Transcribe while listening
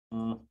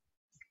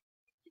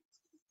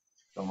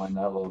Don't mind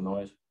that little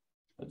noise.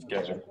 That's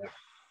good.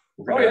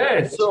 Gonna...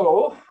 Okay,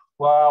 so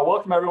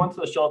welcome everyone to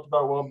the Shelterbelt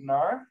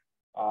webinar.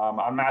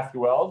 I'm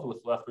Matthew Wells with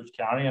Lethbridge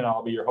County, and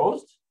I'll be your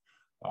host.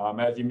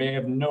 As you may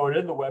have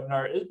noted, the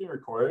webinar is being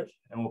recorded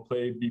and will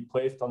be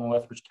placed on the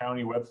Lethbridge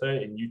County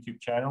website and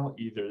YouTube channel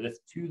either this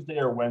Tuesday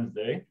or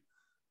Wednesday.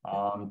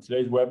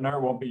 Today's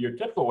webinar won't be your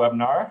typical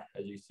webinar,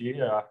 as you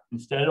see.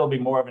 Instead, it'll be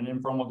more of an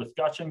informal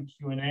discussion,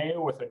 Q&A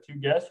with our two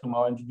guests, whom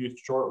I'll introduce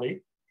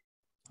shortly.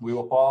 We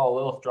will follow a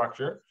little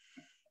structure.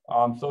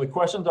 So the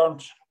questions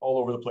aren't all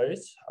over the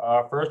place.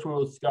 First, we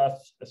will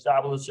discuss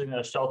establishing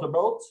a shelter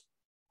belt,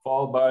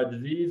 followed by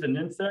disease and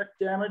insect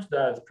damage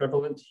that is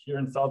prevalent here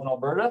in southern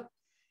Alberta.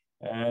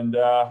 And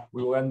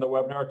we will end the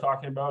webinar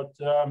talking about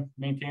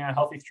maintaining a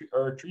healthy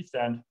tree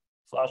stand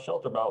 /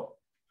 shelter belt.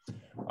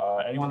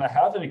 Anyone that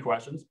has any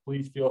questions,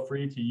 please feel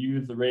free to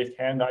use the raised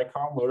hand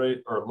icon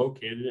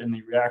located in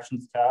the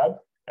reactions tab.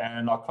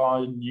 And I'll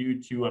call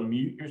you to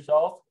unmute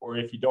yourself, or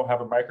if you don't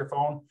have a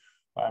microphone,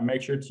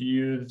 make sure to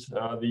use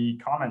the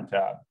comment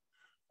tab.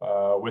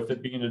 With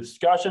it being a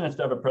discussion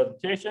instead of a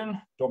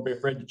presentation, don't be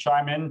afraid to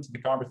chime in to the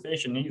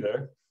conversation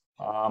either.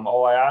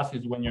 All I ask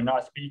is when you're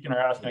not speaking or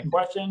asking a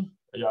question,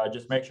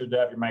 just make sure to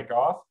have your mic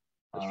off.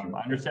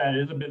 I understand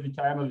it is a busy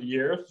time of the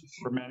year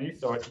for many,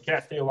 so if you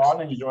can't stay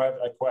long and you don't have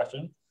a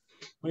question,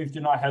 please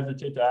do not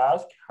hesitate to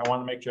ask. I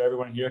want to make sure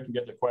everyone here can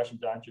get their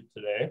questions answered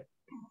today.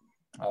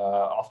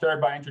 I'll start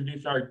by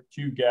introducing our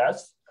two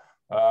guests.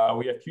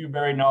 We have two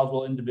very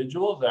knowledgeable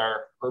individuals,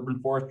 our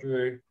urban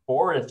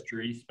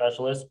forestry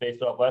specialists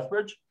based out of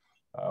Lethbridge.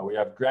 We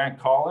have Grant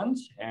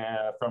Collins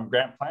from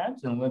Grant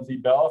Plant and Lindsay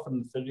Bell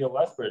from the city of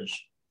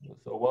Lethbridge.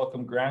 So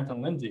welcome, Grant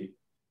and Lindsay.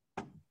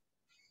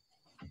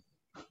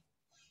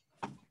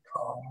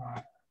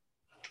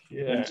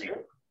 Yeah. Lindsay.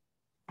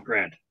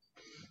 Grant.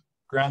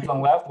 Grant's on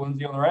the left,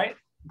 Lindsay on the right.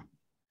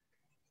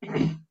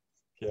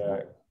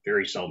 Okay.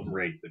 Very seldom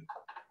right, but.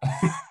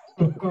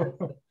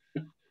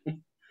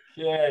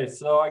 Okay,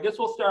 so I guess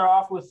we'll start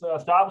off with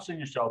establishing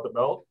your shelter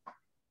belt.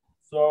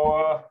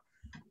 So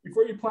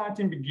before your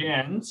planting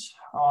begins,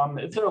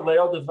 is there a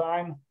layout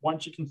design one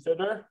should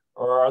consider,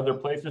 or are there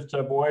places to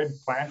avoid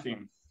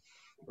planting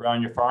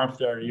around your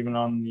farmstead or even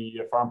on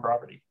the farm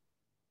property?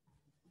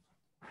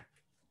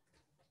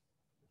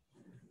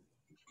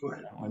 Go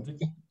ahead, Lindsay.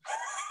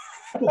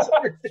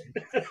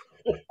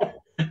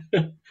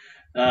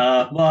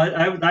 Well,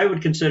 I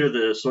would consider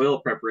the soil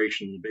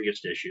preparation the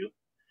biggest issue.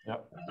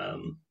 Yep.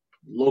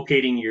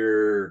 Locating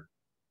your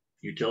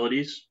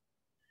utilities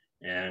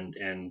and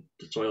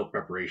the soil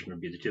preparation would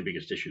be the two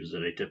biggest issues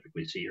that I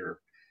typically see, are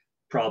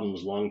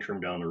problems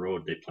long-term down the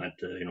road. They plant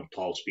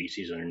tall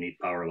species underneath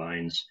power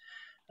lines.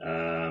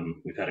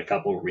 We've had a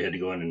couple where we had to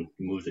go in and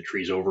move the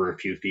trees over a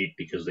few feet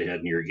because they had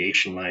an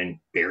irrigation line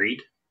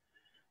buried.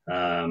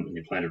 And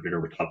they planted it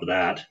over top of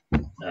that.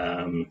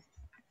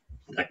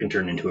 That can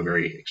turn into a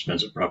very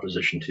expensive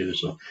proposition too.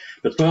 So,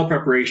 but soil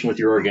preparation with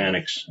your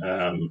organics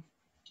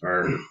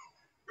are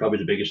probably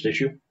the biggest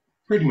issue.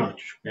 Pretty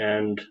much.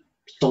 And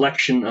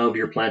selection of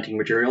your planting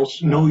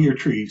materials. Know your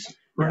trees,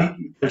 right?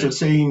 Yeah. There's a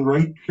saying,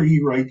 right tree,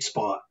 right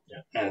spot.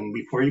 Yeah. And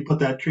before you put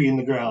that tree in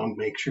the ground,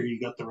 make sure you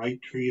got the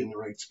right tree in the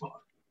right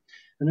spot.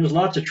 And there's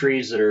lots of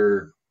trees that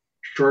are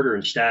shorter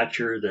in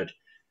stature that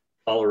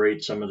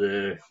tolerate some of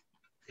the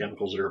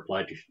chemicals that are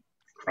applied to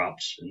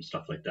crops and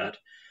stuff like that,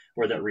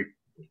 or that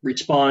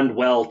respond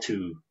well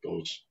to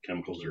those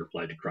chemicals that are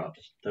applied to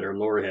crops. That are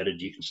lower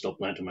headed, you can still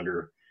plant them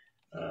under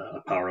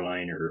a power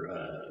line or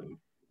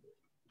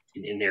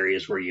in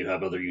areas where you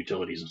have other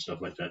utilities and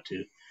stuff like that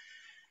too.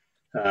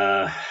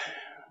 I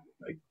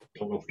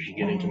don't know if we should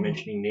get into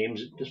mentioning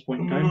names at this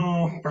point in time.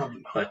 No,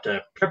 probably not.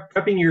 But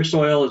prepping your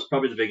soil is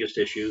probably the biggest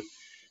issue,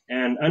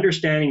 and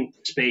understanding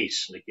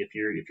space. Like if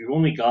you've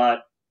only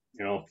got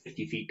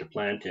 50 feet to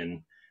plant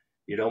in,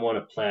 you don't want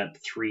to plant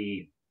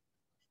 3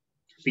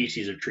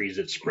 species of trees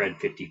that spread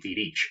 50 feet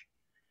each.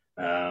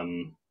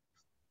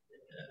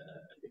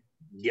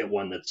 Get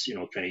one that's,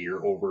 kind of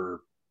your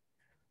over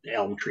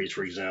elm trees,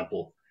 for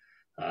example.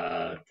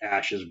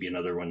 Ashes would be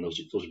another one.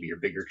 Those would be your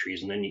bigger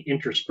trees. And then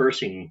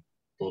interspersing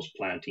those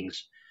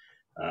plantings.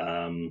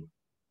 And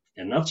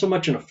not so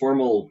much in a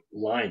formal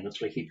line.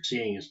 That's what I keep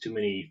seeing is too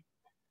many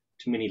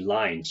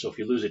lines. So if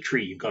you lose a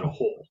tree, you've got a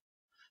hole.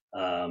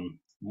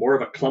 More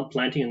of a clump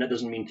planting, and that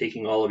doesn't mean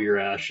taking all of your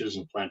ashes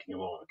and planting them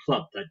all in a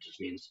clump. That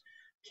just means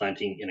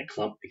planting in a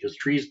clump, because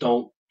trees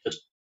don't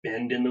just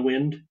bend in the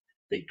wind,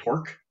 they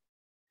torque.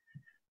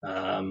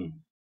 So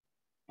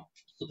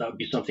that would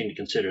be something to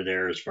consider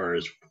there as far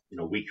as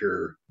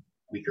weaker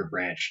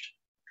branched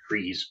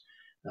trees.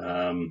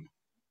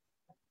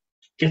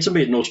 Get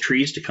somebody that knows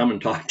trees to come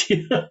and talk to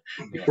you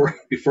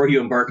before you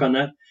embark on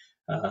that.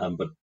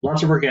 But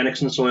lots of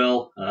organics in the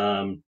soil,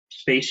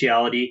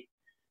 spatiality,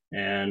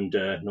 and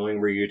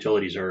knowing where your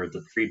utilities are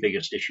the 3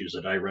 biggest issues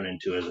that I run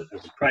into as a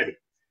private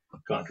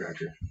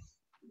contractor.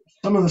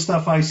 Some of the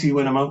stuff I see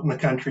when I'm out in the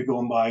country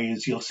going by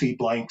is you'll see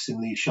blanks in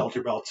these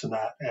shelter belts and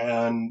that.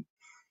 And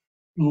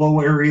low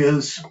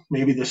areas,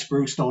 maybe the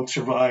spruce don't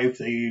survive.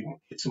 They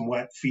get some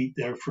wet feet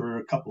there for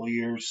a couple of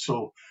years.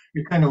 So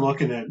you're kind of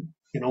looking at,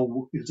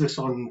 is this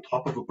on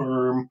top of a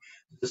berm?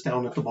 Is this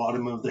down at the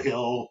bottom of the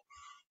hill?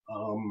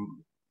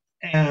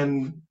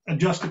 And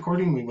adjust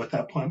accordingly with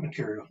that plant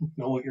material.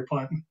 Know what you're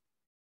planting.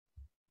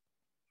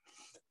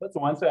 That's the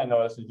one thing I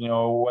noticed is,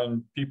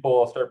 when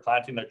people start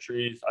planting their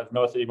trees, I've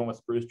noticed even with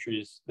spruce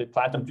trees, they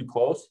plant them too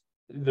close.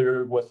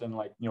 They're within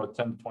 10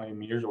 to 20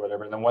 meters or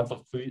whatever. And then once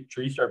those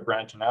trees start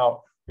branching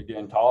out, they're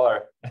getting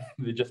taller,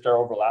 they just start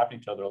overlapping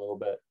each other a little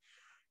bit.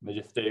 And they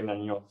just stay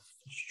in,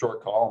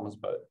 short columns,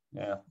 but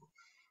yeah.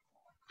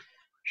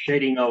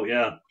 Shading, oh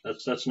yeah,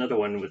 that's another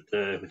one with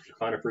the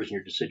conifers and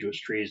your deciduous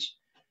trees.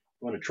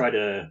 You want to try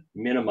to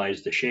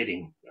minimize the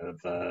shading of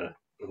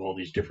all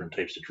these different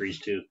types of trees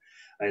too.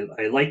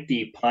 I like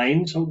the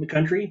pines out in the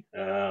country,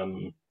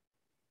 and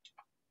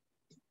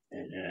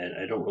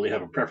I don't really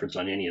have a preference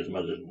on any of them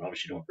other than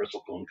obviously don't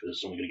bristlecone because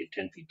it's only going to get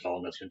 10 feet tall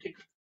and that's going to take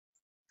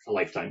a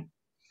lifetime.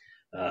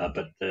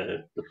 But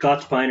the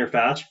Scots pine are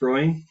fast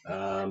growing.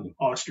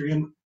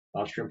 Austrian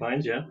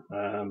pines, yeah.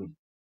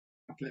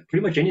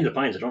 Pretty much any of the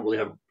pines, I don't really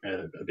have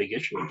a big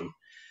issue with them.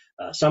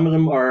 Some of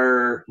them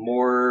are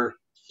more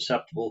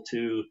susceptible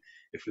to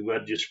if we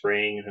had to do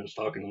spraying. And I was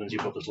talking to Lindsay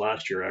about this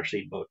last year,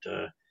 actually, about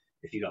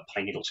if you got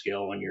pine needle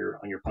scale on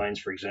your pines,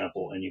 for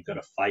example, and you've got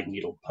a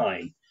 5-needled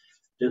pine,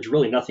 there's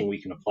really nothing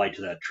we can apply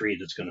to that tree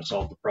that's going to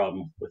solve the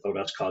problem without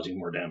us causing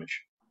more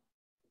damage.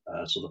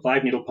 So the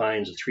 5-needle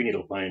pines, the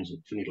 3-needle pines,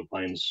 and 2-needle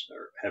pines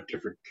have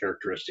different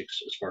characteristics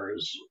as far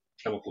as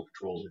chemical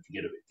controls if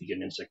you get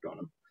an insect on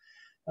them.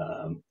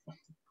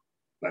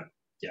 But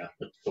yeah,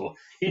 so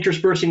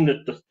interspersing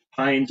the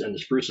pines and the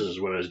spruces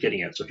is what I was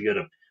getting at. So if you had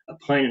a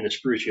pine and a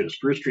spruce, you had a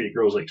spruce tree that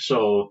grows like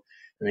so,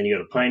 and then you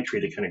got a pine tree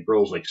that kind of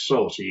grows like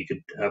so. So you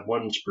could have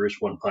one spruce,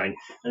 one pine,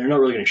 and they're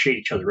not really going to shade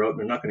each other out, and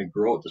they're not going to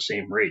grow at the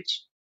same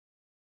rates.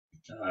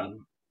 That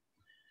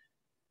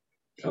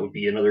would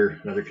be another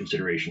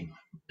consideration.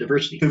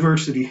 Diversity.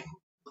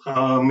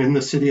 In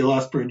the city of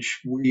Lethbridge,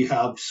 we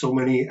have so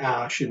many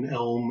ash and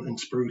elm and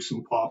spruce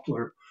and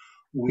poplar.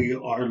 We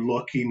are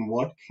looking,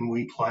 what can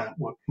we plant?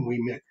 What can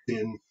we mix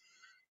in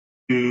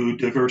to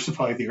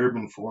diversify the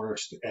urban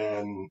forest?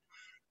 And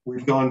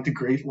we've gone to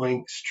great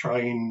lengths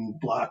trying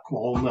black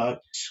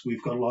walnuts.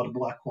 We've got a lot of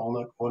black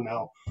walnut going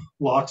now.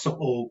 Lots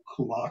of oak,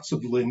 lots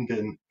of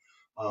linden,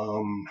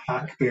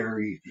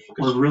 hackberry,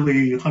 or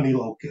really honey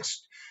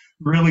locust.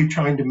 Really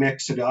trying to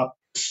mix it up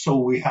so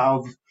we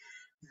have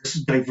this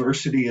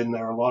diversity in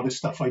there. A lot of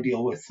stuff I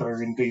deal with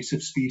are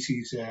invasive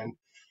species, and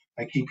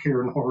I keep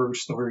hearing horror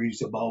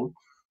stories about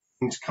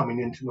things coming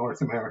into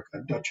North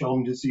America. Dutch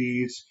elm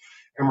disease,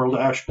 emerald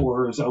ash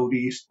borer is out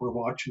east. We're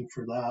watching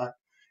for that.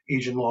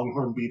 Asian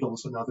longhorn beetle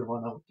is another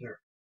one out there.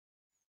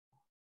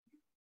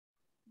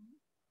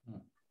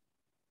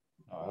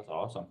 Oh, that's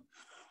awesome.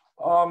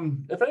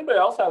 If anybody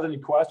else has any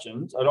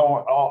questions, I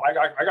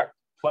got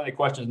plenty of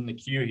questions in the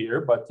queue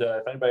here, but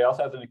if anybody else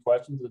has any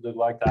questions that they'd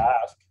like to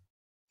ask,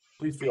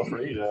 please feel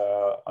free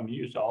to unmute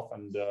yourself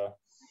and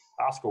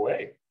ask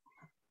away.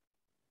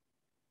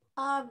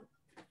 Can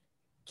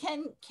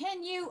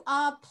you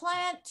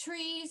plant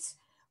trees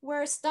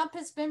where a stump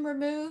has been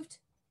removed?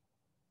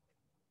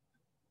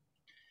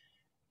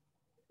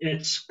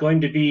 It's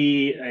going to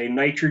be a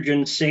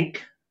nitrogen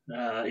sink.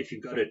 If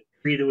you've got a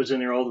tree that was in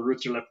there, all the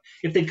roots are left.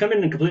 If they come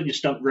in and completely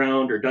stumped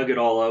ground or dug it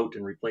all out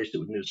and replaced it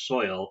with new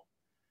soil,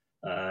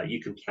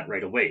 you can plant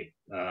right away.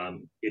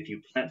 If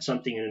you plant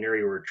something in an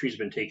area where a tree's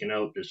been taken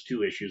out, there's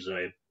two issues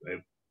that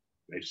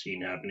I've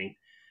seen happening.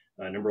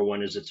 Number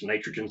one is it's a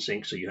nitrogen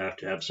sink, so you have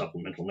to have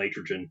supplemental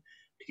nitrogen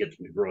to get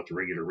them to grow at the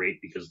regular rate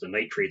because the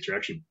nitrates are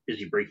actually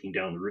busy breaking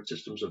down the root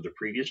systems of the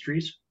previous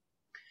trees.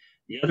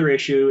 The other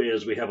issue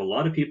is we have a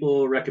lot of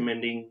people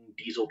recommending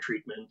diesel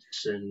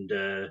treatments and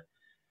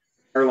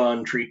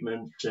Arlon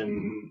treatments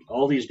and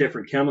all these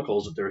different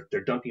chemicals that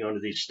they're dumping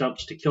onto these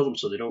stumps to kill them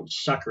so they don't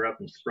sucker up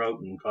and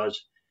sprout and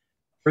cause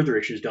further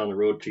issues down the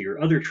road to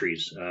your other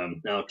trees.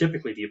 Now,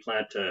 typically, if you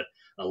plant a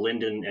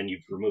linden and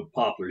you've removed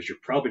poplars, you're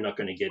probably not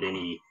going to get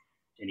any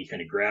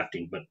kind of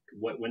grafting. But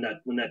when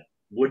that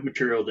wood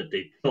material that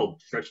they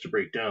killed starts to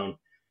break down,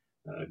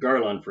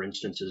 Garlon, for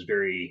instance, is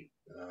very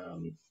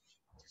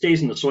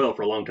stays in the soil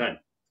for a long time.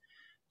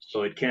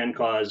 So it can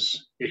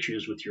cause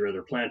issues with your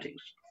other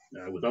plantings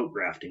without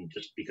grafting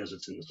just because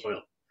it's in the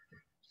soil.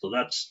 So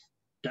that's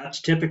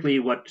typically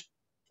what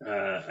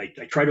I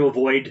try to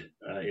avoid.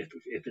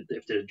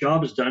 If the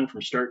job is done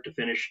from start to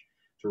finish,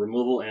 the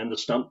removal and the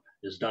stump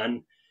is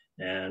done,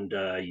 and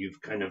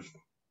you've kind of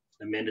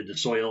amended the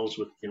soils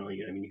with, you're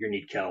going to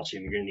need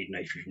calcium, you're going to need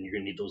nitrogen, you're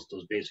going to need those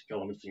basic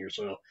elements in your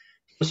soil.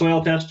 The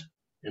soil test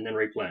and then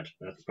replant.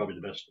 That's probably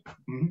the best.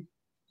 Mm-hmm.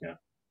 Yeah.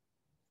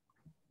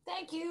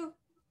 Thank you.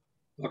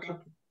 Okay.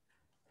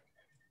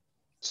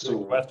 So,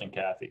 good question,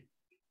 Kathy.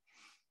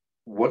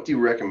 What do you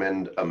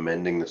recommend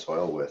amending the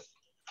soil with?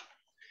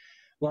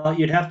 Well,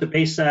 you'd have to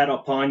base that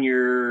upon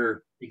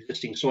your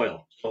existing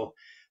soil. So,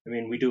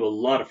 we do a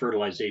lot of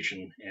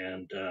fertilization,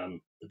 and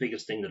the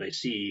biggest thing that I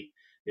see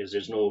is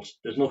there's no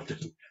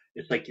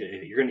it's like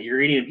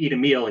you're eat a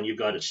meal and you've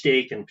got a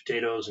steak and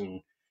potatoes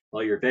and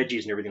all your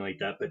veggies and everything like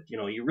that, but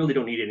you really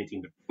don't need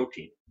anything but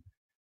protein.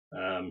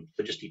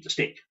 So just eat the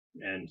steak.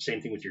 And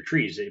same thing with your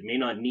trees. It may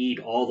not need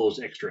all those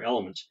extra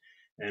elements.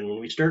 And when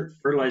we start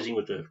fertilizing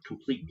with a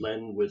complete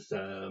blend with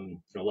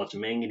lots of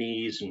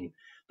manganese and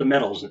the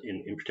metals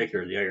in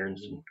particular, the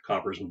irons and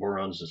coppers and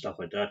borons and stuff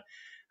like that,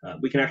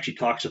 we can actually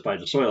toxify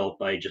the soil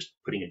by just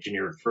putting a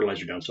generic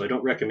fertilizer down. So I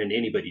don't recommend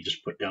anybody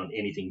just put down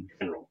anything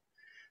general.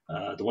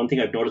 The one thing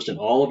I've noticed in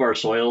all of our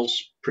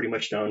soils, pretty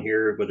much down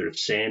here, whether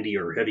it's sandy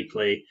or heavy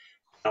clay,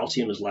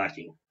 calcium is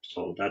lacking.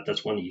 So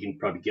that's one that you can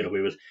probably get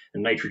away with.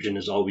 And nitrogen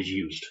is always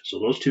used. So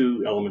those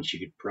two elements you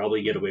could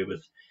probably get away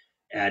with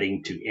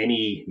adding to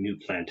any new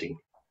planting.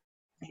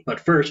 But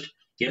first,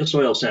 get a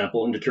soil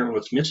sample and determine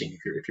what's missing.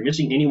 If you're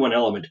missing any one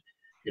element,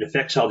 it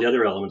affects how the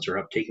other elements are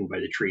uptaken by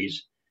the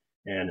trees.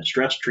 And a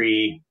stress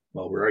tree,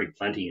 well, we're already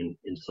planting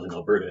in southern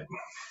Alberta.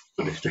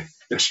 So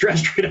they're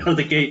stressed right out of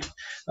the gate.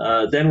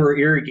 Then we're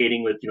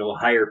irrigating with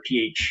higher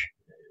pH.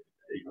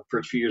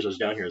 First few years I was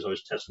down here, I was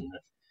always testing the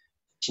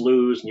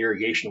sloughs and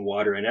irrigation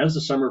water. And as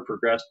the summer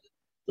progressed,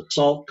 the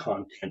salt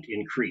content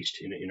increased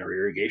in our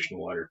irrigation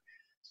water.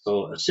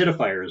 So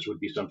acidifiers would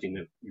be something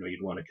that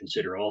you'd want to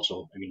consider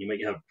also. I mean, you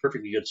might have a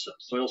perfectly good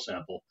soil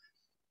sample,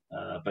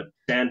 but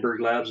Sandberg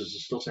Labs, is it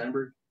still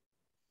Sandberg?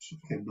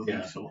 I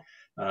believe so.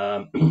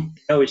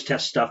 They always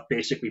test stuff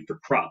basically for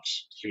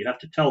crops. So you have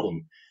to tell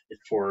them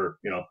it's for,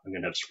 I'm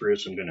going to have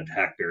spruce, I'm going to have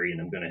hackberry, and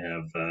I'm going to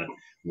have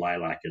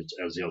lilac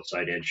as the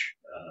outside edge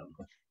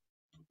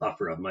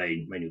buffer of my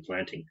new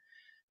planting.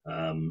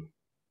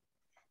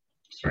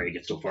 Sorry, I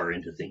get so far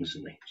into things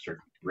and they start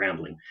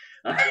rambling.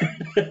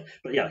 But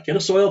yeah, get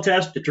a soil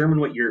test, determine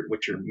what you're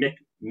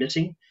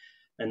missing,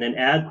 and then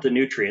add the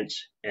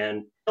nutrients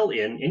and fill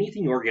in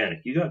anything organic.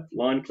 You got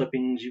lawn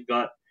clippings, you've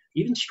got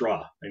even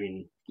straw. I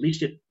mean, at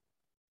least it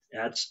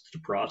adds to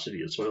the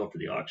porosity of the soil for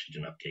the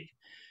oxygen uptake.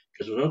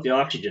 Because without the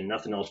oxygen,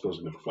 nothing else goes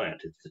into the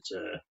plant. You've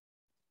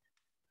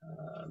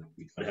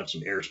got to have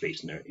some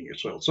airspace in your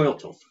soil. Soil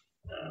tilt.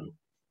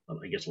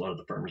 I guess a lot of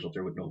the farmers out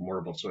there would know more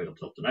about soil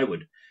tilt than I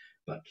would.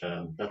 But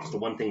that's the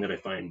one thing that I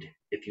find.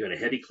 If you had a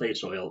heavy clay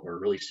soil or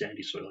really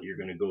sandy soil, you're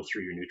going to go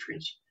through your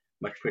nutrients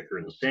much quicker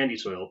in the sandy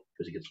soil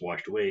because it gets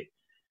washed away.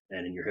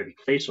 And in your heavy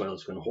clay soil,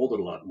 it's going to hold it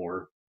a lot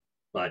more,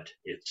 but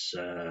it's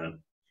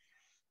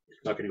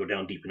not going to go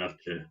down deep enough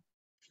to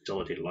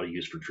facilitate a lot of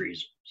use for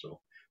trees. So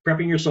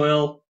prepping your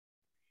soil,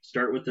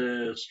 start with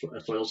a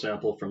soil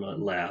sample from a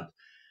lab,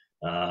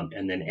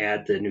 and then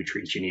add the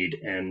nutrients you need,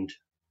 and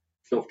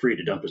feel free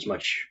to dump as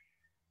much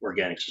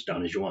organics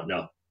down as you want.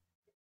 Now,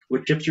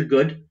 wood chips are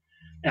good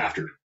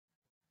after.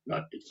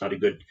 It's not a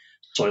good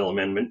soil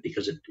amendment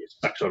because it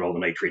sucks out all the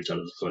nitrates out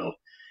of the soil,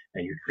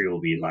 and your tree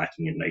will be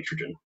lacking in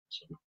nitrogen.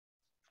 So,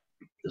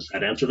 does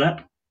that answer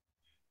that?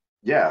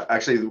 Yeah,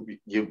 actually,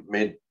 you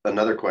made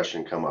another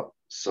question come up.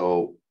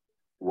 So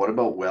what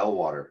about well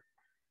water?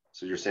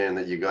 So you're saying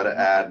that you got to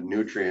add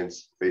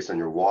nutrients based on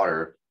your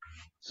water.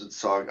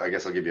 So I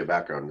guess I'll give you a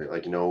background.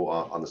 Like,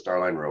 on the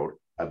Starline Road,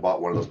 I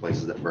bought one of those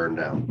places that burned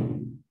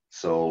down.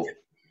 So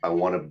I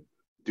want to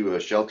do a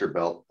shelter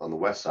belt on the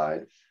west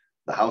side.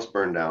 The house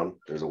burned down.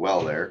 There's a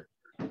well there.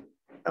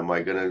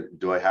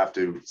 Do I have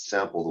to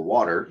sample the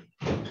water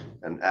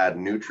and add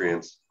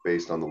nutrients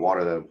based on the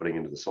water that I'm putting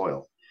into the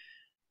soil?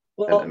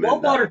 Well, well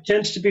water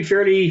tends to be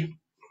pretty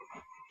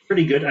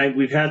good.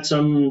 We've had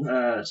some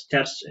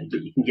tests, and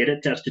you can get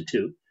it tested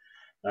too.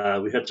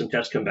 We've had some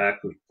tests come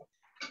back with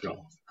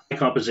high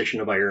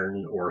composition of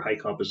iron or high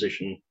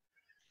composition.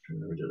 I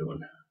don't remember the other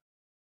one.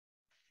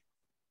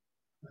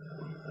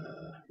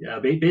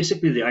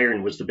 Basically the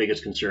iron was the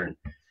biggest concern,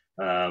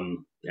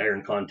 the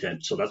iron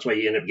content. So that's why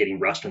you end up getting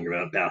rust on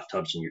your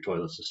bathtubs and your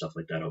toilets and stuff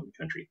like that out in the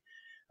country.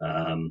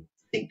 I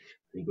think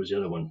was the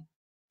other one.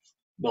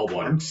 Well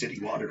water. City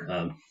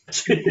water.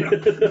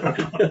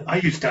 I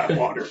use tap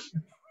water.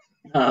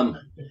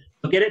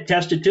 Get it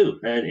tested too,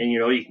 and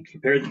you can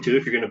compare the two.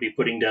 If you're going to be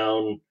putting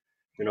down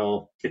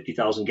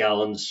 50,000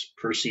 gallons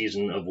per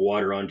season of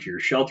water onto your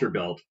shelter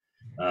belt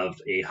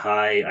of a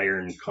high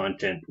iron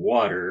content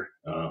water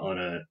on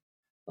a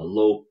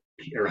low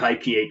or high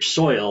pH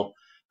soil,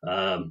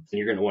 then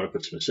you're going to want to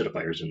put some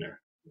acidifiers in there.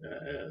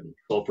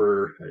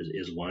 Sulfur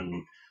is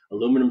one.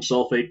 Aluminum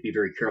sulfate, be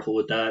very careful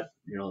with that.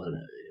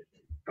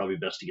 Probably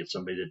best to get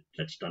somebody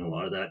that's done a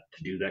lot of that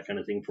to do that kind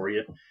of thing for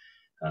you.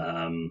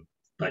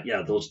 But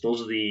yeah, those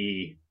are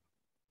the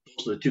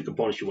two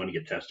components you want to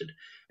get tested.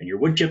 And your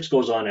wood chips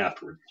goes on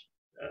afterwards.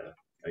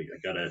 I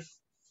gotta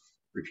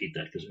repeat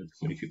that because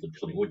many people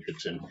putting wood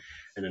chips in,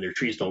 and then their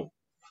trees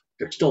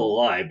they're still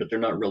alive, but they're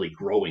not really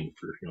growing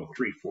for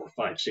 3, 4,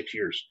 5, 6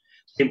 years.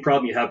 Same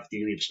problem you have if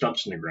you leave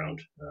stumps in the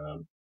ground.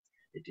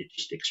 It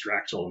just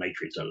extracts all the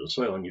nitrates out of the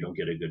soil, and you don't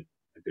get a good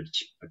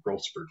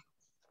growth spurt.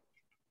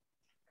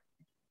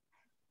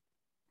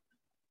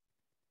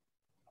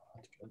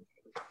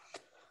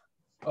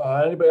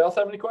 Anybody else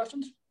have any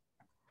questions?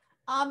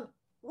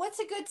 What's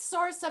a good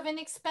source of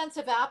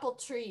inexpensive apple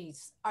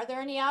trees? Are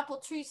there any apple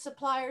tree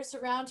suppliers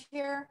around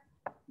here?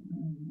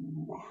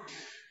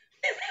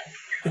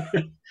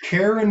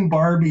 Karen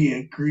Barbie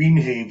at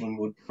Greenhaven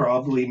would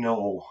probably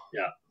know.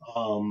 Yeah.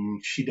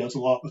 She does a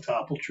lot with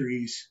apple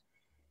trees.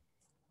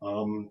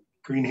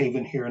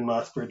 Greenhaven here in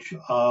Lethbridge.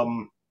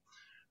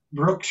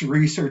 Brooks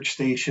Research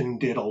Station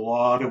did a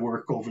lot of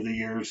work over the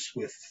years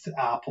with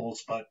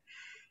apples, but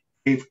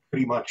they've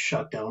pretty much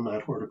shut down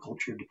that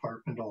horticulture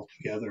department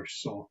altogether.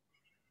 So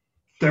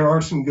there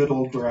are some good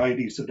old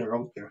varieties that are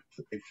out there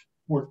that they've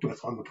worked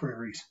with on the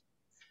prairies.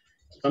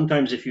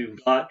 Sometimes if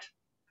you've got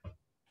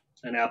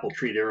an apple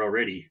tree there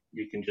already,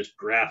 you can just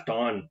graft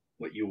on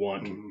what you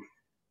want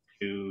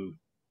to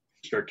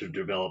start to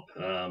develop.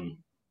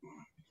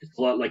 It's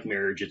a lot like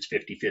marriage. It's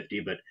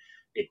 50-50, but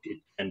it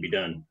can be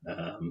done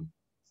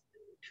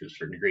to a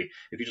certain degree.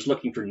 If you're just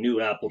looking for new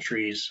apple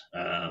trees,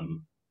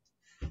 one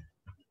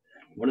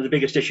of the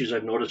biggest issues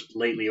I've noticed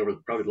lately over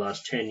probably the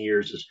last 10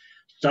 years is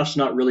stuff's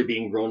not really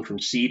being grown from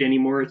seed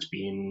anymore. It's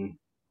being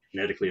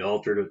genetically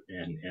altered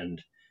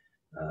and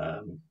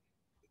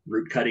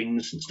root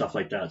cuttings and stuff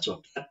like that. So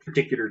if that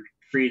particular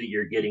tree that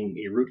you're getting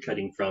a root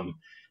cutting from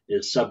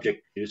is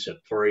subject to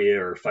septoria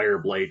or fire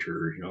blight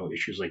or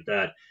issues like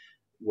that,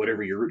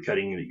 whatever your root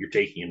cutting that you're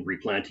taking and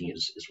replanting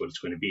is what it's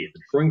going to be. If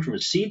it's growing from a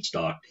seed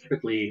stock,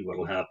 typically what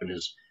will happen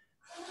is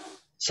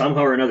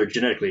somehow or another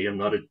genetically, I'm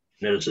not a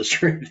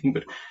geneticist or anything,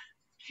 but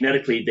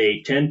genetically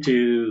they tend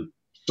to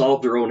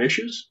solve their own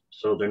issues,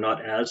 so they're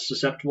not as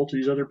susceptible to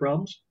these other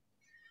problems.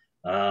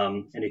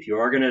 And if you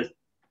are going to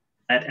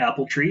plant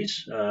apple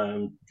trees,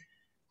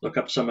 look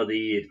up some of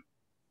the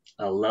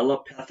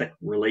allelopathic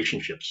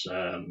relationships.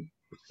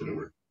 What's the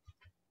word?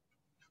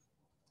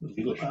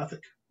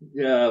 Allelopathic.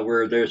 Yeah,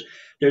 where there's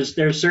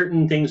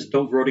certain things that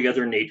don't grow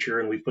together in nature,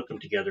 and we put them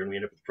together and we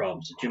end up with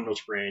problems, the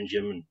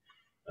gymnosperangum and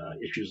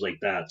issues like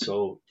that.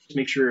 So just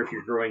make sure if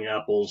you're growing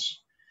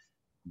apples,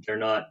 they're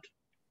not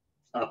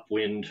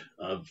upwind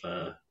of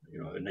a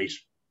nice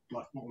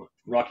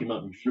Rocky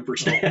Mountain juniper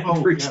stand,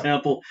 for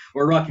example,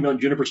 or Rocky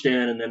Mountain juniper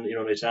stand, and then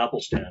a nice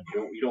apple stand.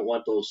 You don't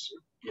want those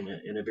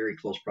in a very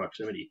close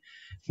proximity.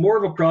 It's more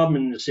of a problem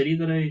in the city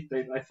that I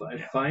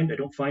find. I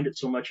don't find it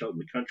so much out in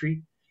the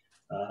country,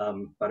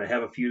 but I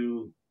have a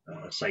few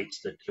sites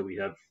that we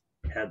have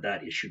had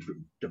that issue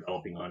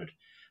developing on it.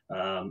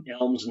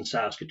 Elms and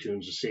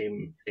Saskatoons, the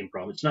same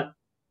problem. It's not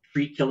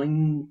tree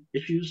killing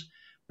issues,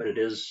 but it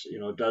is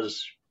it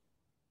does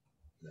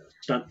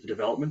stunt the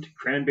development.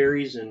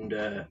 Cranberries and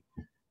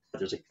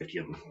there's like 50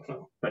 of them.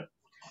 But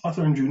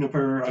Hawthorn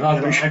juniper,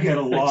 I get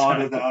a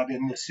lot of that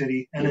in the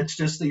city, and it's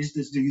just these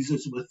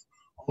diseases with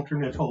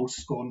alternate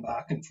hosts going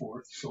back and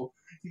forth. So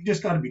you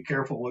just got to be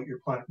careful what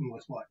you're planting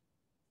with what.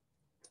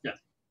 Yeah.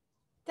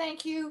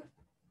 Thank you.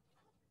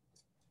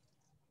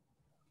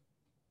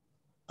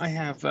 I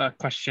have a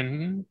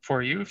question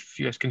for you, if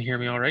you guys can hear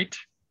me all right.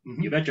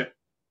 You betcha.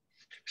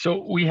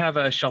 So we have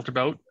a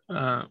Shelterbelt,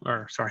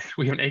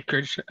 we have an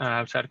acreage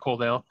outside of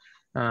Coaldale.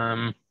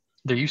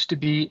 There used to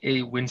be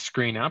a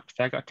windscreen up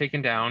that got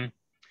taken down.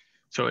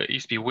 So it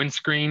used to be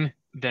windscreen,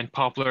 then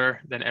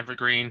poplar, then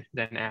evergreen,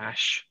 then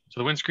ash. So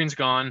the windscreen's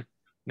gone.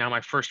 Now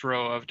my first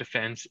row of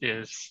defense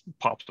is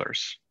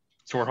poplars.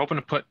 So we're hoping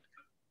to put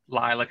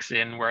lilacs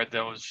in where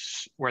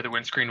the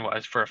windscreen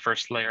was for a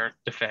first layer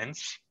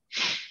defense.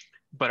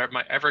 But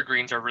my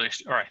evergreens are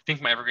I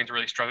think my evergreens are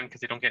really struggling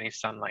because they don't get any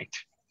sunlight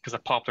because the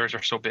poplars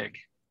are so big.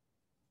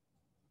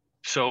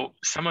 So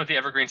some of the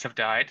evergreens have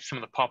died, some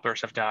of the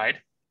poplars have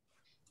died.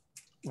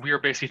 We are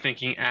basically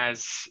thinking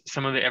as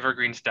some of the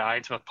evergreens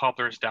died, some of the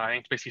poplars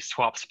dying, to basically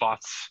swap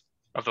spots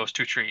of those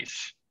two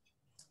trees.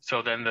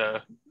 So then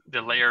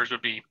the layers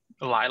would be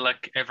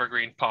lilac,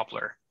 evergreen,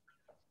 poplar.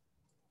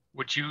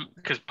 Would you,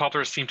 because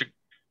poplars seem to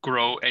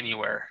grow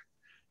anywhere,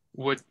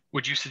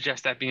 would you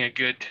suggest that being a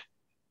good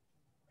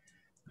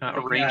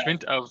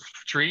arrangement of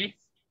tree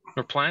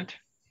or plant?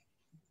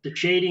 The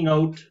shading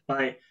out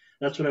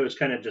that's what I was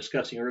kind of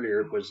discussing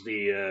earlier, was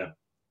and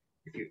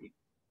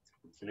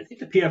I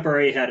think the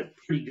PFRA had it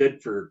pretty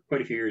good for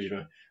quite a few years,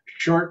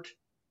 short,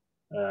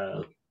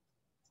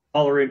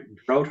 tolerant,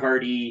 drought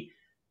hardy,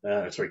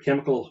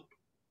 chemical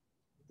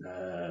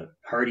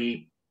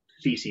hardy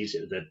species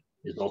that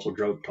is also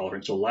drought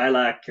tolerant. So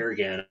lilac,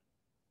 carragana,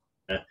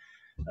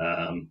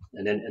 and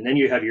then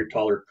you have your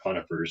taller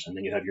conifers, and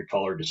then you have your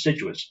taller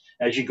deciduous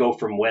as you go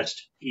from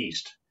west to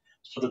east,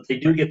 so that they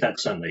do get that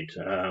sunlight.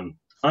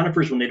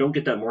 Conifers, when they don't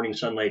get that morning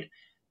sunlight,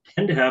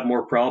 tend to have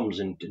more problems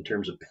in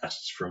terms of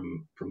pests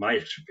from my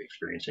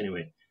experience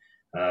anyway.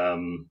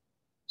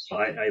 So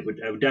I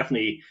would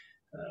definitely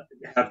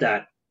have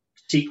that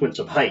sequence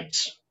of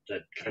heights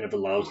that kind of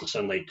allows the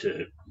sunlight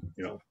to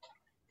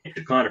hit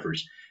the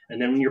conifers.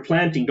 And then when you're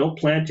planting, don't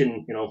plant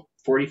in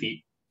 40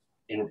 feet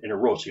in a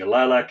row. So you got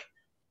lilac,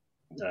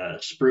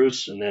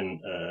 spruce, and then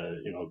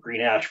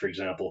green ash, for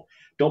example.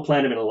 Don't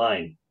plant them in a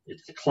line.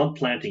 It's a clump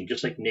planting,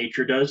 just like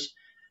nature does.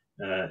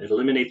 It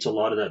eliminates a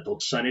lot of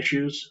those sun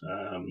issues.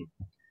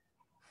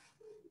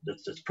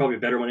 That's probably a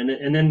better one.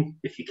 And then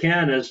if you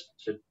can, as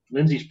to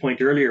Lindsay's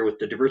point earlier with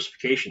the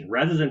diversification,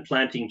 rather than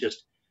planting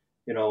just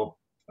a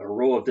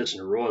row of this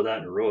and a row of that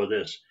and a row of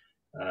this,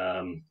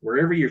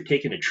 wherever you're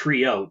taking a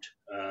tree out,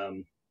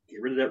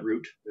 get rid of that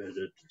root,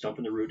 the stump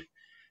in the root,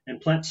 and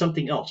plant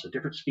something else, a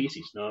different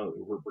species. Now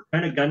we're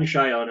kind of gun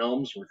shy on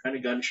elms. We're kind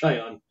of gun shy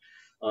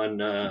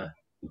on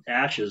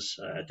ashes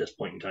at this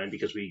point in time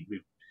because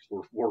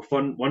we're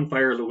one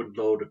firewood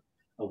load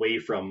away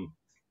from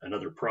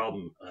another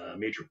problem,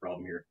 major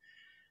problem here.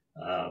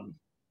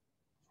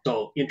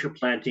 So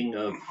interplanting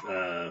of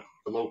the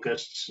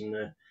locusts and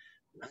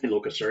the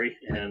locust, sorry,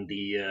 and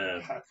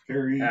the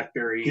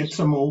hackberries. Get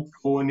some oak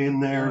going in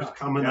there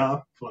coming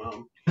up.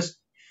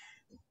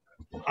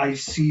 I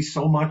see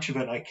so much of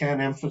it. I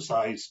can't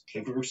emphasize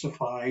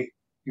diversify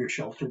your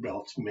shelter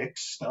belts,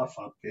 mix stuff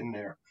up in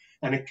there.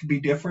 And it could be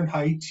different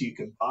heights. You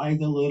could buy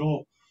the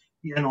little,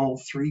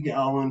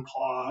 3-gallon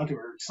pot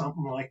or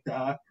something like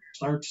that.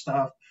 Start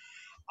stuff.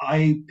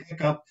 I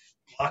pick up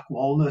black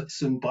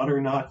walnuts and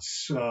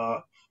butternuts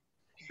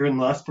here in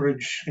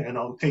Lethbridge, and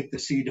I'll take the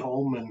seed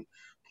home and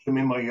put them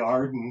in my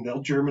yard, and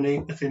they'll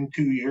germinate within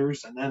 2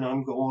 years. And then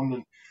I'm going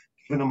and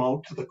giving them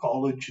out to the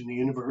college and the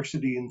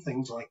university and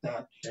things like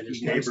that. And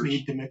his you guys neighbors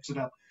need to mix it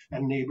up,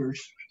 and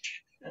neighbors.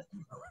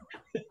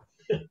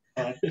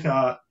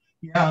 But,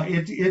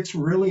 it's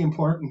really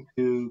important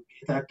to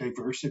get that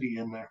diversity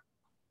in there.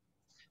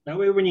 That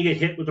way, when you get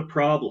hit with a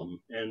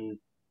problem, and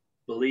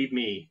believe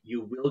me,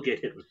 you will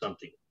get hit with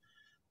something.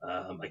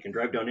 I can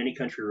drive down any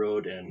country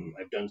road, and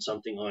I've done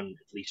something on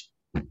at least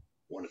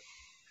one of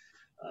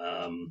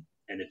them.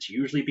 And it's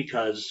usually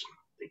because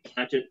they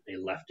planted, they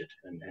left it,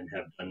 and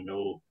have done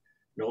no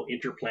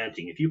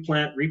interplanting. If you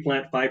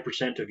replant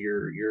 5% of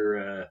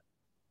your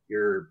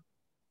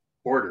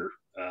border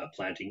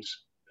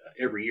plantings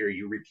every year,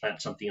 you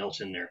replant something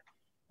else in there.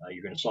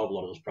 You're going to solve a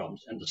lot of those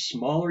problems. And the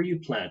smaller you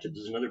plant it,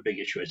 there's another big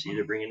issue. I see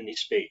they're bringing in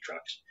these spade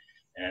trucks,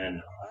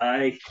 and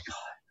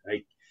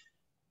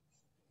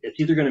it's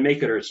either going to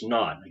make it or it's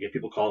not. I get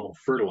people call them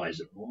fertilize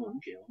it. Oh,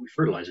 okay, well, we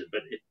fertilize it,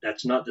 but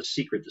that's not the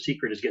secret. The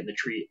secret is getting the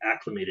tree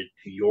acclimated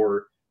to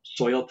your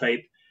soil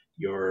type,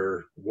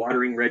 your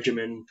watering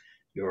regimen,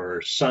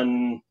 your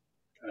sun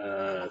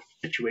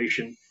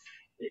situation.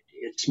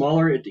 It's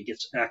smaller, it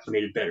gets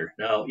acclimated better.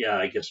 Now,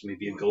 I guess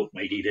maybe a goat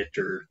might eat it,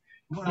 or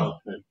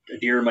a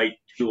deer might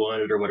chew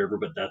on it, or whatever.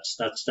 But that's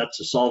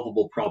a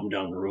solvable problem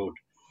down the road.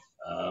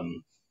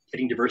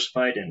 Getting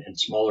diversified and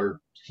smaller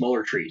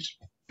trees,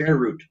 bare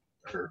root.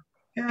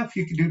 If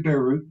you could do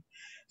bare root.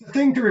 The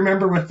thing to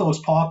remember with those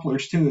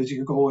poplars too, as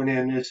you're going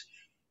in, is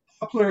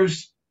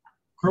poplars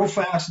grow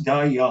fast,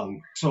 die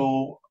young.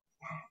 So,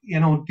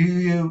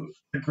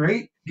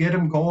 great, get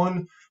them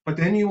going, but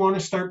then you want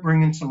to start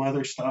bringing some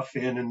other stuff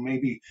in and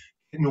maybe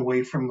getting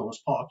away from those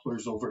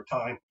poplars over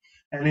time.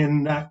 And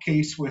in that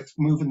case, with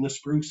moving the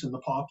spruce and the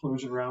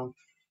poplars around,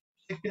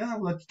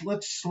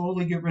 let's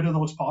slowly get rid of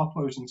those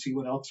poplars and see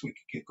what else we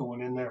could get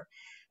going in there.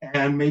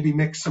 And maybe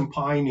mix some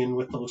pine in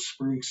with those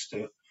spruce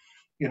to,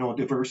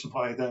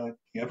 diversify the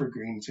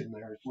evergreens in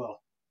there as well.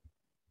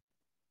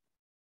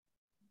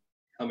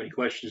 How many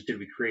questions did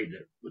we create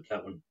with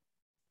that one?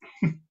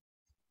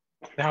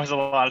 That was a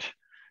lot,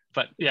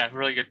 but yeah,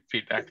 really good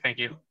feedback. Thank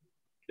you.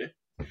 Okay.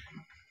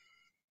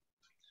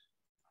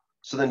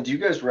 So then, do you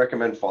guys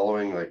recommend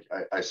following, like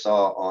I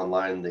saw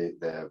online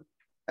the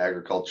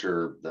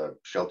agriculture, the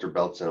shelter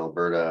belts in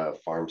Alberta,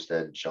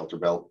 farmstead shelter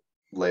belt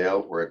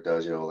layout, where it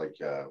does,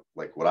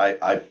 like what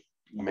I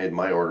made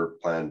my order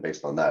plan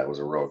based on that. It was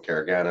a row of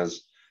caraganas,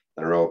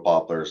 then a row of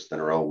poplars, then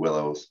a row of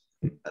willows,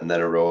 and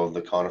then a row of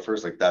the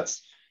conifers. Like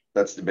that's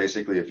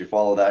basically, if you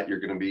follow that, you're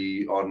going to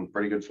be on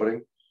pretty good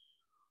footing.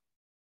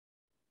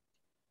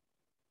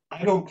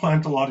 I don't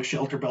plant a lot of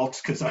shelter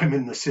belts because I'm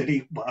in the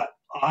city, but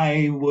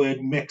I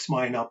would mix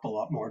mine up a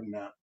lot more than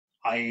that.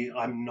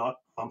 I'm not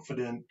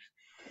confident.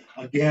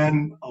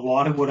 Again, a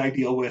lot of what I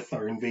deal with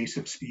are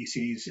invasive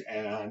species,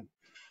 and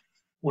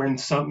when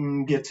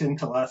something gets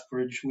into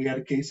Lethbridge, we had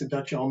a case of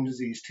Dutch elm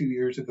disease 2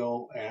 years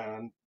ago,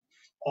 and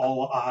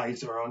all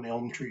eyes are on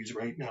elm trees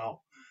right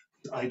now.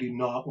 I do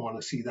not want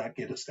to see that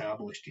get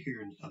established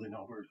here in southern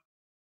Alberta.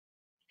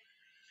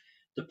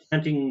 The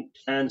planting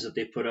plans that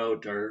they put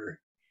out are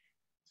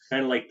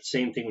kind of like the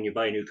same thing when you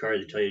buy a new car.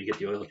 They tell you to get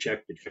the oil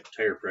checked, to check the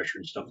tire pressure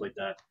and stuff like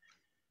that.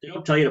 They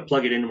don't tell you to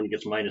plug it in when it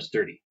gets minus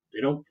 30.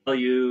 They don't tell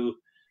you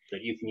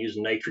that you can use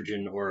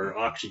nitrogen or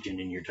oxygen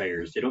in your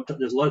tires.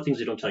 There's a lot of things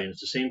they don't tell you. And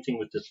it's the same thing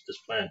with this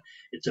plan.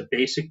 It's a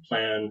basic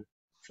plan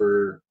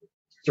for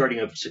starting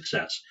of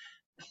success.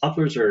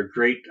 Poplars are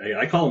great.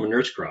 I call them a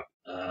nurse crop.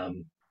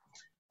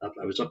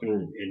 I was up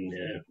in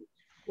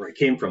where I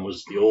came from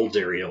was the Olds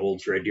area,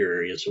 Olds Red Deer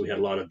area. So we had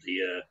a lot of the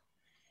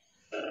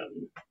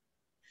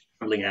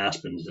crumbling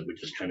aspens that would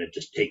just kind of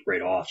just take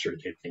right off, sort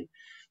of type thing.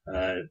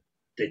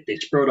 They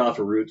sprout off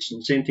of roots,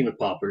 and same thing with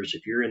poplars.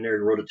 If you're in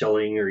there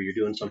rototilling or you're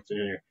doing something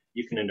in there,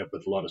 you can end up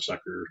with a lot of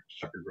sucker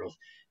growth.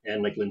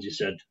 And like Lindsay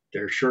said,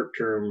 they're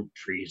short-term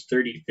trees,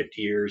 30 to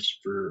 50 years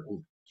for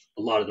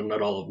a lot of them,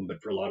 not all of them,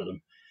 but for a lot of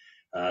them.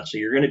 So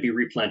you're going to be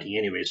replanting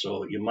anyway.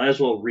 So you might as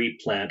well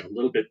replant a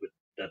little bit with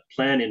that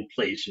plan in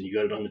place, and you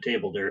got it on the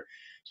table there.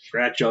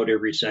 Scratch out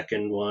every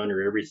second one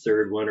or every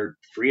third one or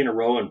 3 in a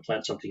row and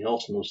plant something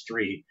else in those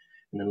 3,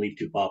 and then leave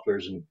 2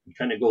 poplars and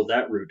kind of go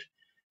that route.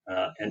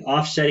 And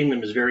offsetting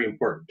them is very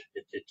important.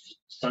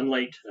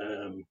 Sunlight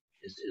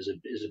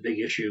is a big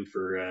issue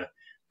for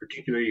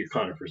particularly your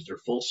conifers. They're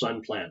full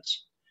sun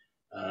plants.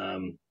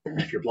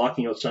 If you're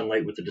blocking out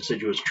sunlight with a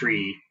deciduous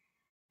tree,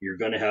 you're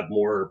going to have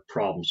more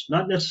problems.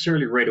 Not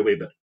necessarily right away,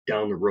 but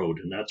down the road.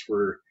 And that's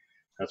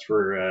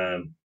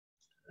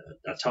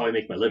how I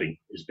make my living,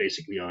 is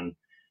basically on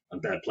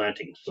bad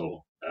planting.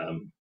 So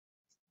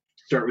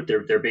start with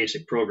their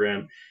basic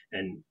program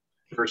and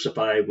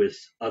diversify with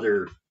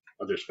other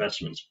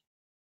specimens.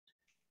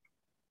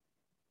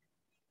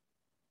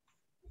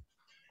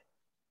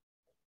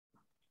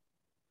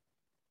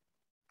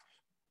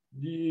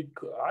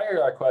 I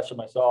got a question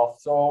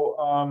myself. So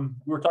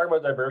we were talking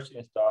about diversity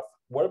and stuff.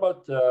 What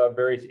about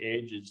various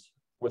ages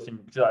within?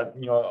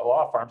 You know, a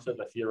lot of farmsteads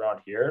I see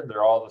around here,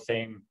 they're all the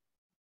same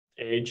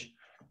age,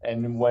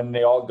 and when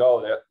they all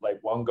go, they're like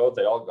one goes,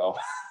 they all go.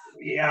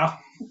 Yeah,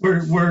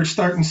 we're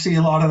starting to see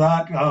a lot of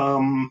that.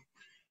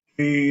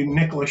 The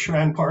Nicholas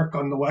Schran Park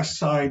on the west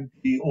side,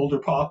 the older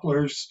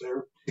poplars,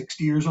 they're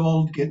 60 years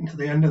old, getting to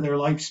the end of their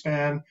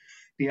lifespan.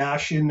 The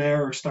ash in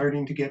there are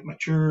starting to get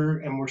mature,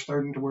 and we're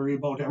starting to worry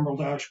about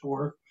emerald ash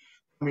borer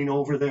coming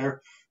over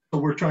there. So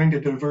we're trying to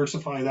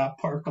diversify that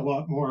park a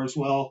lot more as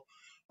well.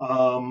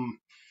 Back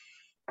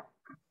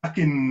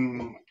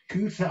in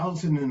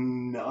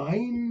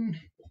 2009,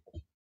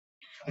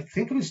 I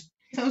think it was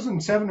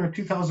 2007 or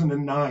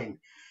 2009,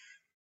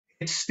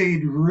 it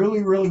stayed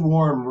really, really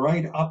warm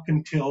right up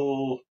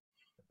until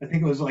I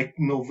think it was like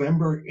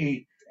November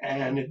 8th,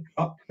 and it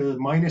up to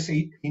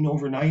 -18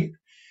 overnight.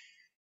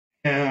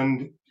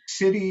 And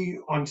city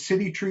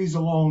trees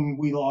alone,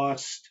 we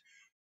lost,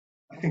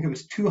 I think it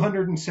was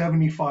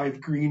 275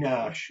 green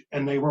ash,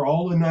 and they were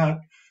all in that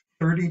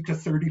 30 to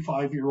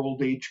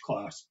 35-year-old age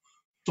class.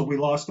 So we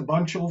lost a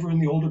bunch over in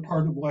the older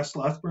part of West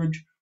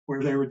Lethbridge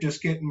where they were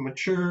just getting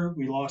mature.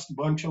 We lost a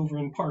bunch over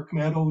in Park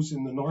Meadows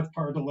in the north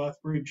part of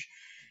Lethbridge.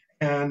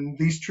 And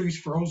these trees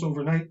froze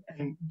overnight,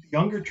 and the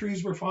younger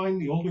trees were fine,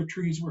 the older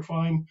trees were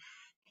fine,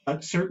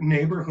 but certain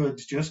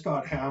neighborhoods just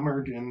got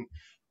hammered. And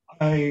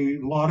a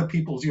lot of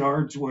people's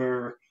yards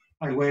where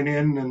I went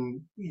in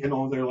and, you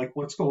know, they're like,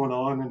 what's going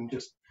on? And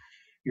just,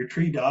 your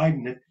tree died.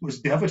 And it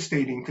was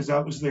devastating because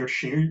that was their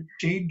shade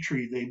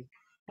tree. They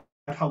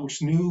that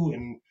house new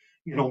and,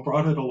 you know,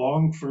 brought it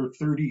along for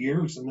 30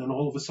 years. And then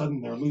all of a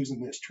sudden they're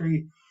losing this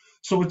tree.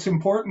 So it's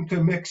important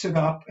to mix it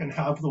up and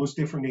have those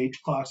different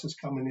age classes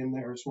coming in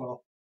there as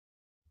well.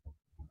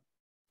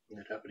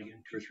 That happened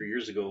again 2 or 3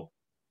 years ago.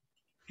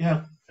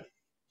 Yeah.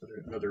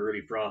 Another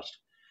early frost.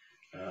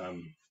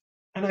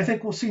 And I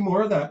think we'll see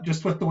more of that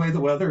just with the way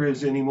the weather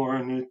is anymore.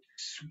 And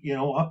it's, you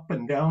know, up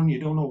and down. You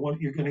don't know what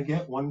you're going to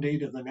get one day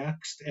to the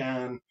next.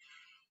 And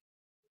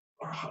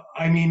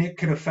I mean, it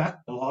could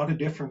affect a lot of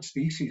different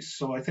species.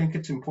 So I think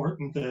it's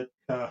important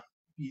that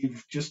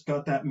you've just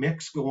got that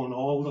mix going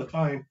all the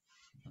time.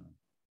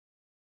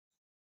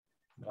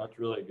 That's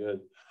really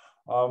good.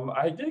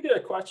 I did get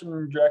a question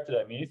directed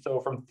at me. So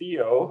from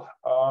Theo,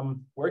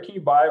 where can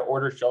you buy or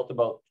order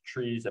Shelterbelt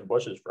trees and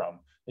bushes from?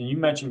 And you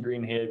mentioned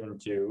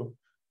Greenhaven too,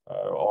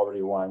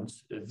 already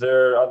once. Is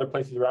there other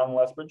places around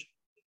Lethbridge?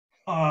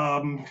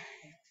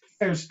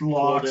 There's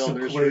lots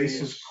Coaldale of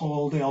places,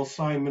 Coaldale,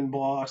 Simon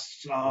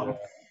Boss. Yeah.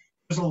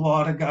 There's a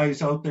lot of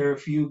guys out there.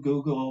 If you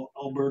Google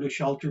Alberta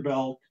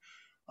Shelterbelt,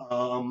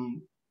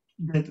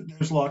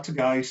 there's lots of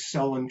guys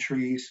selling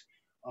trees.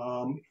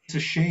 It's a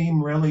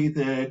shame, really,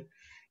 that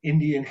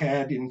Indian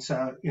Head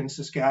in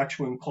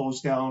Saskatchewan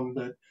closed down,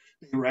 that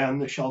they ran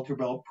the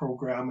Shelterbelt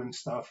program and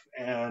stuff.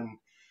 And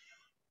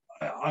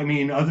I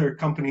mean, other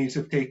companies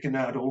have taken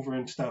that over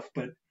and stuff.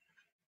 But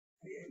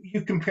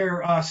you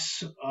compare us,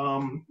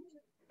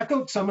 check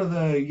out some of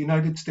the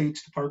United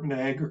States Department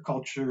of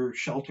Agriculture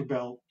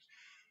Shelterbelt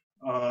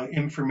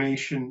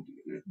information.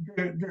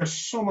 They're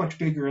so much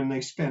bigger and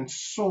they spend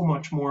so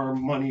much more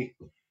money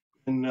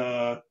than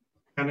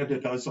Canada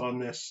does on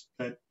this,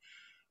 that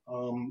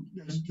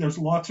there's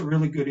lots of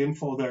really good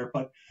info there.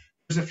 But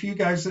there's a few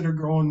guys that are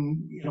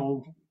growing, you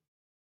know,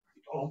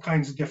 all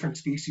kinds of different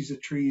species of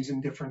trees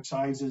in different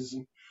sizes.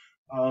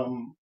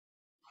 And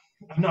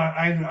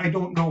I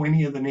don't know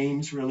any of the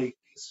names really.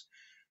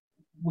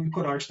 We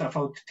put our stuff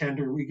out to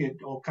tender. We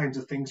get all kinds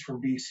of things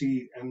from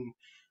BC, and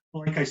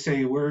like I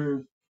say,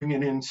 we're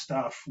bringing in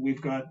stuff.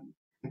 We've got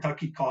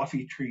Kentucky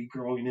coffee tree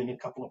growing in a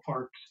couple of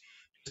parks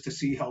just to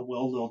see how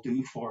well they'll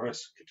do for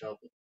us.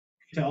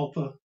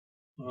 Catalpa.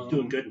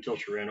 Doing good until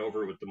she ran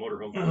over with the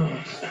motorhome.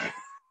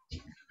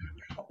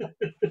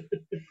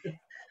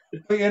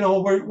 But, you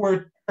know,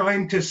 we're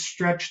trying to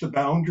stretch the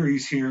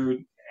boundaries here,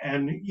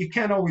 and you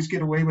can't always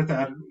get away with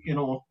that, you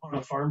know, on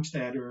a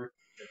farmstead or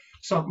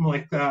something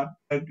like that.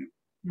 But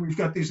we've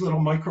got these little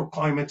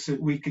microclimates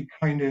that we could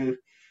kind of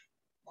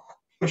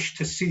push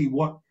to see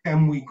what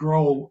can we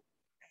grow,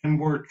 and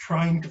we're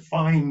trying to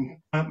find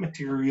plant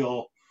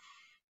material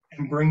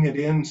and bring it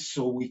in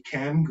so we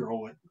can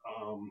grow it.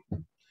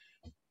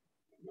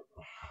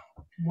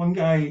 One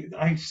guy,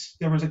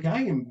 there was a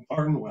guy in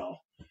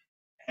Barnwell,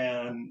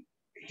 and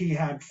he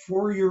had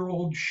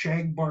 4-year-old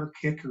shagbark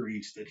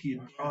hickories that he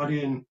had brought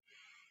in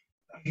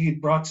he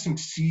had brought some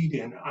seed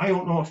in. I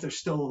don't know if they're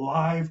still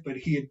alive, but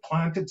he had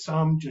planted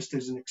some just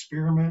as an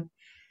experiment.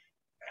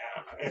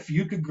 If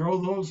you could grow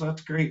those,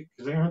 that's great,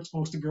 because they aren't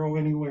supposed to grow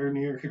anywhere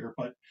near here.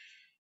 But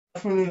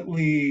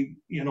definitely,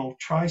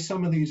 try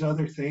some of these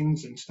other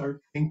things and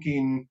start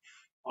thinking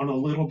on a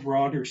little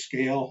broader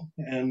scale.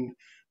 And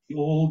the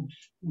old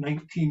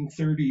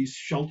 1930s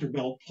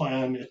Shelterbelt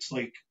plan, it's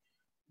like,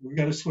 we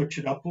got to switch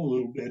it up a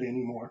little bit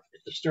anymore.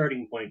 It's a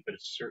starting point, but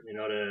it's certainly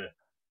not a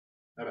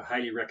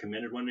highly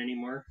recommended one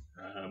anymore.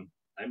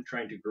 I'm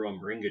trying to grow a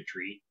moringa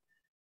tree.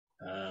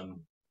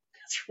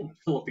 It's from the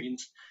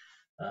Philippines,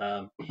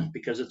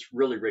 because it's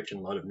really rich in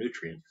a lot of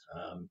nutrients.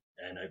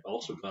 And I've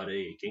also got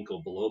a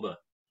ginkgo biloba.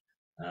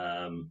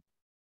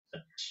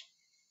 It's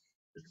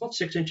about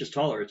 6 inches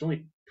taller. It's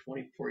only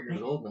 24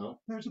 years old now.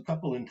 There's a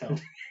couple in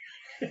town.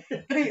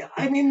 But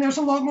I mean, there's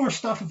a lot more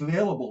stuff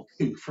available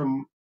too,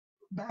 from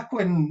back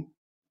when,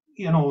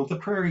 the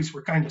prairies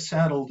were kind of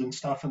settled and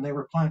stuff, and they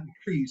were planting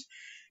trees.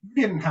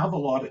 We didn't have a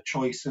lot of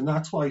choice, and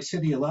that's why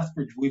City of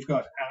Lethbridge, we've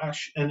got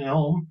ash and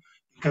elm,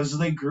 because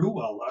they grew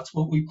well. That's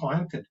what we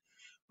planted.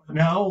 But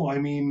now, I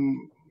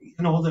mean,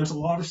 there's a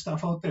lot of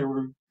stuff out there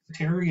where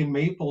Terry and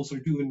maples are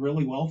doing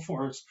really well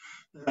for us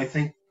that I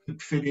think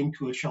could fit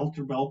into a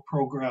Shelterbelt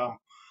program.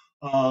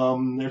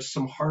 There's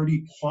some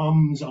hardy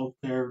plums out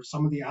there,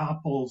 some of the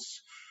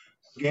apples,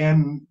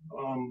 again,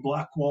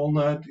 black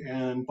walnut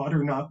and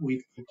butternut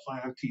we've been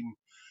planting.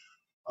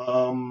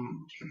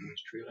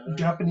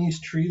 Japanese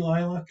tree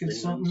lilac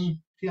is something,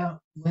 yeah,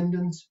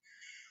 lindens.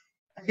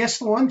 I guess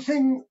the one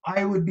thing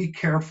I would be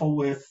careful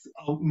with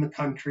out in the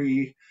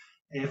country,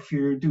 if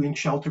you're doing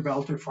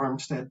Shelterbelt or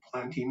farmstead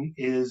planting,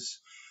 is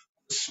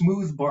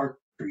smooth bark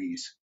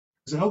trees.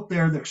 Because out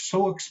there, they're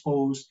so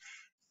exposed.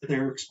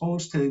 They're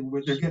exposed to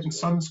where they're getting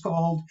sun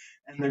scald,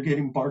 and they're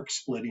getting bark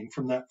splitting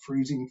from that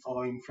freezing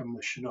thawing from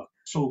the Chinook.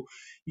 So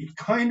you've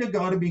kind of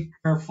got to be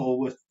careful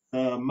with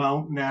the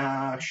mountain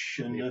ash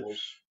and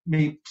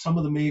some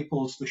of the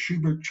maples, the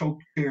Schubert choke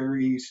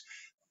cherries,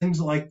 things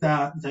like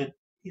that,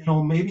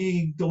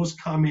 maybe those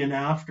come in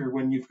after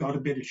when you've got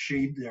a bit of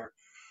shade there.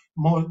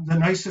 The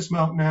nicest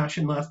mountain ash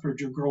in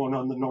Lethbridge are growing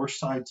on the north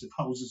sides of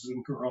houses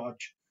and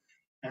garage.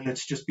 And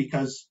it's just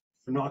because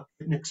they're not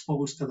getting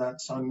exposed to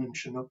that sun and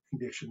Chinook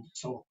conditions.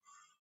 So,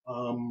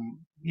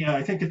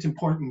 I think it's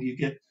important you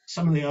get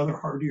some of the other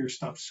hardier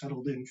stuff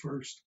settled in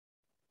first.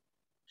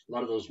 A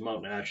lot of those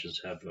mountain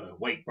ashes have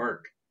white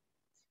bark.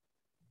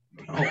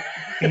 Oh.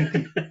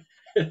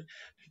 To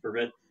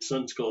prevent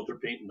sun scald, they're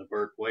painting the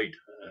bark white.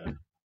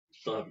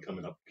 Still haven't come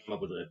up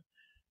with a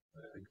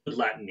good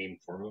Latin name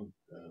for them,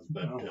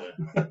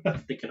 I'm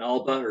thinking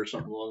Alba or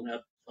something along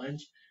that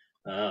lines.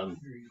 There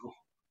you go.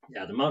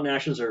 Yeah, the mountain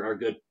ashes are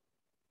good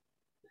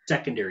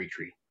secondary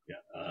tree.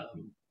 Yeah,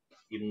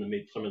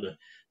 even some of the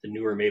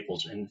newer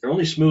maples, and they're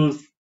only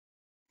smooth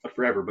not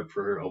forever, but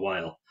for a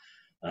while.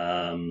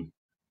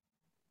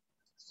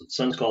 So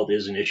sun scald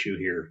is an issue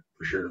here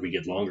for sure. We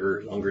get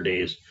longer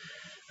days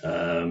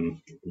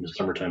in the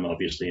summertime,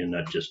 obviously, and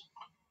that just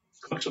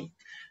cooks them.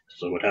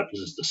 So what happens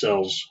is the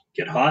cells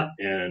get hot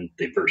and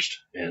they burst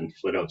and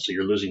split out. So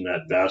you're losing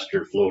that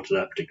vascular flow to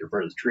that particular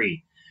part of the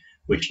tree,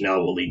 which now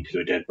will lead to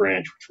a dead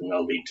branch, which will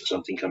now lead to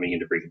something coming in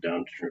to break it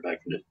down to turn it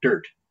back into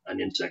dirt, an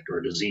insect or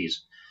a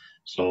disease.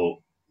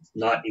 So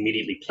not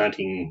immediately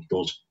planting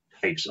those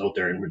types out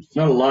there. And there's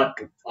not a lot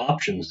of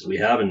options that we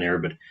have in there,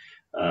 but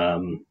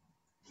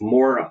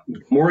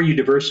more you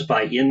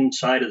diversify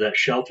inside of that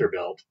shelter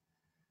belt,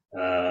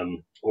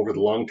 over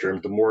the long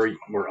term, the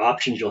more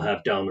options you'll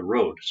have down the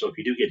road. So if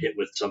you do get hit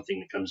with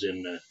something that comes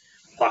in,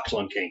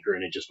 foxglove canker,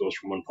 and it just goes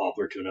from one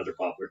poplar to another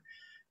poplar,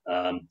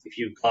 if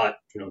you've got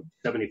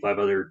 75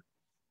 other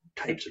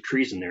types of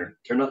trees in there,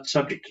 they're not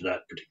subject to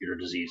that particular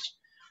disease.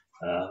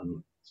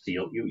 So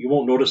you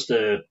won't notice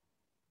the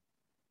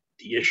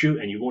issue,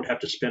 and you won't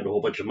have to spend a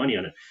whole bunch of money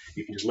on it.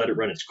 You can just let it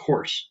run its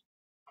course,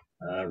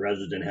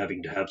 rather than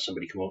having to have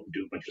somebody come out and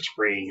do a bunch of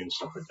spraying and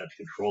stuff like that to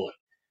control it.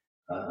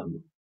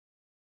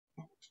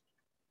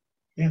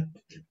 Yeah,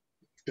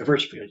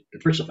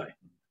 diversify.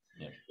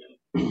 Yeah.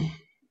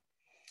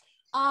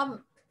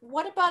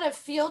 What about a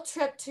field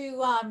trip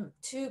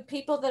to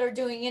people that are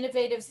doing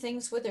innovative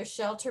things with their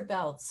shelter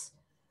belts?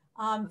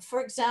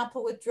 For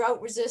example, with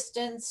drought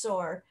resistance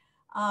or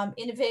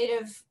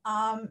innovative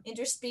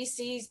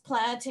interspecies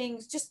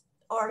plantings,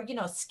 or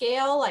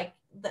scale like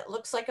that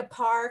looks like a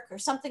park or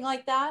something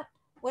like that.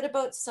 What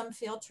about some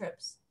field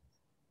trips?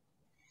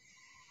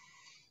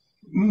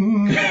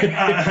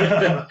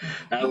 That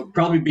would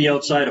probably be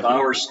outside of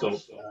our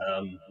scope.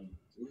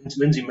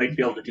 Lindsay might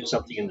be able to do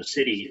something in the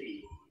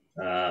city,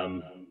 but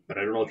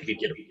I don't know if you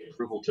could get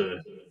approval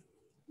to.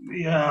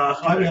 Yeah,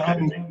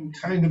 I'm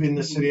kind of in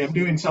the city. I'm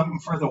doing something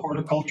for the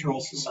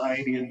Horticultural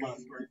Society in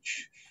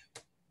Lethbridge.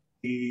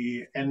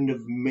 The end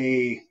of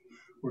May,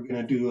 we're going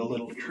to do a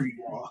little tree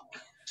walk.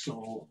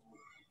 So,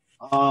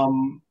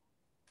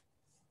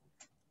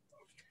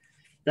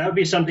 that would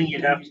be something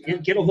you'd have to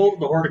get a hold of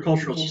the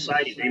Horticultural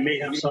Society. They may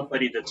have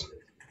somebody that's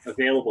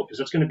available, because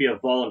that's going to be a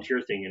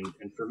volunteer thing.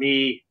 And for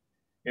me,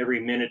 every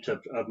minute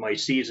of my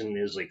season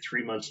is like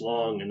 3 months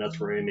long, and that's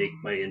where I make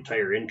my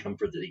entire income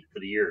for the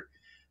year.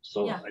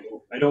 So Yeah.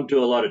 I don't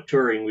do a lot of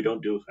touring. We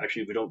don't do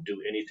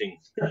anything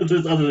other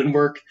than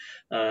work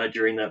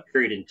during that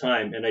period in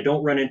time, and I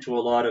don't run into a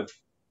lot of.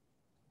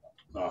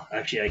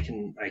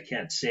 Actually, I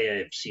can't say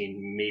I've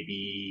seen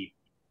maybe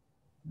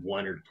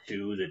one or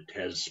two that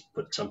has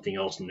put something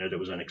else in there that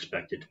was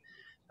unexpected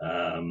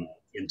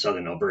in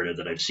southern Alberta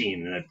that I've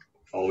seen, and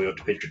all the way out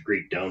to Pitcher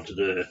Creek down to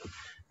the,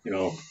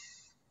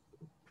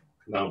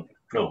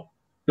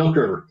 Milk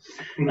River,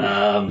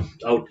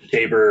 out to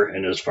Tabor,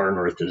 and as far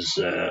north as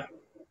a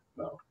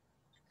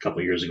couple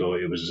of years ago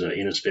it was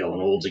Innisfail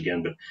and Olds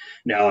again, but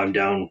now I'm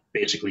down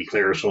basically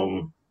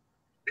Claresholm,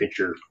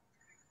 Pitcher.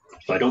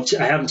 So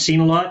I haven't seen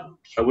a lot.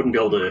 I wouldn't be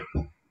able to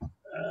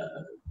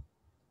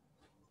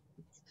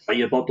tell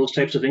you about those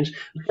types of things.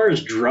 As far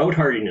as drought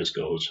hardiness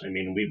goes, I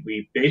mean,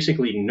 we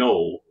basically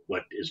know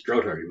what is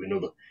drought hardy. We know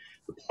the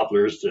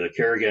poplars, the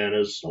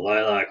caraganas, the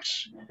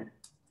lilacs.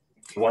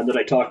 The one that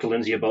I talked to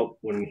Lindsay about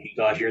when he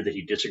got here that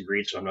he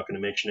disagreed, so I'm not going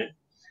to mention it.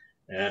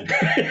 And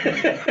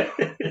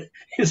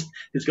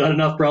he's got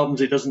enough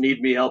problems. He doesn't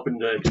need me helping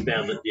to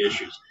expand the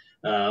issues.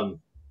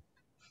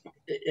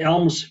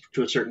 Elms,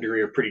 to a certain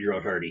degree, are pretty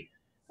drought hardy.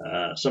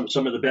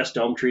 Some of the best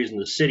elm trees in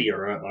the city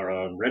are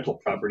on rental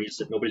properties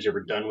that nobody's ever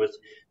done with.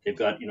 They've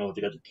got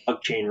the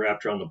dog chain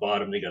wrapped around the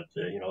bottom. They got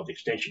the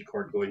extension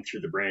cord going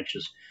through the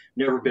branches.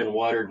 Never been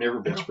watered,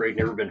 never been sprayed,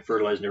 never been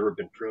fertilized, never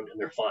been pruned, and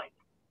they're fine.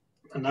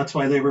 And that's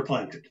why they were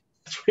planted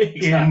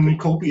Exactly. in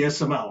copious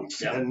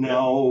amounts. Yeah. And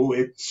now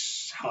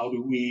it's how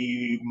do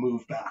we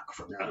move back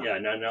from that? Yeah,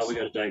 now we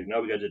got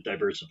to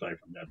diversify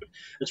from that. But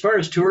as far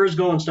as tours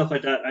go and stuff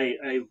like that,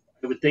 I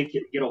would think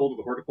get a hold of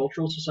the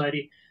Horticultural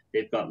Society.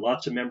 They've got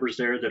lots of members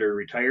there that are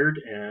retired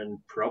and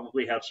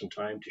probably have some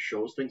time to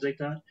shows, things like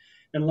that.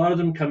 And a lot of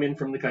them come in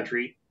from the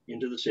country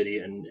into the city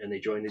and they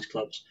join these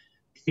clubs.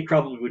 They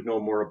probably would know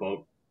more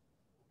about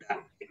that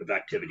type of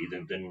activity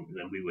than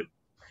we would.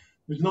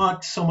 There's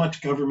not so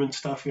much government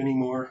stuff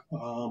anymore.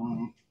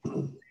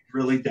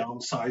 Really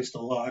downsized a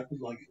lot,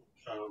 like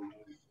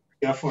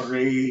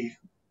FRA,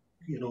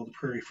 the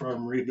Prairie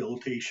Farm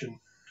Rehabilitation.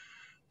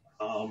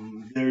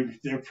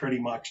 They're pretty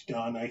much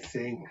done. I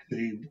think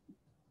the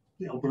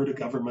Alberta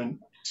government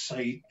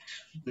site,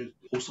 the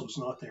OSO's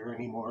not there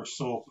anymore.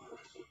 So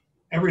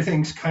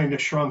everything's kind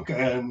of shrunk,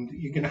 and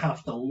you're going to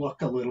have to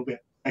look a little bit.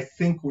 I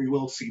think we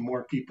will see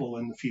more people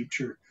in the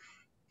future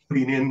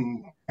putting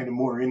in kind of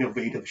more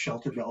innovative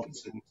shelter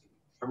belts and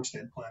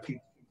farmstead planting.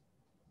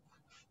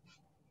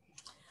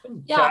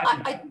 Yeah,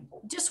 I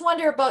just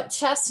wonder about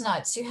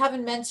chestnuts. You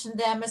haven't mentioned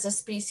them as a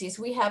species.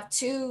 We have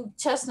 2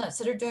 chestnuts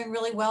that are doing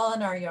really well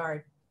in our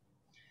yard.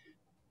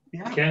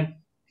 Yeah, Can.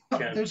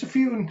 there's a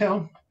few in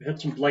town. We had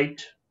some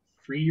blight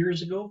 3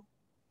 years ago.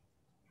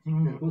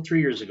 About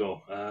 3 years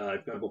ago.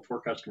 I've got about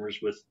 4 customers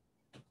with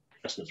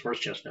chestnuts, horse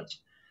chestnuts.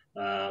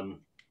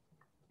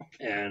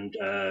 And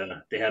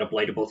they had a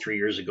blight about 3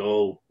 years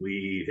ago.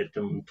 We hit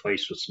them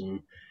twice with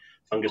some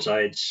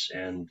fungicides,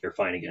 and they're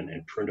fine again,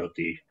 and pruned out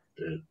the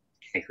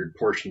cankered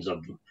portions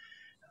of them,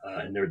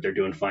 and they're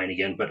doing fine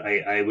again. But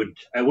I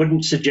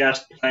wouldn't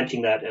suggest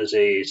planting that as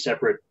a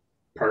separate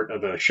part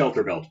of a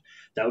shelter belt.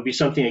 That would be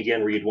something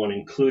again where you'd want to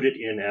include it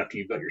in after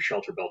you've got your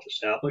shelter belt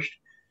established,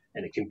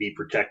 and it can be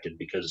protected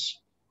because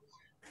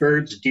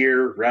birds,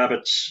 deer,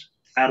 rabbits,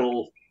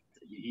 cattle,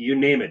 you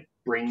name it,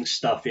 bring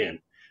stuff in.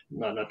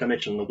 Not to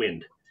mention the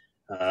wind.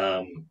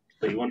 So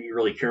you want to be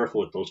really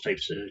careful with those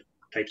types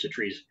of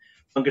trees.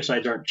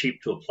 Fungicides aren't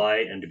cheap to apply,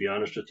 and to be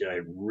honest with you, I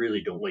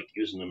really don't like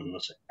using them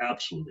unless I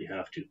absolutely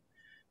have to.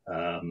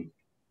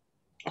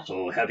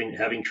 So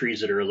having trees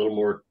that are a little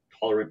more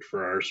tolerant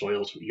for our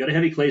soils. You got a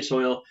heavy clay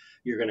soil,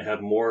 you're going to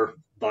have more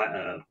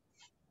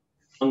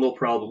fungal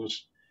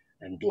problems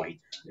and blight.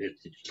 It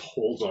just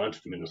holds on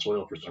to them in the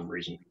soil for some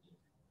reason.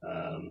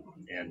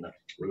 And that's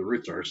where the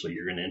roots are, so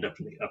you're going to end up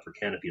in the upper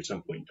canopy at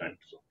some point in time.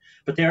 So,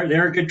 but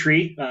they're a good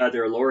tree.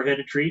 They're a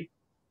lower-headed tree.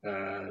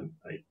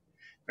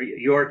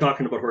 You are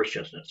talking about horse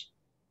chestnuts.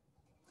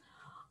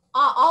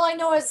 All I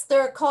know is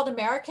they're called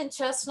American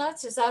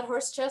chestnuts. Is that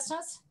horse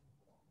chestnuts?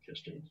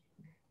 Chestnuts.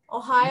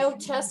 Ohio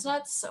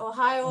chestnuts.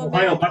 Ohio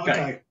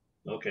Buckeye.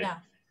 Okay.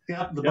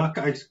 Yeah, the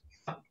Buckeyes.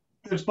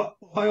 There's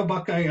Ohio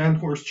Buckeye and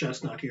horse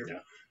chestnut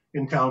here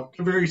in town.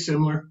 They're very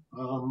similar.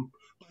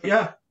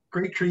 Yeah,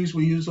 great trees.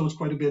 We use those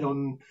quite a bit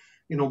on,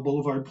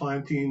 boulevard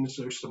plantings.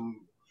 There's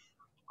some.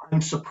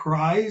 I'm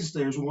surprised.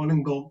 There's one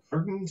in Galt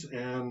Gardens,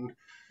 and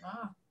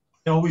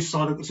I always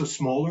thought it was a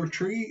smaller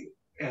tree.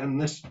 And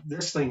this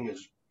thing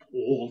is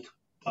old,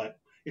 but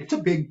it's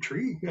a big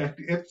tree.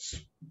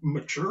 It's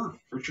mature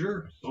for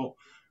sure. So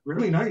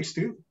really nice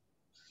too.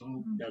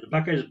 So yeah, the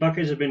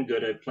Buckeyes have been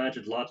good. I've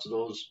planted lots of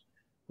those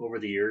over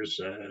the years.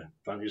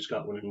 Finally just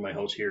got one in my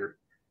house here.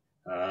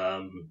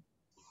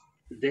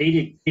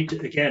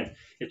 Again,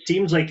 it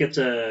seems like it's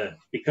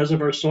because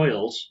of our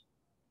soils,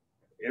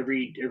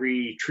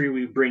 every tree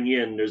we bring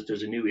in,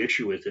 there's a new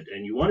issue with it,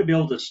 and you want to be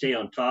able to stay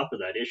on top of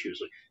that issue.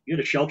 So you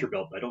get a shelter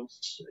belt. I don't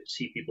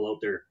see people out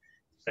there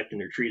inspecting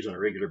their trees on a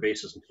regular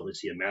basis until they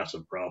see a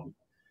massive problem.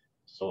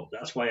 So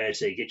that's why I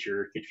say get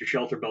your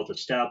shelter belt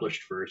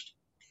established first,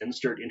 and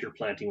start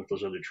interplanting with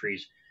those other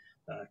trees,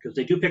 because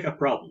they do pick up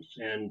problems.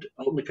 And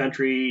out in the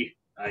country,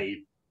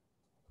 I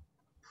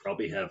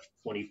probably have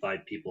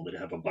 25 people that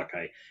have a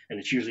buckeye, and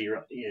it's usually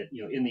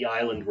in the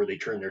island where they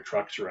turn their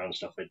trucks around and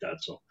stuff like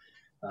that. So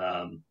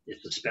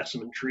it's a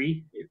specimen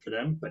tree for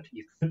them, but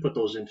you could put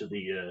those into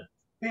the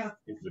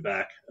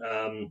back.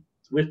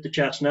 With the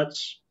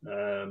chestnuts,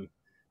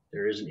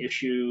 there is an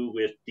issue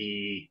with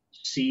the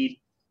seed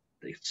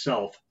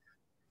itself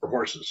for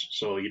horses,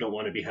 so you don't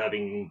want to be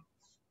having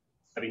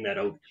that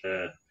out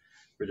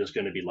where there's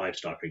going to be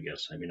livestock, I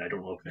guess. I mean, I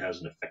don't know if it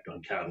has an effect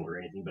on cattle or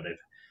anything, but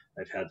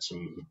I've had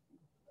some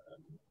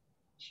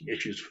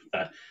issues with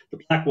that. The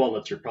black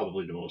walnuts are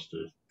probably the most,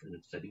 I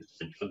think it's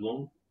the jug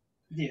loam.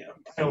 Yeah,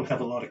 I don't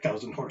have a lot of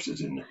cows and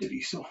horses in the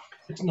city, so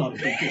it's not a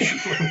big issue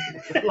for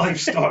me.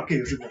 Livestock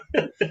is.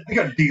 I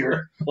got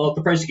deer. Well, if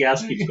the price of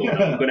gas keeps going up,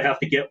 I'm going to have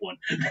to get one.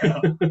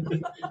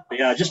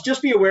 Yeah,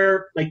 just be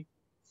aware, like,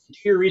 do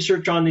your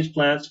research on these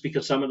plants,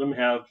 because some of them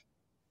have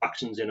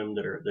toxins in them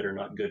that are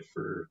not good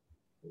for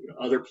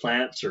other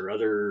plants or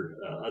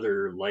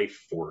other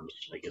life forms,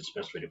 I guess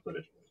the best way to put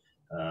it.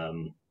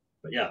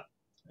 But yeah,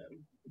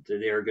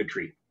 they are a good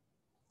tree.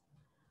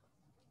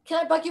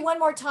 Can I bug you one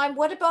more time?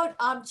 What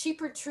about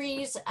cheaper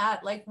trees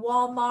at like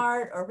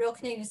Walmart or Real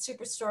Canadian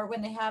Superstore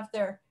when they have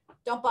their,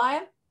 don't buy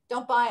them?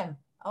 Don't buy them.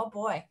 Oh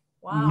boy.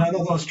 Wow. None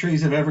of those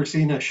trees have ever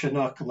seen a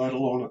Chinook, let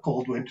alone a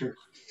cold winter.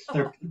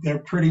 They're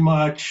pretty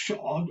much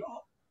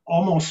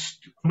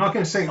almost, I'm not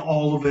going to say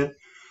all of it,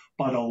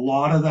 but a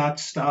lot of that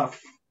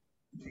stuff,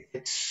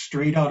 it's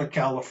straight out of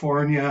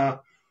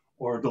California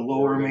or the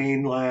lower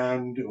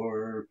mainland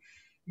or,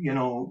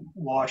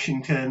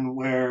 Washington,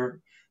 where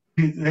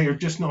they are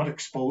just not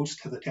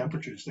exposed to the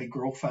temperatures. They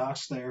grow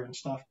fast there and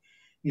stuff.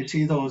 You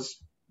see those,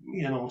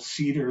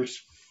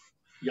 cedars.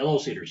 Yellow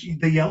cedars.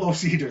 The yellow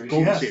cedars,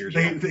 golden yes. Cedars,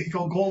 they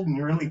go golden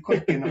really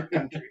quick in our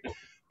country.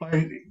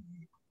 But,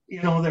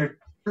 they're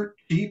dirt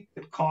cheap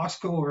at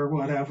Costco or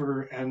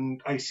whatever,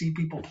 and I see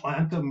people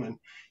plant them, and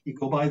you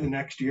go by the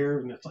next year,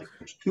 and it's like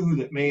there's 2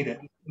 that made it.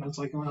 And it's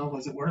like, well,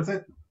 was it worth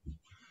it?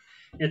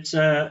 It's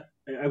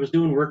I was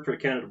doing work for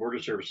Canada Border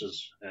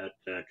Services at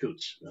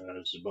Coots.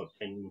 This is about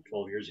 10,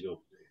 12 years ago.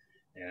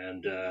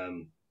 And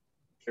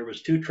there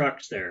was 2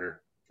 trucks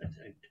there,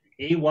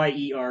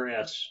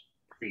 AYERS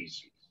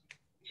trees.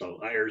 So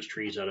IRS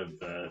trees out of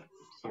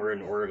somewhere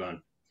in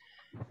Oregon.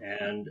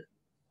 And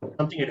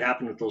something had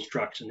happened with those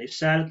trucks, and they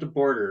sat at the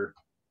border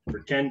for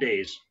 10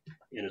 days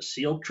in a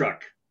sealed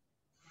truck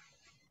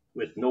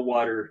with no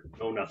water,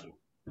 no nothing.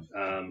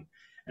 And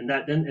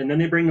then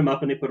they bring them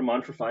up and they put them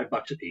on for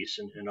 $5 a piece,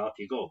 and off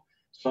you go.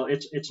 So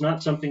it's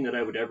not something that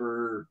I would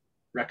ever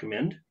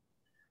recommend,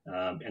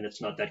 and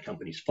it's not that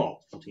company's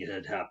fault. Something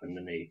had happened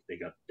and they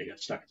got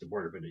stuck at the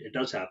border, but it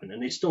does happen,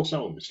 and they still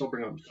sell them. They still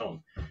bring them up and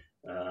sell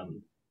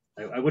them.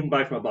 I wouldn't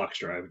buy from a box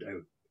store.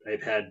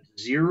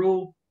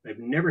 I've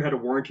never had a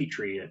warranty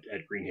tree at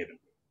Greenhaven.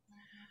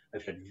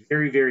 I've had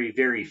very, very,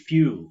 very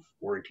few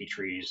warranty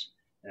trees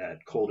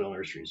at Coaldale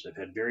Nurseries. I've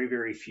had very,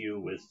 very few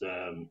with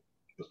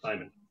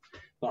Simon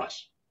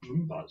Boss.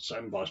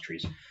 Simon Boss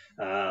trees.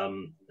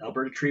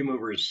 Alberta Tree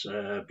Movers,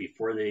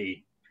 before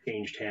they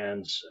changed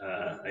hands,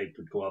 I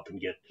would go up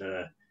and get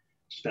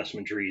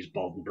specimen trees,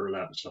 bald and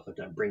burlap and stuff like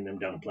that, bring them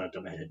down and plant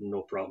them. I had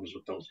no problems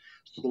with those.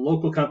 So the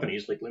local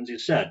companies, like Lindsay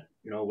said,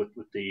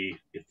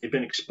 if they've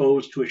been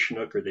exposed to a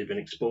Chinook or they've been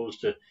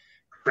exposed to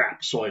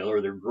crap soil or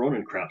they're grown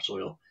in crap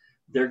soil,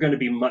 they're going to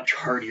be much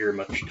hardier,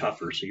 much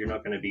tougher. So you're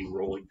not going to be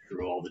rolling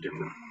through all the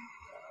different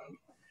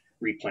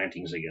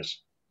replantings, I guess.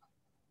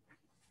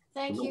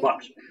 Thank you.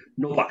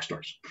 No box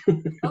stores.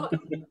 Oh.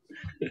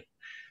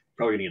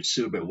 Probably gonna get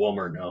sued by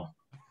Walmart now.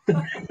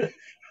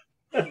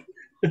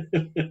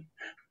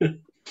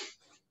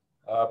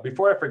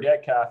 Before I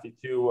forget, Kathy,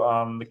 too,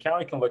 the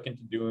county can look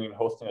into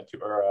hosting a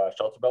tour, a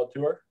Shelterbelt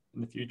tour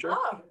in the future.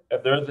 Oh.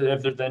 If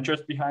there's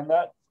interest behind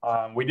that.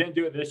 We didn't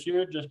do it this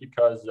year just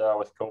because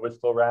with COVID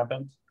still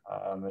rampant,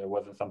 it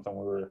wasn't something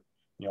we were,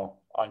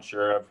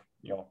 unsure of,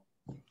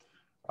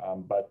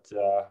 but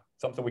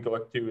something we could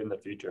look to in the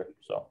future.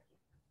 So.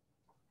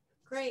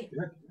 Great.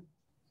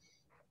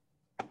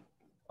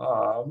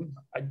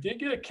 I did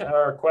get a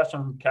question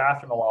from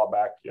Catherine a while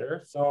back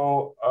here.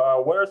 So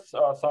what are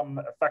some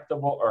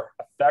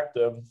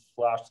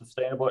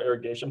effective/sustainable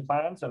irrigation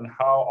plans, and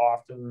how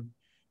often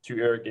to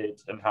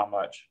irrigate and how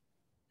much?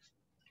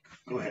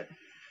 Go ahead.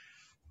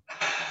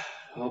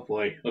 Oh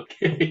boy.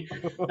 Okay.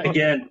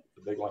 Again,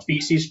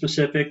 species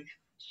specific,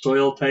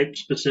 soil type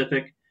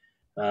specific.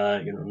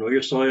 Know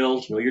your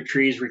soils, know your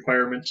trees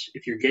requirements.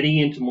 If you're getting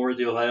into more of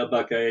the Ohio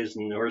Buckeyes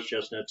and the horse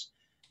chestnuts,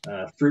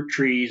 fruit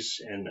trees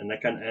and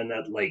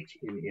that light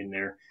in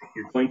there,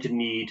 you're going to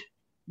need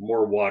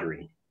more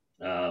watering,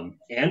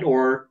 and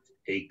or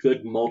a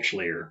good mulch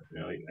layer.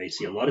 I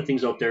see a lot of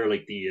things out there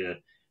like the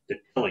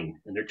tilling,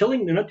 and they're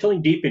not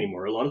tilling deep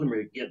anymore. A lot of them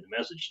are getting the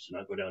message to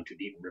not go down too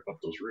deep and rip up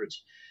those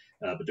roots,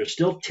 but they're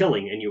still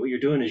tilling. And what you're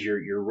doing is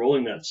you're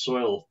rolling that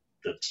soil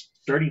that's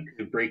starting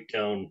to break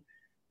down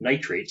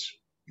nitrates,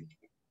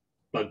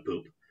 bug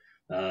poop,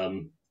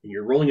 and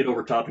you're rolling it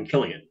over top and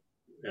killing it,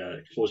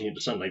 exposing it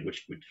to sunlight,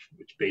 which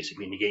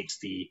basically negates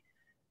the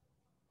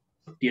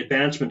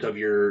advancement of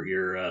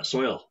your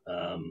soil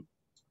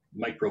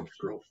microbe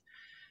growth.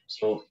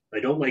 So I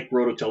don't like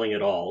rototilling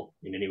at all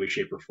in any way,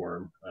 shape, or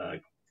form.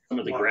 Some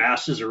of the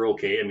grasses are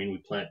okay. I mean, we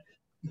plant.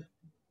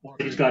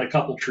 He's got a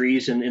couple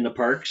trees in the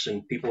parks,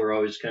 and people are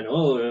always kind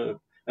of,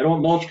 I don't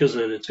want mulch because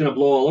it's going to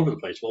blow all over the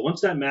place. Well,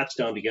 once that mat's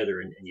down together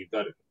and you've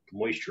got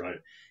moisture on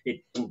it,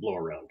 it doesn't blow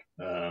around.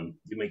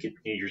 You might get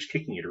teenagers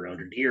kicking it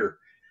around, or deer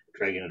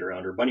dragging it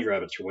around, or bunny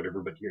rabbits or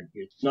whatever, but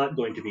it's not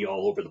going to be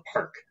all over the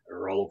park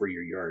or all over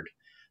your yard.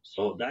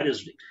 So that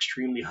is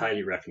extremely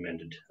highly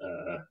recommended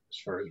as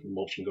far as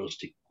mulching goes,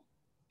 to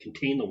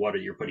contain the water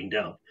you're putting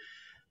down,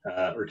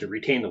 or to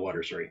retain the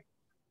water, sorry.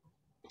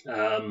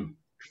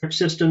 Drip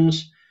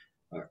systems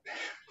are,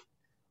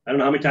 I don't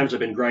know how many times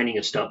I've been grinding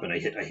a stump and I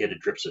hit a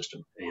drip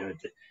system. You know,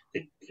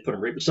 they put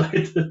them right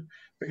beside the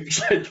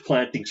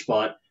planting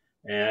spot,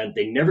 and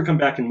they never come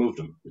back and move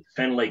them. It's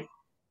kind of like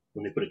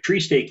when they put a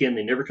tree stake in,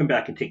 they never come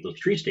back and take those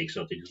tree stakes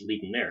out. They just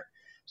leave them there.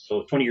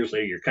 So 20 years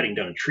later, you're cutting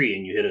down a tree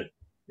and you hit a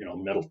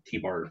metal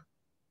T-bar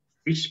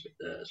tree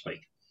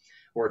spike.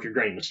 Or if you're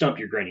grinding the stump,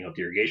 you're grinding out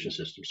the irrigation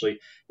system. So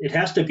it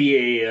has to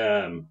be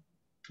an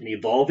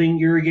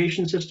evolving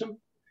irrigation system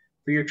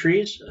for your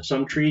trees.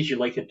 Some trees you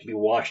like it to be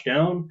washed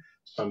down,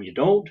 some you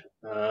don't.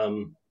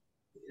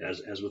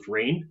 As with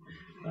rain,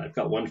 I've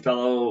got one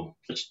fellow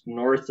just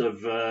north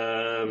of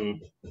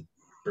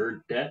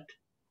Burdett,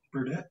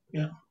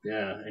 yeah,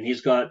 and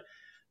he's got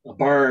a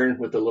barn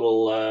with a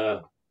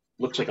little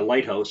looks like a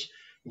lighthouse.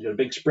 He's got a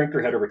big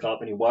sprinkler head over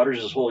top, and he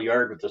waters his whole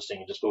yard with this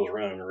thing. It just goes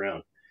around and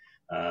around.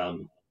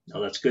 Now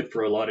that's good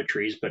for a lot of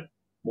trees, but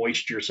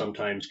moisture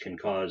sometimes can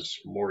cause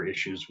more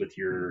issues with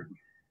your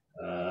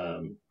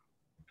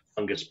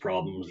fungus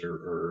problems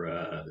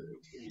or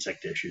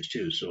insect issues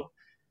too. So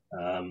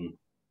I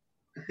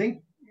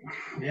think,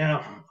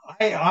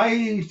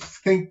 I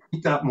think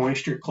keep that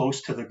moisture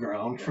close to the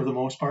ground for the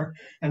most part.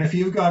 And if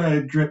you've got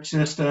a drip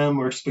system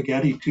or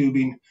spaghetti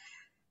tubing,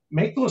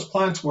 make those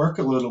plants work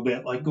a little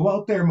bit. Like, go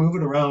out there, move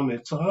it around.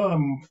 It's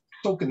I'm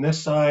soaking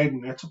this side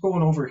and it's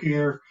going over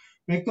here.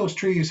 Make those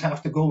trees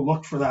have to go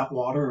look for that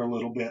water a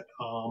little bit.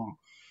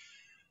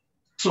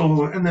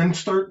 And then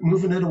start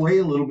moving it away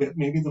a little bit.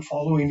 Maybe the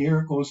following year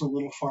it goes a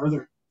little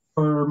farther.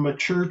 For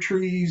mature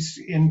trees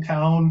in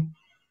town,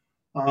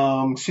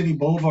 city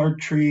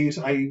boulevard trees,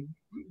 I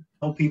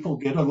tell people,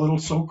 get a little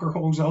soaker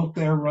hose out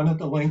there, run it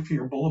the length of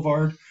your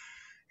boulevard,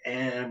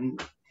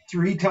 and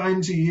 3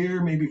 times a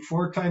year, maybe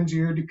 4 times a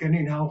year,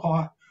 depending how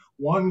hot,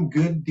 one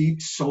good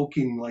deep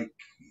soaking, like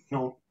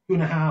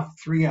 2.5,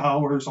 3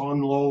 hours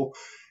on low.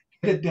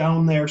 Get it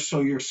down there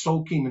so you're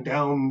soaking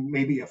down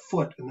maybe a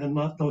foot, and then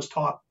let those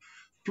top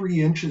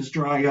 3 inches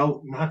dry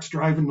out, and that's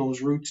driving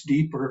those roots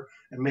deeper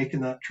and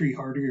making that tree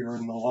hardier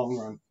in the long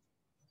run.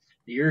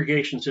 The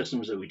irrigation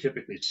systems that we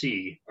typically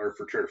see are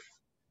for turf.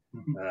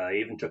 Mm-hmm. I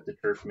even took the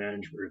turf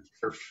management,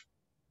 turf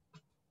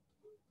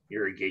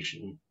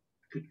irrigation.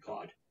 Good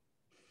God.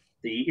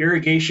 The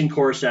irrigation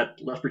course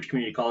at Lethbridge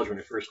Community College when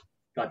I first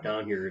got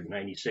down here in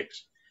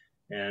 '96,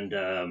 and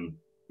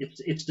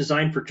it's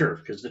designed for turf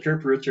because the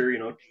turf roots are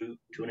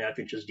 2.5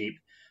 inches deep.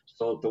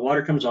 So the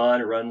water comes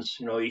on, it runs.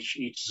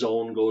 Each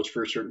zone goes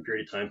for a certain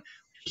period of time,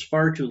 which is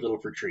far too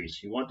little for trees.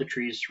 You want the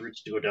trees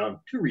roots to go down.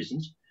 2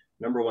 reasons.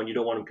 Number one, you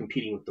don't want them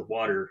competing with the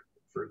water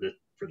for the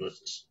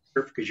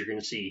turf because you're going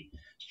to see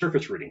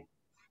surface rooting.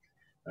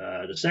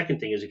 The second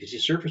thing is if you see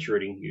surface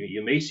rooting,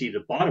 you may see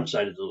the bottom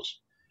side of those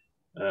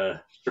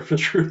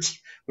surface roots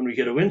when we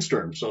get a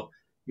windstorm. So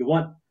you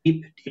want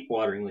deep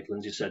watering, like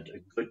Lindsay said, a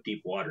good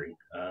deep watering.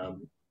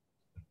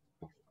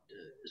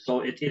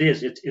 So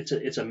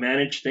it's a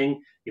managed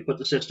thing. You put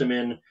the system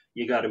in,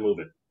 you got to move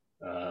it.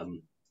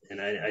 And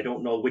I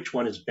don't know which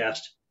one is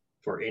best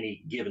for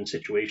any given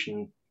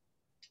situation.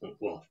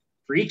 Well,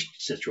 for each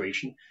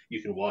situation,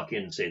 you can walk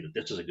in and say that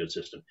this is a good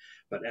system.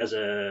 But as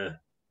a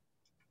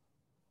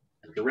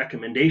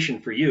recommendation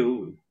for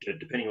you,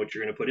 depending on what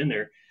you're going to put in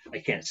there, I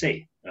can't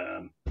say.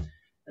 And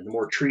the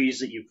more trees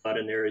that you've got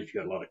in there, if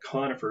you've got a lot of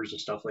conifers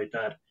and stuff like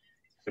that,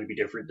 it's going to be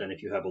different than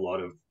if you have a lot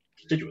of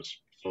deciduous.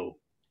 So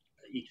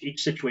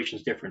each situation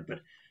is different,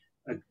 but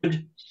a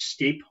good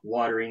steep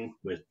watering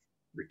with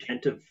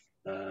retentive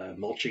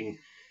mulching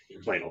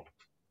is vital.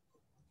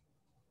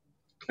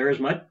 Clear as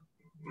mud?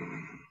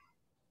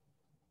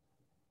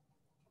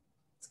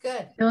 It's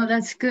good. No,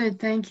 that's good.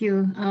 Thank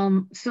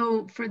you.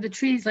 So for the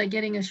trees, like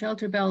getting a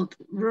Shelterbelt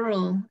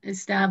rural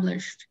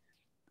established,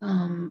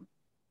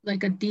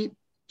 like a deep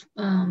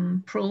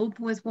probe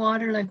with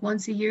water, like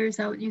once a year, is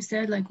that what you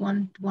said? Like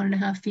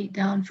 1.5 feet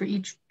down for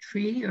each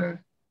tree,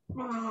 or?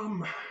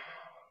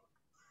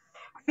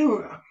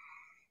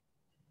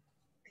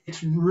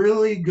 It's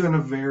really going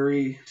to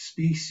vary,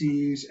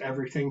 species,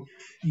 everything.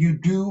 You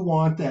do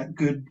want that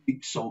good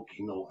deep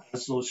soaking though,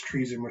 as those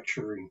trees are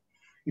maturing.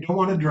 You don't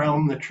want to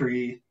drown the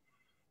tree,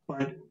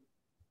 but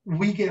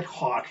we get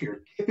hot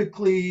here.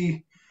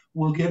 Typically,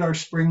 we'll get our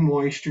spring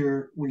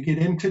moisture. We get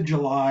into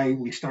July,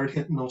 we start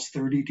hitting those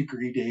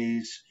 30-degree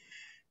days.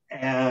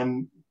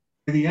 And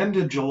by the end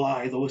of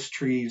July, those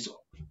trees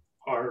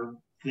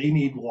they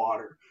need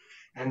water.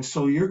 And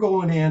so you're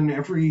going in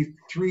every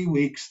 3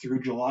 weeks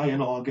through July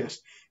and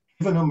August,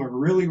 giving them a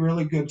really,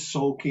 really good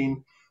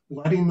soaking,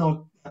 letting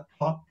the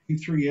top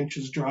 2-3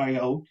 inches dry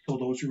out so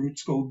those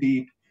roots go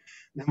deep.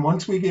 Then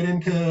once we get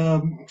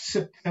into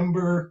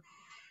September,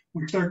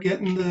 we start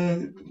getting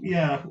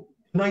the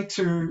nights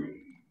are,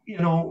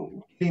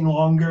 getting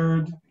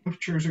longer, the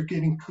temperatures are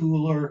getting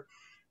cooler,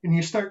 and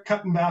you start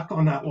cutting back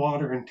on that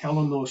water and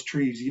telling those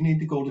trees, you need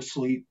to go to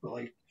sleep.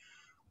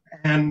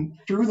 And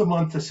through the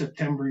month of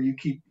September, you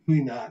keep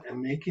doing that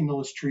and making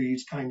those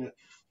trees kind of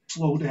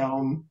slow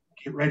down,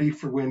 get ready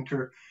for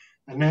winter.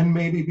 And then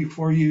maybe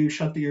before you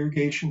shut the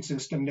irrigation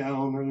system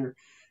down or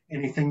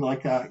anything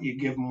like that, you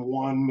give them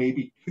 1,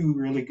 maybe 2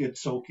 really good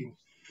soakings.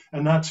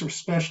 And that's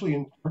especially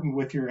important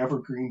with your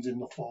evergreens in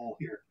the fall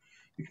here,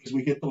 because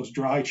we get those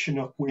dry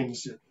Chinook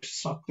winds that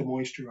suck the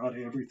moisture out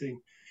of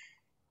everything.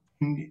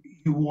 And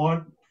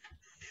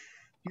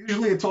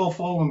usually it's all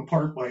falling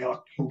apart by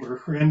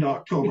October or end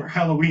October.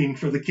 Halloween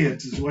for the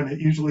kids is when it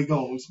usually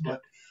goes.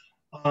 But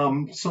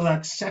so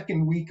that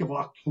second week of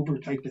October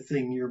type of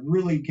thing, you're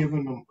really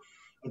giving them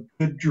a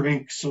good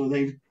drink, so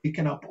they've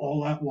taken up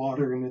all that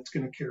water and it's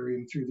going to carry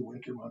them through the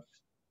winter months.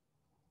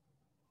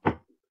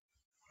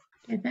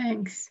 Okay,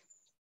 thanks.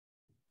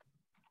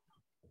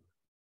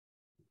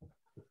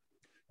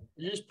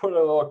 You just put a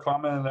little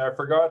comment in there. I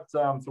forgot.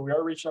 So we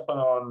are reaching up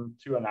on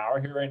to an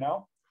hour here right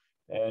now,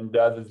 and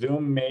the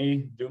Zoom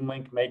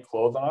link may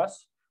close on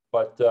us.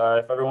 But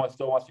if everyone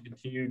still wants to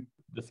continue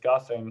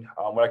discussing,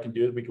 what I can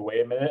do is we can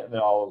wait a minute and then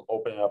I'll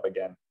open it up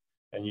again,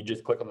 and you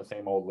just click on the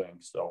same old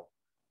link. So,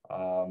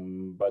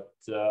 but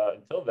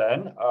until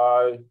then,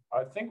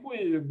 I think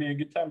it would be a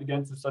good time to get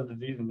into some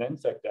disease and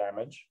insect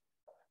damage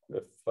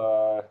if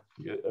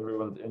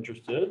everyone's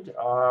interested.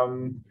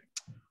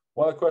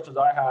 One of the questions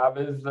I have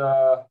is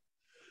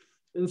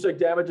insect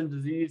damage and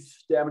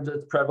disease damage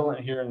that's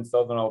prevalent here in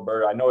southern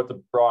Alberta. I know it's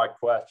a broad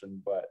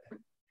question, but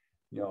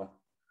well,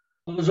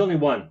 there's only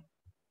one.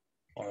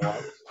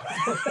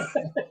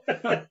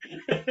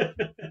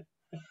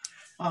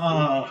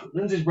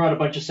 Lindsay's brought a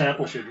bunch of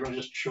samples here. Do you want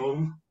to just show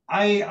them?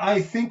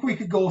 I think we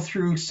could go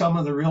through some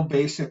of the real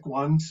basic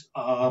ones.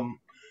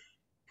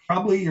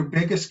 Probably your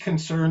biggest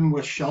concern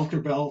with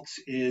Shelterbelts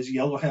is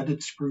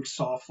yellow-headed spruce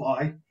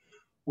sawfly,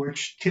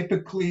 which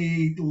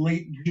typically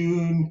late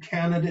June,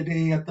 Canada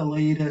Day at the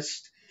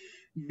latest,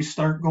 you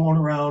start going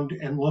around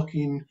and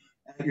looking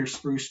at your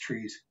spruce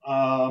trees.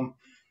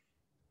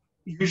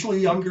 Usually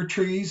younger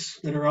trees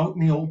that are out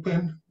in the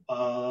open.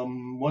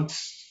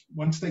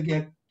 Once they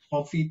get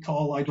 12 feet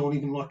tall, I don't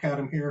even look at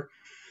them here.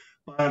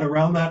 But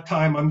around that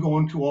time, I'm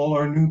going to all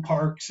our new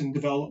parks and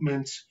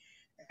developments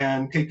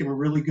and taking a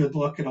really good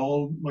look at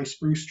all my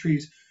spruce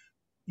trees.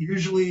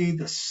 Usually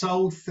the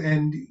south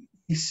and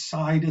east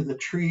side of the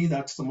tree,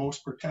 that's the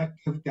most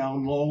protective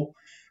down low.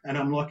 And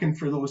I'm looking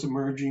for those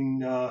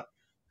emerging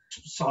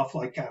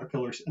sawfly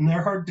caterpillars. And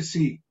they're hard to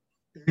see.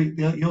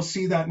 You'll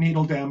see that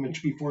needle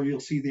damage before you'll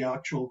see the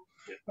actual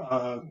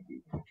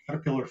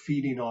caterpillar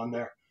feeding on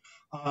there.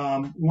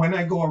 When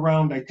I go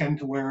around, I tend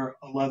to wear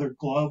a leather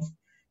glove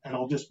and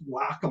I'll just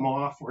whack them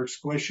off or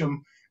squish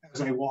them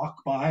as I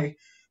walk by.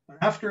 But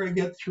after I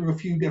get through a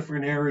few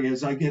different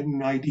areas, I get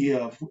an idea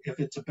of if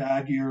it's a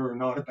bad year or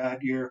not a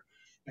bad year.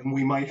 And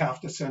we might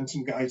have to send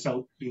some guys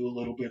out to do a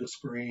little bit of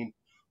spraying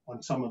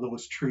on some of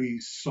those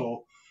trees.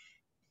 So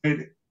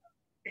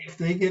if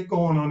they get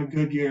going on a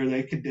good year,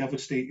 they could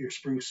devastate your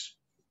spruce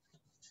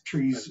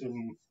trees,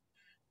 and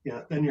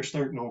then you're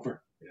starting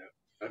over. Yeah,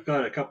 I've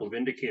got a couple of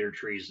indicator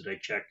trees that I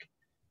check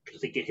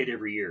because they get hit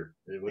every year.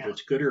 Whether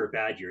it's good or a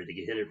bad year, they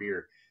get hit every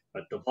year.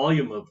 But the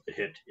volume of the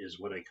hit is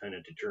what I kind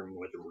of determine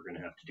whether we're going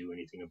to have to do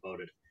anything about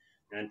it.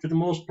 And for the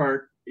most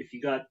part, if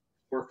you got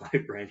 4 or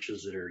 5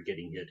 branches that are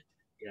getting hit,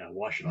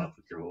 wash it off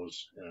with your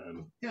hose.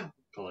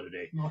 Call it a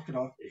day. Knock it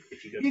off.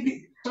 If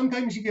you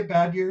sometimes you get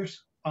bad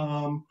years.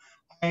 I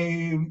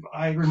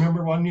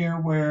remember one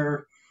year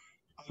where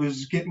I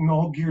was getting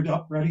all geared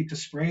up, ready to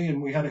spray,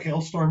 and we had a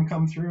hailstorm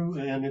come through,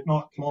 and it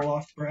knocked them all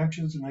off the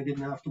branches, and I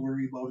didn't have to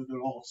worry about it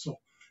at all. So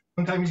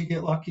sometimes you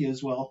get lucky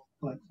as well.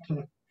 But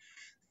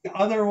the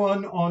other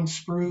one on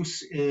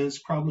spruce is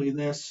probably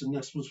this, and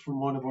this was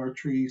from one of our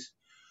trees.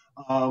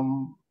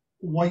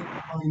 White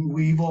pine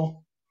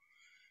weevil.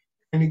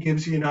 And it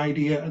gives you an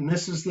idea. And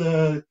this is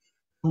the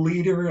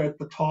leader at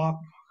the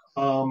top.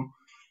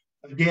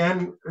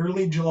 Again,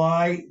 early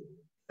July,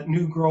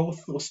 new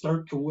growth will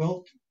start to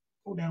wilt.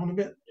 Go down a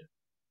bit.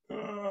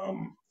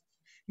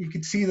 You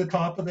can see the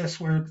top of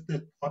this where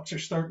the tops are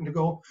starting to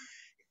go.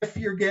 If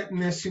you're getting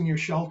this in your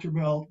shelter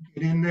belt,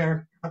 get in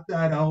there, cut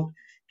that out,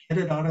 get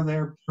it out of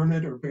there, burn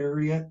it or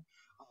bury it.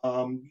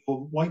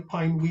 White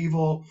pine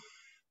weevil,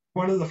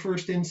 one of the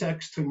first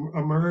insects to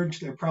emerge.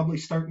 They're probably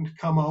starting to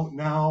come out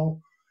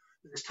now.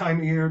 This time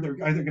of year, they're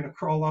either going to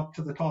crawl up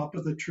to the top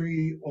of the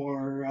tree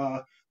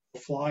or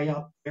fly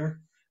up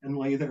there. and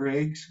lay their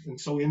eggs. And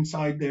so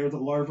inside there, the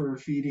larvae are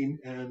feeding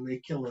and they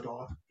kill it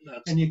off.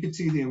 And you can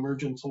see the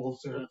emergence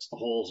holes there. That's the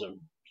holes I'm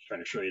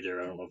trying to show you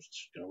there. I don't know if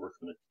it's going to work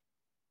on the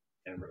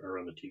camera or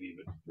on the TV,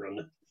 but on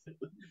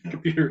the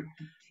computer.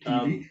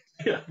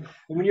 Yeah.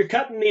 When you're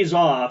cutting these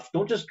off,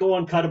 don't just go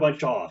and cut a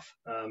bunch off.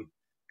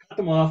 Cut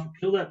them off,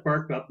 peel that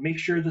bark up, make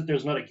sure that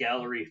there's not a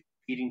gallery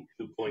feeding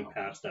tube going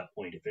past that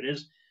point. If it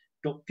is,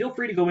 feel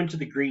free to go into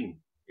the green.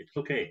 It's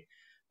okay.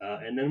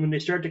 And then when they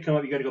start to come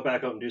up, you got to go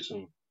back out and do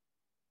some.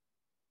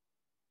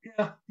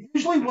 Yeah,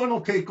 usually one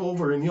will take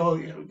over, and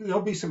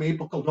there'll be some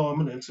apical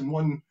dominance, and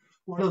one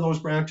of those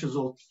branches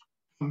will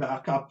come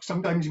back up.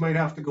 Sometimes you might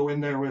have to go in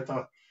there with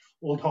a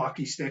old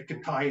hockey stick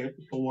and tie it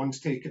until one's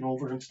taken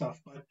over and stuff.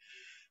 But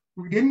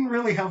we didn't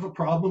really have a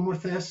problem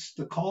with this.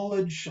 The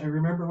college, I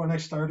remember when I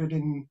started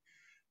in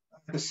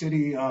the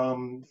city, there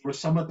was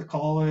some at the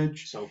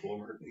college. South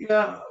Walmart.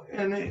 Yeah,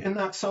 and in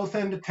that south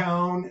end of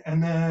town,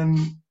 and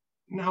then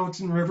now it's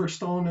in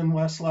Riverstone and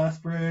West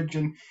Lethbridge,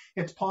 and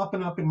it's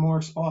popping up in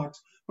more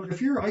spots. But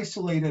if you're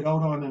isolated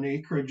out on an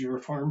acreage or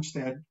a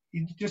farmstead,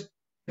 you just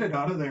get it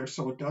out of there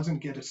so it doesn't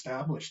get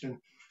established and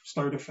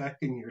start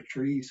affecting your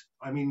trees.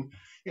 I mean,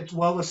 it's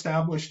well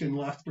established in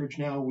Lethbridge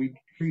now. We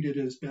treat it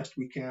as best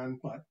we can,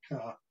 but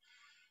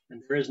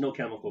and there is no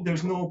chemical.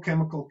 There's no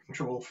chemical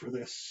control for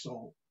this.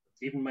 So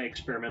even my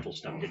experimental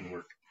stuff didn't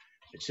work.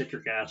 My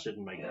citric acid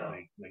and my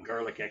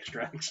garlic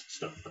extracts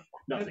and stuff,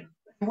 nothing.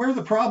 And where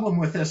the problem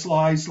with this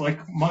lies,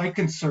 like my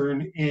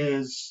concern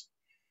is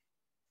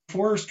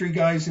forestry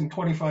guys in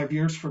 25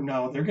 years from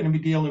now, they're going to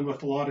be dealing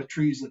with a lot of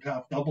trees that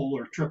have double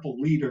or triple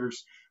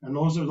leaders, and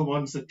those are the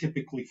ones that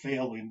typically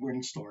fail in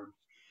windstorms.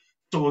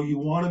 So you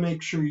want to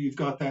make sure you've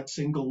got that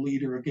single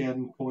leader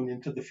again going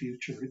into the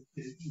future.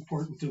 It's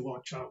important to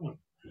watch that one.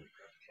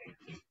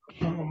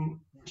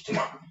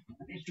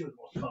 These two are the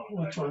most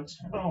common. Which ones?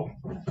 Oh,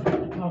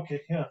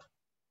 okay, yeah.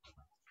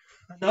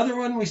 Another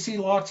one we see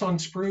lots on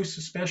spruce,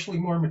 especially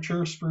more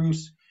mature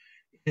spruce,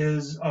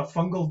 is a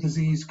fungal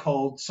disease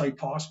called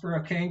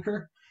Cytospora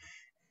canker.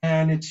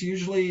 And it's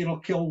usually, it'll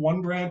kill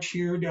one branch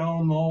here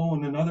down low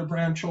and another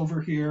branch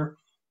over here.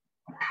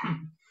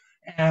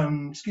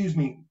 And, excuse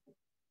me,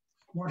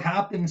 what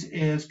happens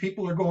is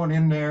people are going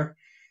in there,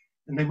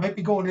 and they might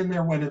be going in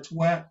there when it's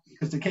wet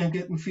because they can't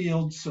get in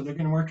fields, so they're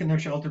going to work in their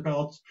shelter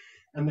belts,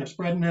 and they're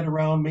spreading it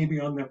around maybe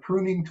on their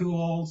pruning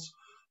tools,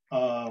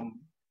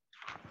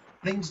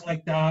 things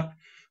like that.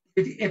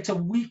 It's a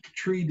weak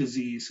tree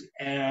disease,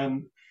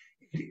 and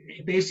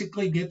it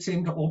basically gets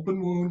into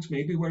open wounds,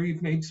 maybe where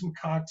you've made some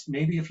cuts,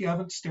 maybe if you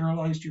haven't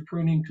sterilized your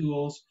pruning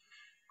tools,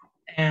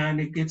 and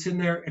it gets in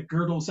there, it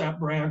girdles that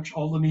branch,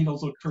 all the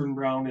needles will turn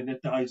brown and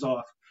it dies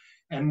off.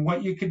 And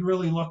what you could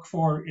really look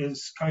for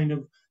is kind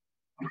of,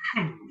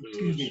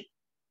 excuse me,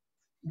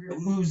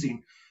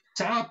 losing.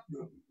 Sap,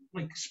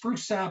 like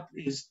spruce sap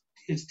is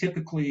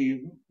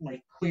typically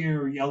like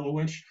clear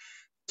yellowish.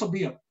 This will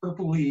be a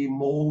purpley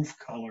mauve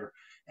color,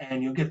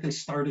 and you'll get this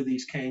start of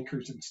these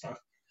cankers and stuff.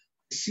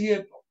 I see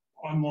it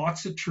on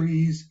lots of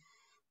trees,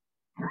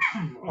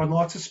 on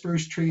lots of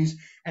spruce trees,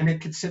 and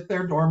it could sit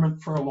there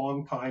dormant for a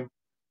long time.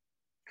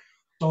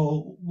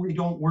 So we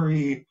don't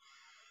worry.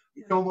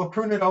 You know, we'll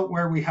prune it out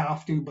where we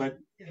have to, but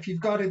if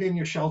you've got it in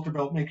your shelter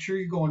belt, make sure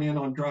you're going in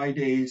on dry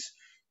days.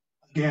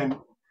 Again,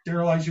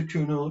 sterilize your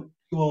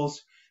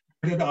tools,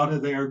 get it out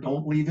of there.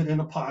 Don't leave it in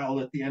a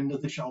pile at the end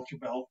of the shelter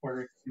belt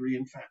where it can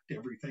reinfect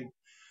everything.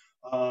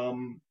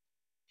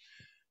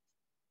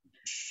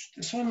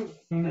 This one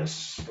and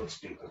this, let's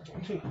do this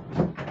one too.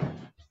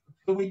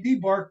 So we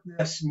debark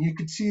this, and you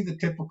can see the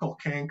typical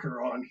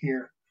canker on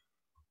here,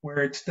 where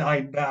it's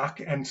died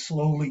back and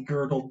slowly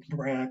girdled the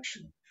branch,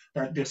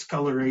 that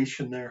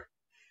discoloration there.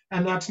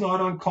 And that's not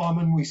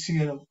uncommon. We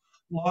see a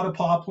lot of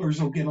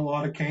poplars will get a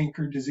lot of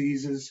canker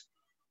diseases.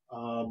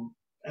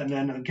 And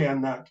then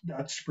again,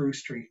 that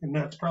spruce tree, and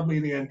that's probably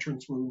the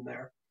entrance wound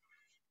there.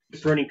 The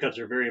pruning cuts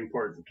are very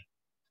important.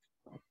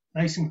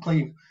 Nice and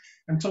clean.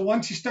 And so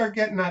once you start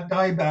getting that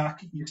dye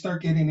back, you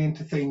start getting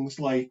into things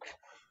like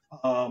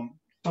some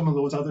of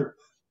those other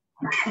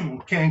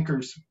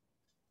cankers.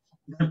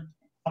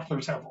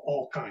 Poplars have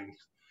all kinds,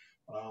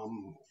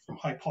 from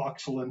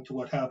hypoxylin to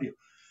what have you.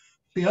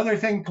 The other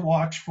thing to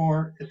watch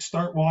for is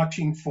start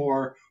watching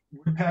for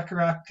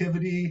woodpecker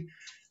activity,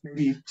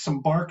 maybe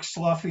some bark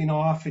sloughing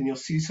off, and you'll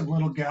see some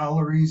little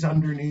galleries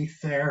underneath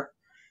there,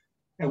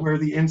 and where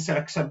the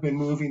insects have been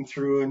moving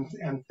through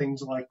and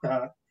things like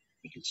that.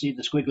 You can see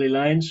the squiggly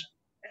lines.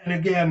 And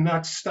again,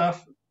 that's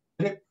stuff,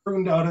 get it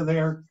pruned out of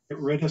there, get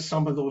rid of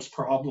some of those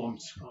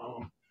problems.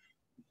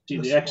 See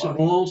the exit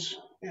holes?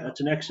 Yeah.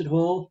 That's an exit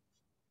hole.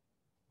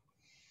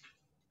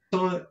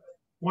 So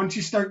once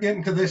you start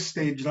getting to this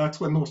stage, that's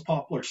when those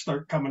poplars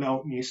start coming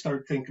out, and you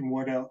start thinking,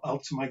 what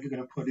else am I going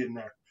to put in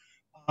there?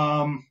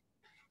 The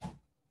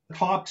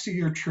tops of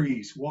your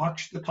trees.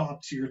 Watch the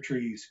tops of your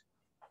trees.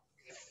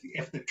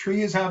 If the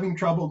tree is having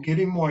trouble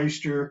getting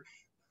moisture,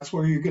 that's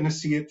where you're going to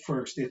see it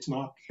first. It's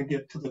not going to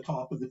get to the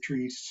top of the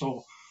trees.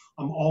 So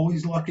I'm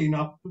always looking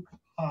up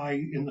high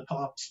in the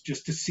tops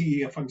just to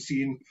see if I'm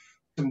seeing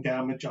some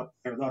damage up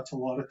there. That's a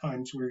lot of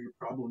times where your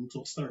problems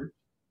will start.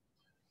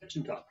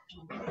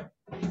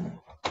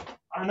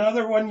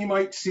 Another one you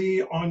might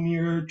see on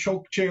your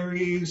choke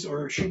cherries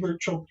or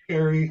Schubert choke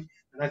cherry,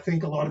 and I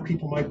think a lot of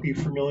people might be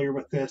familiar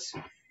with this,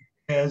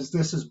 is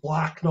this is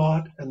black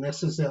knot, and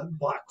this is a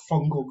black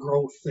fungal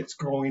growth that's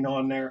growing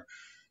on there.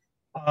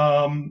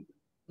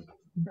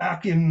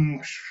 Back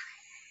in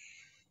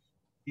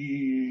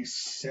the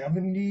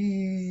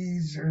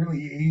 70s,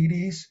 early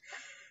 80s,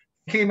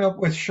 came up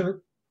with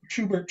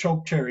Schubert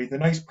chokecherry, the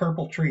nice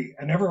purple tree,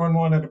 and everyone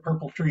wanted a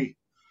purple tree.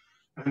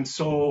 And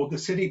so the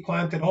city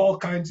planted all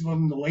kinds of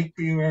them in the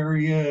Lakeview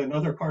area and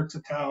other parts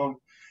of town.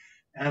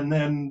 And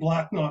then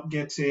black knot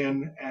gets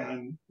in,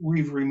 and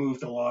we've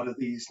removed a lot of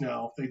these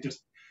now. They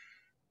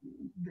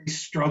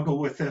struggle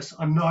with this.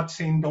 I'm not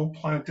saying don't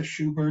plant a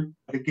Schubert,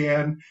 but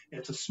again,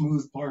 it's a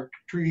smooth bark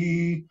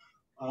tree.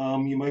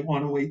 You might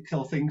want to wait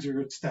till things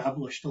are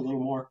established a little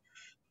more.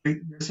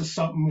 This is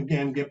something,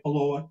 again, get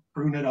below it,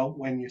 prune it out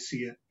when you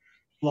see it.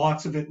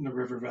 Lots of it in the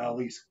river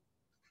valleys.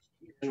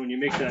 And when you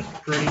make that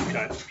pruning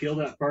cut, peel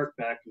that bark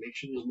back, make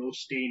sure there's no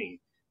staining.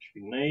 It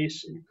should be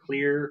nice and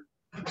clear,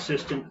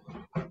 consistent,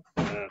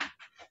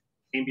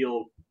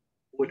 ambial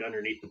wood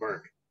underneath the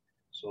bark.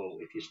 So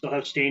if you still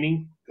have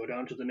staining, go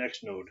down to the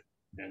next node,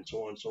 and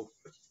so on and so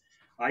forth.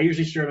 I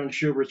usually start on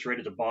Schuberts right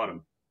at the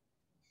bottom.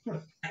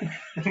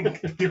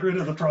 Get rid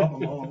of the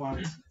problem all at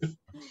once.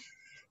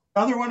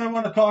 Other one I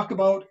want to talk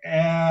about,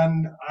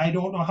 and I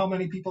don't know how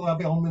many people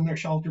have elm in their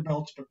shelter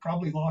belts, but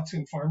probably lots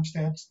in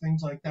farmsteads,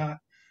 things like that.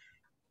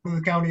 Go to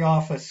the county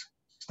office,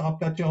 Stop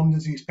Dutch Elm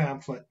Disease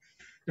pamphlet.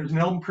 There's an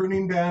elm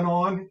pruning ban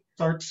on,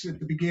 starts at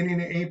the beginning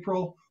of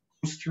April,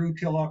 goes through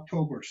till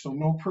October. So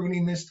no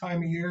pruning this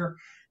time of year,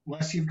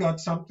 unless you've got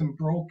something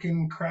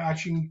broken,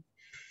 crashing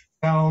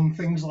down,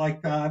 things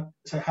like that.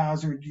 It's a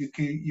hazard. You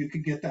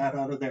could get that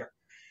out of there.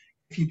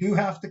 If you do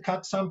have to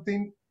cut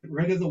something, get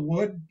rid of the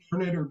wood,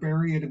 burn it or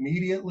bury it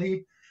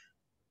immediately.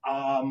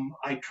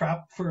 I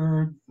trap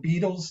for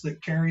beetles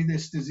that carry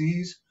this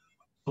disease.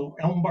 So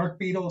elm bark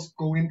beetles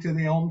go into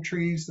the elm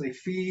trees, they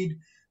feed,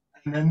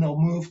 and then they'll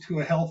move to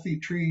a healthy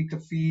tree to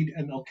feed,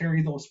 and they'll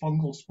carry those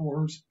fungal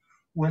spores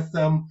with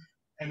them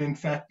and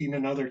infecting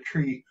another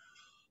tree.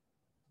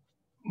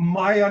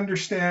 My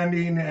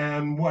understanding,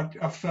 and what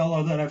a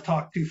fellow that I've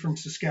talked to from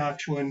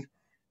Saskatchewan,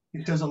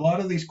 because a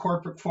lot of these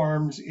corporate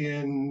farms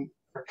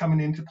are coming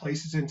into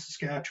places in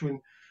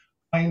Saskatchewan,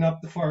 buying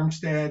up the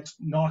farmsteads,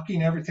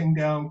 knocking everything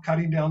down,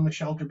 cutting down the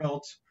shelter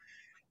belts.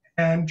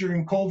 And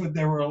during COVID,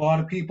 there were a lot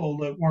of people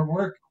that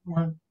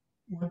weren't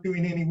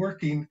doing any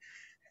working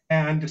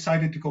and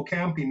decided to go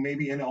camping,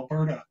 maybe in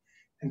Alberta,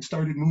 and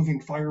started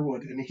moving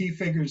firewood. And he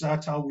figures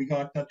that's how we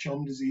got Dutch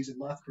elm disease in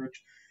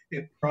Lethbridge.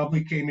 It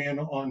probably came in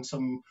on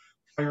some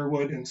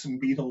firewood and some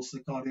beetles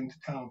that got into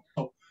town.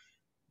 So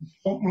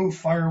don't move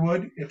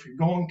firewood. If you're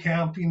going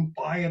camping,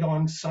 buy it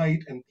on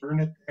site and burn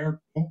it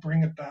there. Don't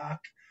bring it back.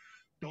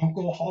 Don't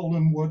go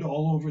hauling wood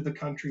all over the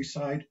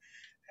countryside.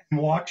 And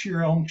watch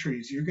your elm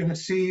trees. You're going to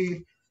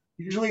see,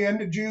 usually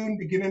end of June,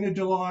 beginning of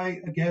July,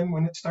 again,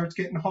 when it starts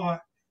getting hot,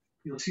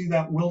 you'll see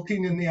that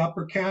wilting in the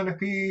upper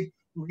canopy.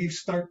 Leaves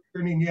start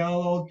turning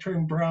yellow,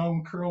 turn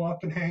brown, curl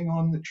up and hang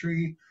on the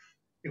tree.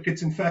 If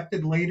it's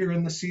infected later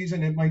in the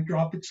season, it might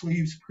drop its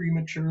leaves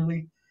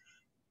prematurely.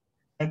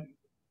 But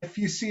if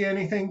you see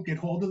anything, get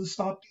hold of the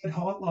Stop Dead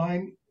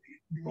hotline.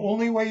 The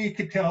only way you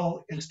could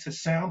tell is to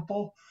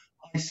sample.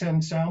 I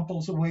send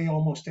samples away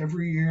almost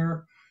every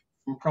year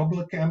from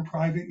public and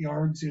private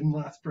yards in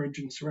Lethbridge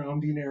and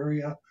surrounding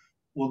area.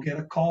 We'll get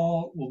a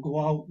call, we'll go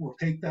out, we'll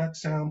take that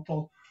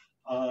sample.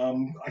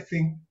 I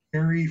think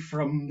Barry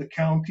from the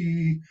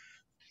county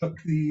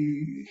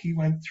he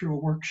went through a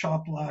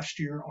workshop last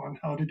year on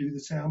how to do the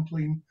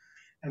sampling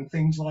and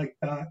things like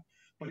that.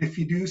 But if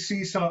you do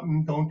see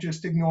something, don't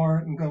just ignore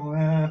it and go,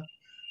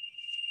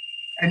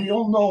 and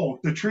you'll know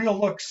the tree will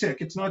look sick.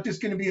 It's not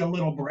just going to be a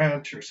little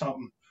branch or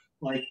something.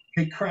 Like,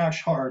 they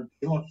crash hard,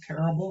 they look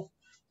terrible.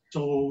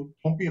 So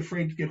don't be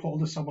afraid to get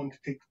hold of someone to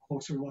take a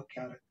closer look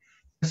at it.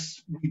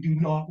 We do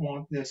not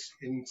want this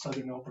in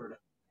southern Alberta.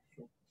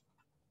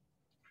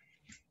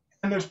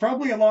 And there's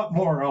probably a lot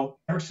more out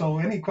there. So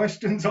any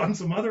questions on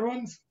some other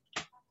ones?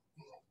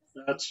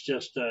 That's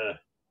just a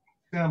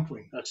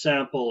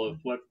sample of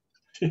what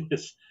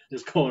is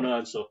going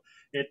on. So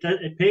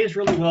it pays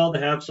really well to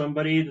have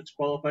somebody that's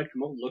qualified to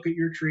come out and look at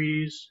your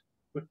trees,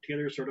 put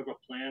together sort of a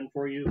plan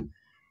for you.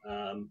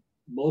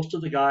 Most of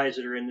the guys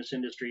that are in this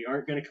industry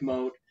aren't going to come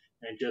out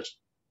and just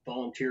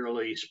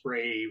voluntarily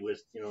spray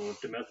with,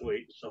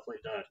 dimethylate and stuff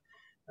like that.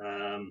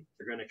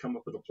 They're going to come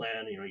up with a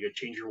plan. You got to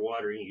change your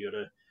watering. You got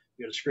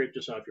to scrape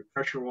this off. You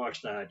pressure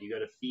wash that. You got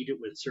to feed it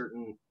with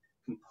certain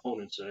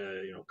components.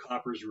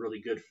 Copper is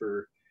really good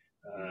for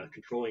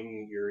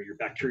controlling your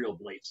bacterial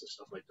blights and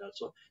stuff like that.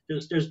 So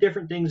there's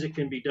different things that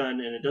can be done,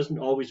 and it doesn't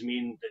always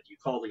mean that you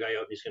call the guy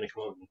out and he's going to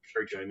come out and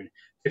charge you. I mean,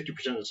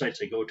 50% of the sites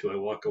I go to, I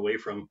walk away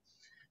from.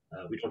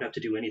 We don't have to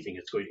do anything.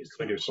 It's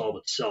going to solve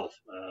itself.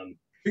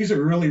 These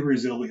are really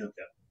resilient.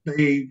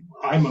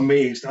 I'm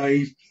amazed.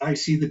 I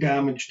see the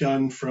damage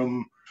done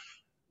from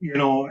you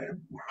know,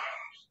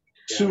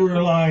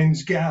 sewer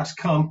lines, gas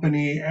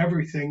company,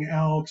 everything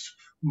else,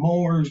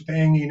 mowers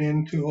banging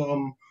into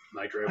them.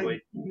 My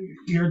driveway.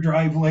 Your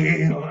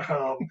driveway.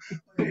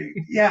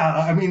 Yeah,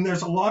 I mean,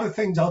 there's a lot of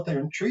things out there.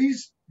 And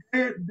trees,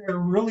 they're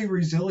really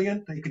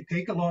resilient. They can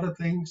take a lot of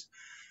things.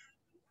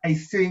 I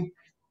think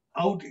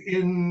out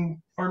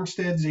in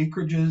farmsteads,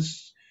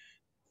 acreages,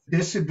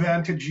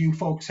 disadvantage you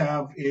folks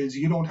have is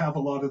you don't have a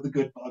lot of the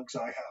good bugs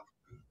I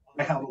have.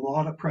 I have a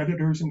lot of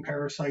predators and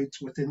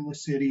parasites within the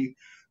city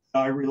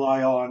I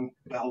rely on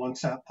to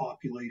balance that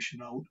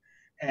population out.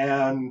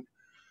 And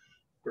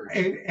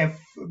if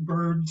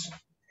birds,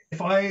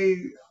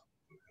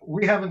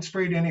 we haven't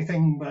sprayed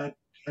anything, but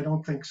I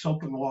don't think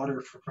soap and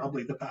water for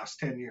probably the past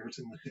 10 years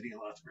in the city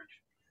of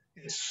Lethbridge.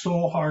 It's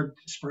so hard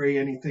to spray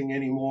anything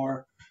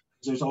anymore.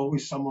 There's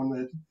always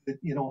someone that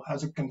you know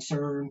has a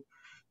concern,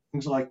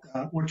 things like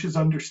that, which is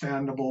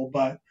understandable.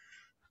 But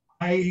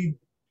I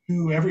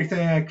do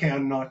everything I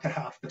can not to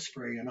have to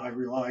spray, and I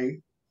rely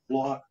a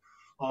lot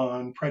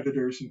on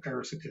predators and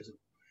parasitism.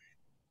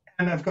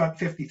 And I've got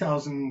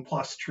 50,000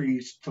 plus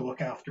trees to look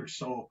after,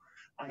 so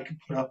I can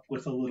put up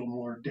with a little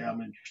more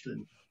damage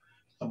than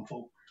some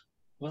folks.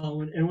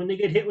 Well, and when they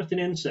get hit with an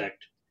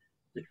insect,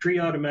 the tree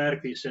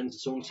automatically sends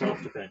its own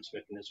self-defense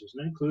mechanisms,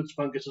 and that includes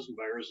funguses and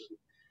viruses, and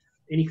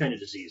any kind of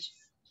disease.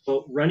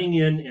 So running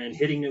in and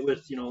hitting it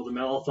with, you know, the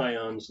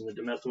malathions and the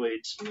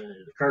dimethoates and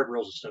the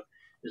carbaryls and stuff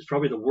is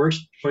probably the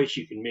worst choice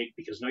you can make,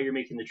 because now you're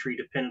making the tree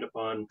dependent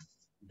upon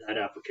that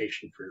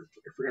application for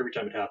every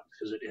time it happens,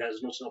 because it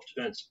has no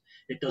self-defense.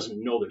 It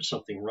doesn't know there's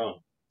something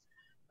wrong.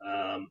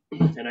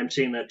 And I'm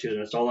seeing that too, and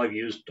that's all I've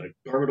used, like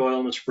dormant oil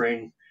in the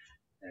spring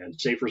and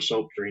safer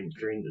soap during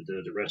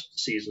the rest of the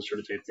season, sort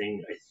of type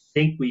thing. I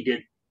think we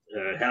did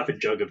half a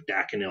jug of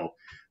Daconil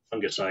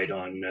fungicide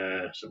on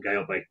some guy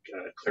out by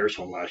Claire's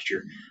home last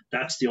year.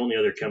 That's the only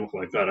other chemical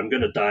I've got. I'm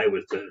going to die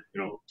with the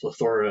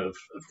plethora of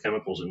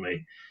chemicals in my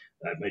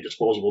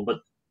disposable,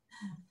 but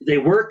they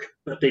work,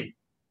 but they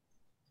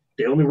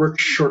only work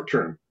short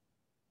term.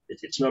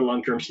 It's not a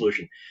long term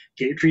solution.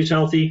 Get your trees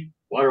healthy.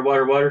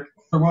 Water.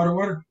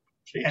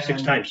 Okay,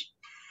 6 times.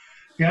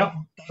 Yeah,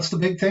 that's the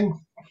big thing.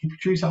 Keep your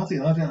trees healthy.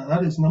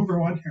 That is number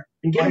one here.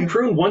 And get them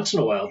pruned once in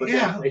a while. But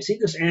yeah, I see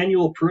this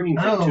annual pruning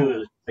thing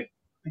too. Like,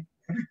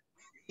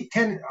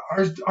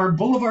 our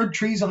boulevard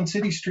trees on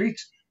city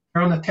streets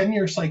are on a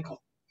 10-year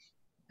cycle.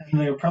 And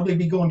they'll probably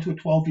be going to a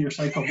 12-year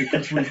cycle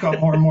because we've got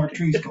more and more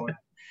trees going.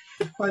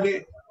 But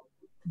they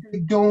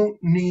don't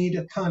need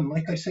a ton.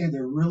 Like I say,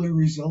 they're really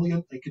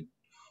resilient. They could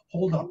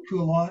hold up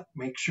to a lot.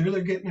 Make sure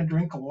they're getting a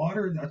drink of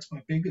water. That's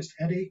my biggest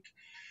headache.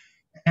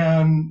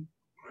 And,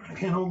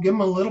 give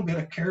them a little bit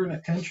of care and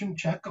attention.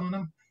 Check on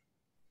them.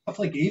 Stuff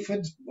like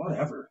aphids,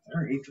 whatever.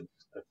 They're aphids.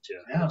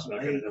 That's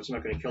not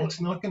going to kill it. It's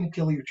not going to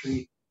kill your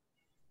tree.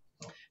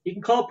 You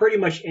can call pretty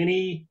much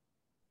any,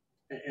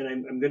 and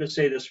I'm going to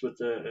say this with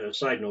a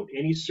side note,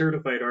 any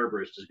certified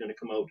arborist is going to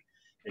come out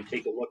and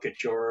take a look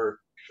at your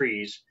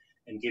trees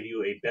and give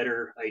you a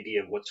better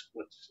idea of what's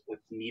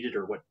needed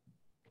or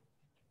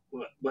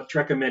what's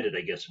recommended,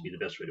 I guess would be the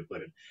best way to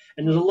put it.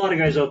 And there's a lot of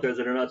guys out there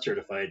that are not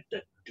certified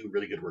that do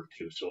really good work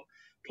too. So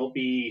don't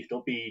be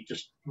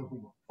just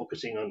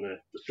focusing on the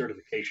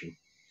certification.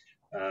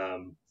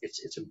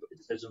 It's a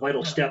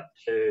vital step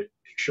to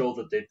show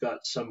that they've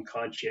got some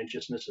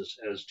conscientiousness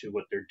as to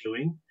what they're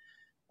doing.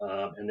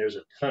 And there's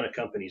a ton of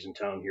companies in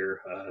town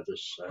here.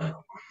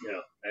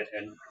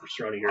 And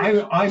surrounding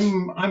areas.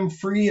 I'm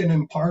free and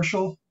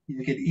impartial.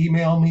 You could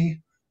email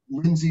me,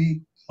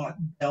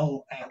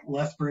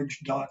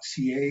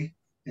 lindsay.bell@lethbridge.ca.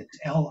 It's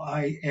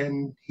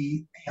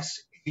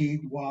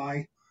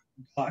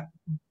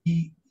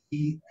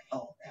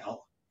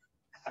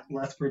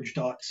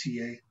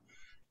LINDSAY.BELL@lethbridge.ca.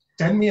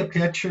 Send me a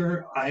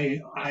picture.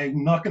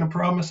 I'm not going to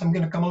promise I'm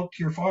going to come out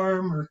to your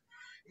farm or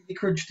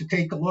acreage to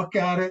take a look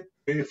at it.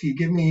 If you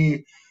give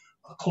me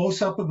a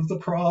close-up of the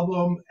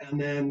problem and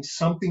then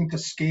something to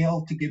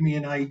scale to give me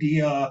an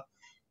idea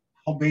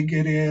how big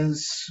it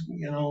is,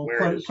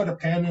 put a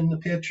pen in the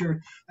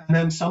picture, and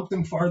then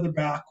something farther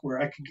back where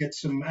I could get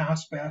some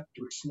aspect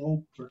or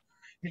slope or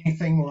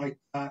anything like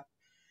that.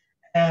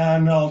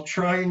 And I'll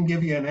try and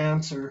give you an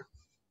answer,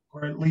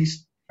 or at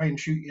least try and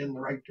shoot you in the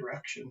right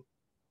direction.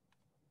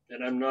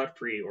 And I'm not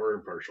free or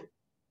impartial.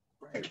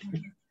 Right.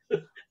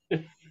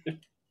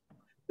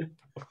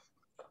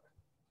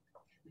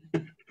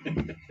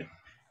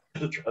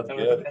 That's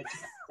good.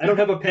 I don't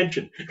have a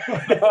pension.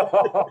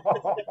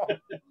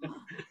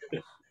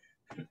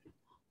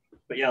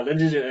 But yeah,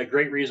 Lindsay's a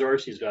great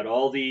resource. He's got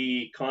all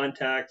the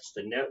contacts,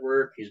 the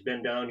network. He's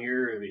been down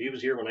here. He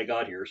was here when I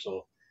got here,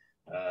 so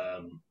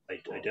I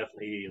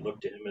definitely look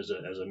to him as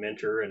a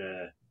mentor and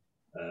a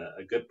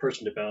good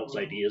person to bounce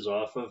ideas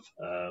off of.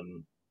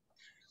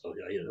 So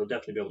yeah, he'll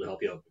definitely be able to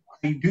help you out.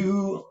 I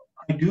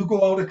do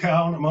go out of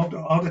town. I'm out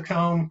of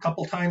town a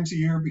couple times a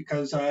year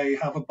because I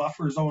have a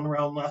buffer zone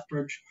around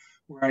Lethbridge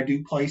where I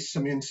do place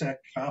some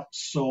insect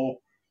traps.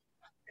 So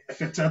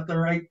if it's at the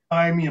right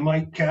time, you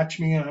might catch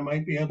me and I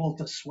might be able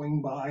to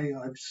swing by.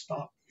 I've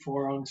stopped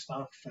before on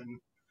stuff, and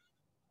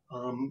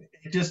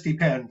It just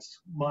depends.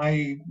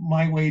 My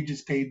wage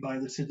is paid by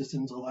the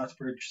citizens of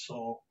Lethbridge,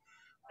 so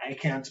I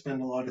can't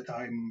spend a lot of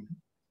time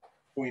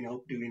going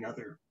out doing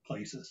other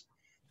places.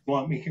 They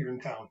want me here in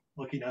town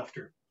looking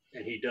after.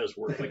 And he does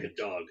work like a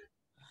dog.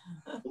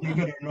 Believe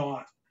it or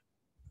not.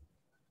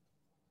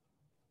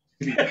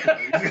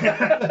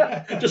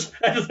 I just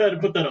had to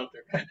put that out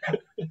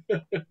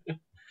there.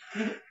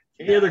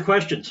 Any other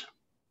questions?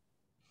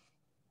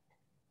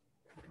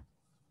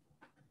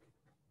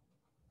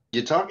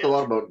 You talked a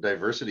lot about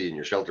diversity in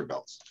your shelter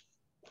belts.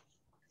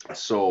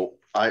 So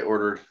I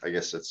ordered, I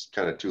guess it's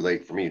kind of too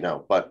late for me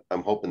now, but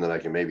I'm hoping that I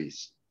can maybe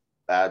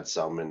add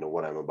some into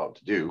what I'm about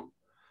to do.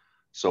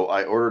 So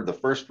I ordered the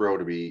first row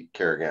to be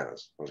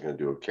Caraganas. I was going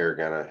to do a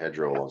Caragana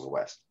hedgerow along the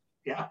west.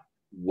 Yeah.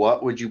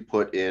 What would you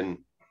put in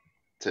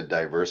to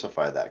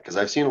diversify that? Because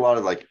I've seen a lot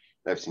of, like,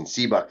 I've seen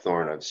sea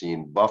buckthorn, I've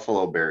seen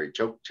buffalo berry,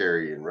 choke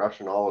cherry, and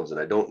Russian olives,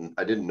 and I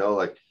didn't know,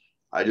 like,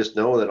 I just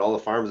know that all the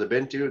farms I've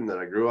been to and that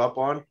I grew up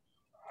on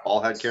all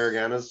had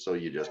Caraganas, so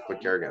you just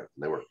put Caraganas,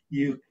 and they work.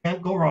 You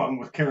can't go wrong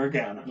with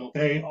Caragana.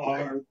 They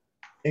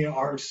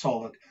are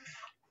solid.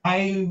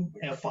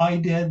 If I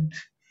did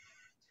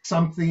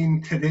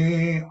something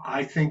today,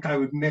 I think I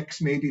would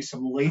mix maybe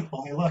some late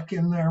lilac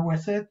in there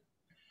with it.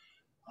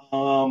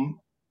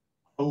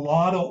 A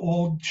lot of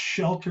old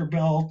shelter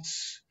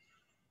belts.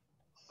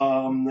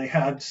 They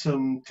had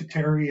some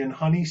Tatary and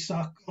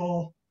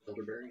honeysuckle,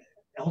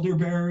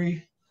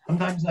 elderberry.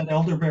 Sometimes that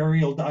elderberry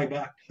will die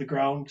back to the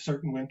ground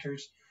certain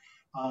winters.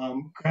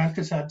 Grant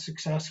has had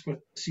success with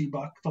sea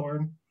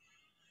buckthorn.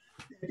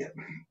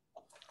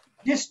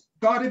 Just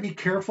got to be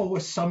careful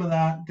with some of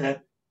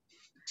that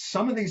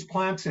some of these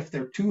plants, if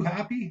they're too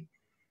happy,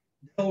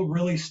 they'll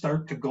really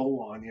start to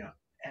go on you.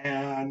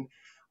 And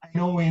I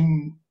know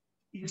in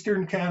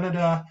Eastern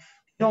Canada,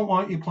 they don't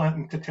want you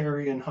planting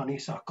Tatary and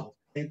honeysuckle.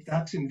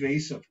 That's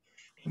invasive.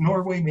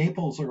 Norway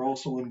maples are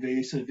also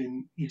invasive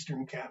in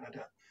Eastern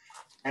Canada.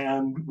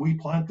 And we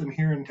plant them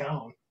here in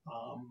town.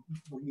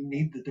 We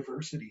need the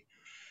diversity.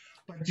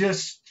 But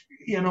just,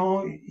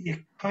 you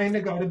kind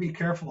of got to be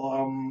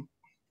careful.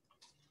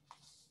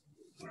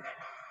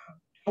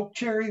 Choke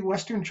cherry,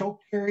 Western choke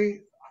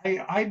cherry,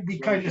 I'd be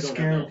kind of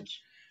scared.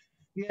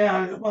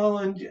 Yeah, well,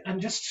 and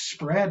just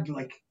spread,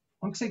 like,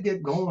 once they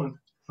get going.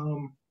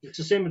 It's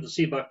the same with the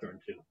sea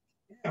buckthorn, too.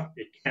 Yeah.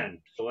 It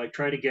can. So I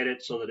try to get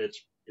it so that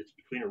it's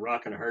between a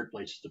rock and a hard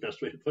place. It's the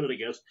best way to put it, I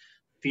guess.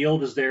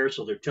 Field is there,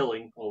 so they're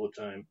tilling all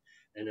the time.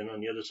 And then on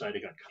the other side,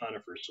 I got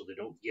conifers, so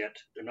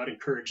they're not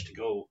encouraged to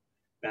go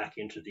back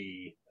into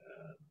the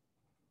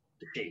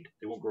shade.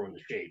 They won't grow in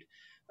the shade.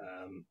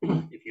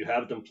 If you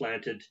have them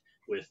planted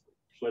with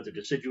whether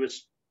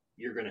deciduous,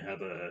 you're going to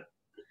have a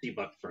sea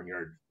buckthorn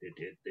yard.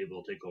 They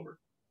will take over.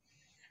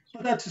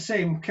 But that's the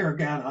same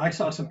Caragana. I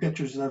saw some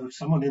pictures of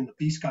someone in the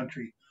Peace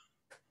Country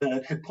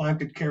that had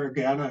planted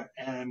Caragana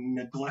and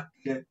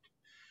neglected it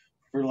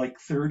for like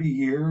 30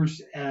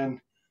 years. And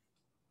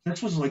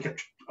this was like a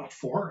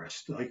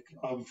forest, like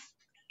of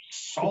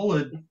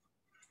solid,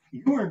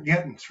 you weren't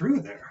getting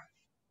through there.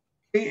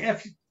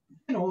 If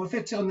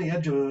it's on the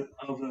edge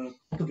of a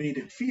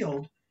cultivated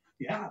field,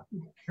 yeah,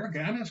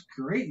 Caragana's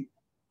great.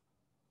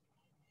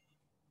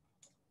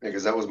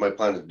 Because that was my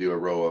plan, to do a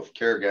row of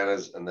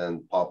Caraganas and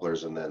then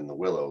poplars and then the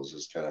willows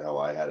is kind of how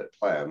I had it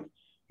planned.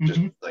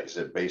 Just like I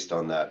said, based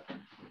on that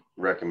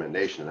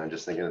recommendation. And I'm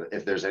just thinking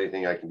if there's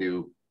anything I can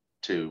do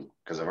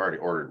because I've already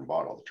ordered and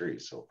bought all the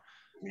trees. So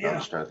yeah. I'm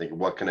just trying to think,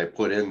 what can I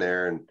put in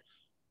there? And,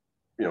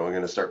 I'm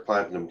going to start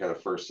planting them kind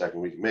of first,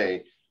 second week of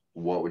May.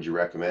 What would you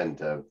recommend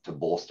to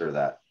bolster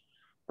that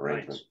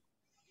arrangement?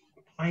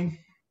 Pine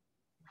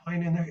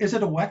in there. Is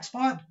it a wet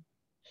spot?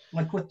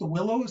 Like with the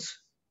willows?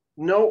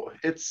 No,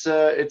 it's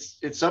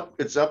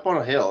up on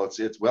a hill.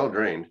 It's well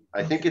drained.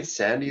 I think it's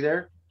sandy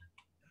there.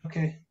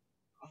 Okay.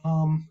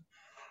 I'm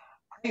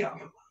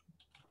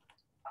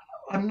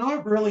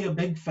not really a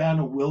big fan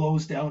of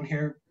willows down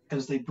here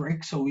because they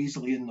break so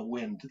easily in the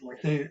wind.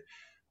 Like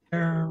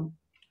they're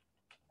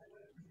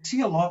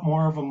see a lot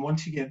more of them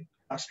once you get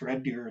past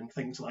red deer and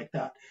things like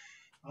that.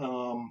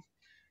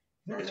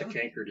 It's a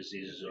canker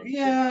disease.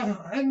 Yeah,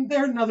 and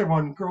they're another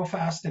one, grow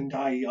fast and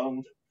die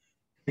young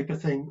type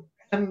of thing.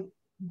 And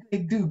they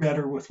do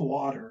better with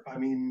water. I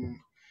mean,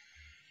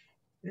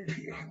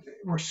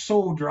 we're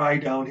so dry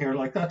down here.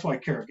 Like, that's why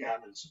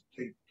Caraganas,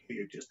 you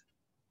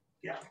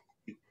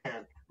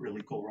can't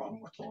really go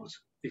wrong with those.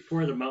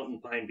 Before the mountain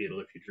pine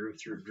beetle, if you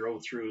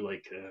drove through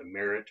like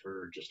Merritt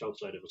or just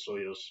outside of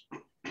Osoyoos,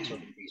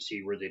 southern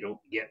BC, where they don't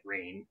get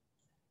rain,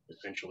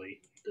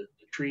 essentially, the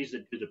trees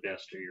that do the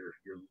best are your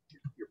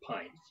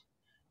pines.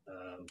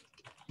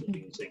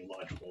 Saying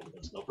lodgepole,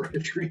 that's not a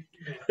tree.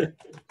 But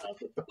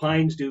the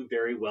pines do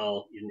very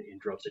well in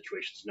drought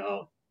situations.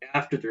 Now,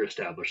 after they're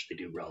established, they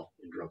do well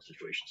in drought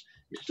situations.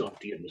 You still have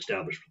to get them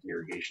established with an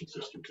irrigation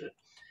system to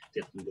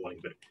get them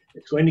going, but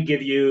it's going to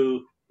give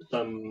you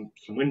some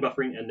wind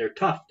buffering, and they're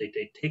tough. They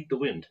take the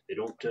wind. They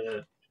don't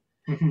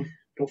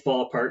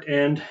fall apart,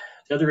 and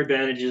The other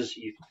advantage is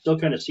you can still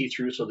kind of see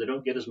through, so they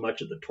don't get as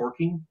much of the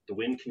torquing. The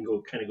wind can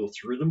kind of go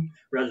through them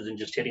rather than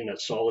just hitting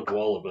that solid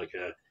wall of like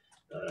a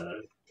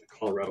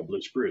Colorado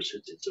blue spruce.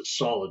 It's a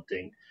solid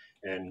thing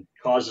and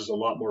causes a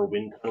lot more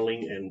wind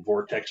tunneling and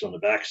vortex on the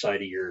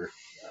backside of your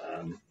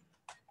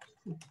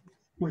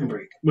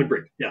Windbreak.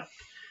 Windbreak, yeah.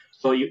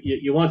 So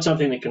you want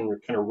something that can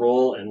kind of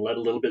roll and let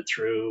a little bit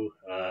through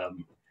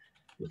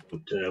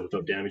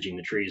without damaging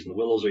the trees. And the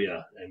willows are,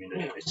 yeah, I mean,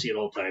 I see it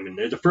all the time. And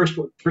they're the first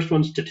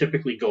ones to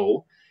typically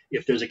go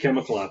if there's a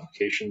chemical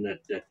application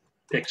that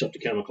picks up the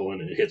chemical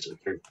and it hits it.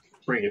 They're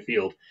spraying a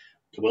field.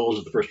 The willows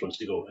are the first ones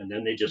to go. And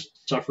then they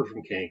just suffer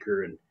from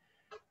canker, and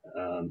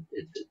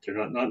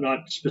they're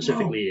not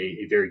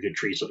specifically a very good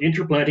tree. So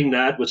interplanting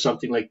that with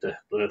something like the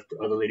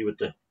other lady with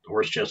the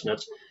horse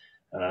chestnuts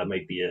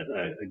might be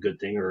a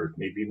good thing, or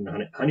maybe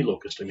even honey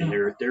locust. I mean,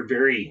 they're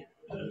very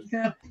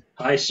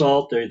high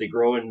salt. They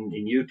grow in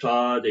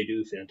Utah. They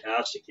do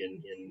fantastic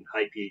in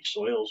high pH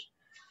soils.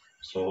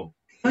 So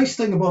nice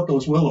thing about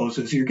those willows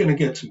is you're going to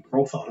get some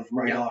growth out of them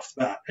right off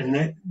the bat,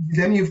 and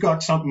then you've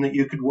got something that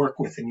you could work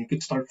with, and you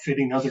could start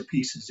fitting other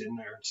pieces in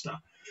there and stuff.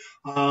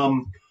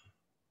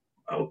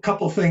 A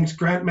couple things.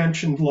 Grant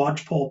mentioned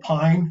lodgepole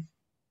pine.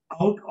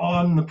 Out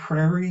on the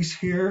prairies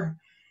here,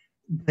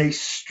 they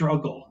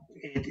struggle.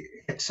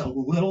 It's a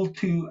little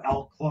too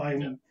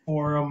alkaline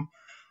for them.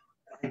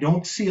 I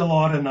don't see a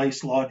lot of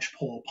nice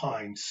lodgepole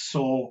pines.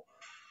 So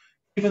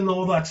even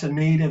though that's a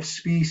native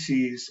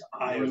species,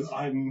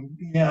 I'm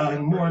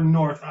more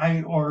north,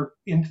 or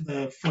into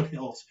the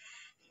foothills.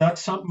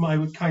 That's something I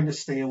would kind of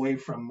stay away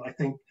from. I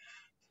think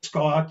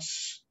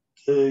Scots,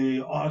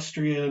 the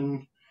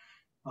Austrian,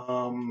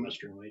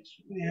 Western whites.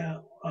 Yeah,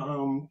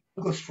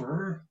 Douglas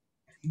fir.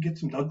 You get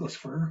some Douglas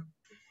fir.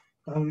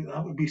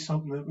 That would be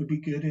something that would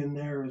be good in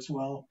there as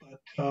well.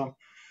 But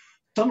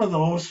some of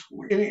those,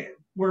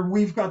 where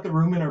we've got the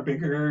room in our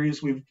bigger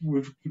areas, we've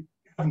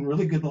having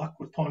really good luck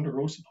with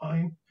ponderosa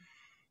pine.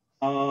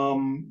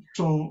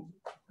 So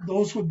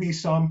those would be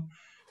some.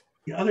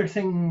 The other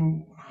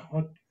thing,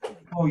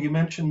 you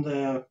mentioned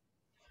the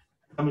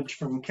damage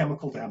from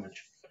chemical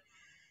damage.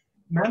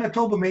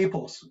 Manitoba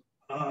maples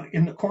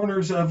in the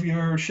corners of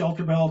your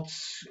shelter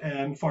belts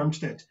and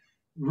farmsteads,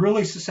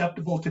 really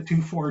susceptible to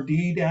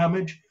 2,4-D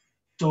damage.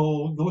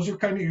 So those are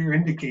kind of your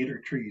indicator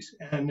trees,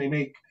 and they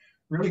make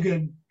really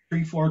good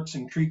tree forts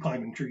and tree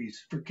climbing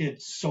trees for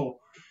kids. So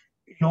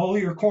in all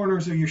your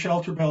corners of your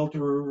shelter belt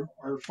or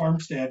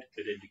farmstead,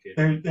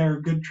 they're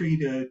a good tree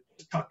to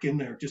tuck in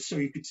there, just so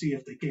you could see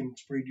if they came and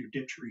sprayed your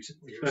ditch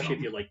recently. Especially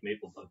if you like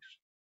maple bugs.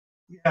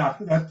 Yeah,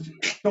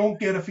 don't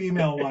get a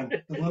female one.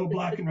 The little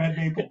black and red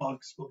maple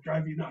bugs will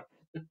drive you nuts.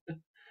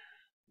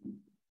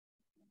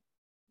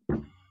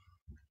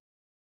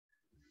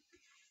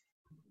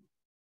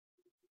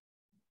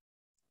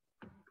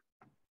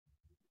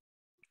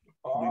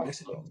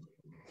 Awesome.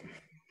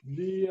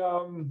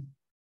 Moving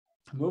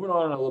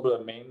on a little bit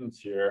of maintenance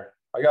here.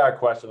 I got a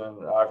question,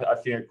 and I've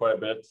seen it quite a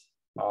bit.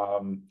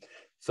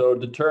 So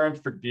deterrence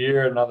for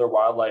deer and other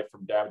wildlife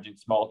from damaging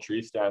small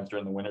tree stands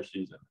during the winter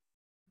season.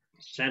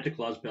 Santa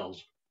Claus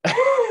bells.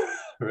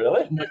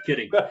 Really? I'm not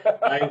kidding.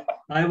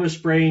 I was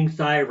spraying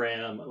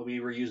Thyram. We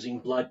were using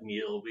blood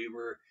meal. We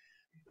were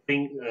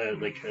putting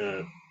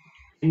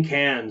in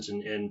cans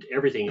and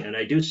everything. And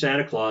I do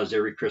Santa Claus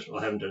every Christmas.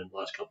 Well, I haven't done it in the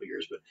last couple of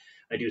years, but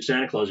I do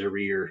Santa Claus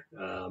every year.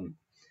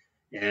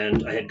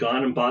 And I had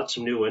gone and bought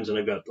some new ones, and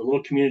I've got the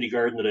little community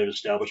garden that I've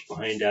established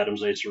behind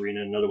Adams Ice Arena,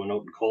 and another one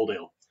out in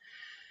Coaldale.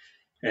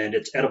 And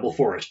it's edible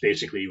forest,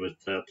 basically, with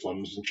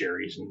plums and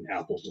cherries and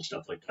apples and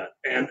stuff like that.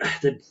 And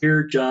the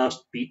deer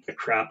just beat the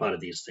crap out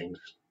of these things.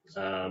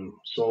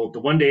 So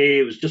the one day,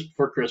 it was just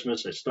before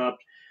Christmas, I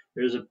stopped.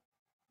 There's a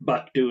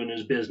buck doing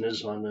his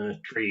business on the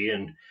tree,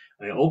 and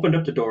I opened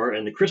up the door,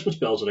 and the Christmas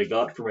bells that I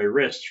got for my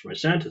wrists, for my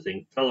Santa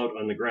thing, fell out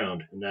on the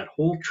ground, and that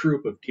whole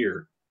troop of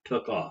deer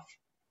took off.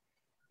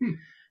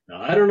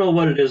 Now, I don't know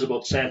what it is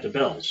about Santa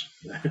bells,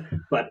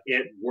 but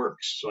it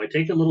works. So I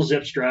take a little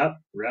zip strap,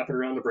 wrap it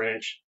around the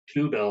branch,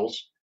 2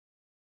 bells,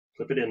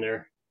 clip it in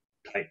there,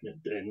 tighten it,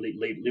 and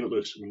leave it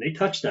loose. When they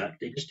touch that,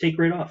 they just take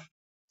right off.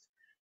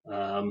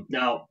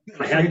 Now,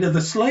 I had to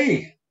the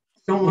sleigh.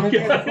 Don't want to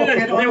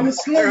get on the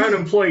sleigh. They're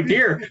unemployed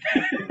deer.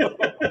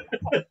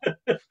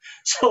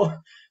 So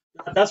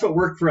that's what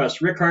worked for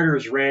us. Rick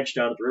Harder's ranch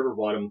down at the river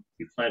bottom,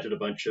 we planted a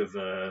bunch of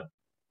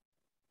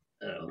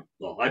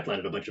I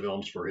planted a bunch of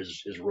elms for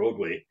his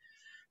roadway,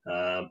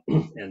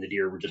 and the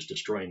deer were just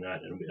destroying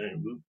that.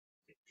 And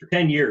for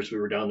 10 years, we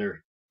were down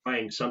there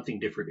trying something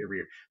different every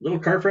year. Little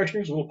car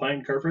fresheners, little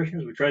pine car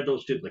fresheners, we tried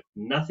those too. Like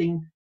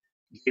nothing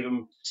gave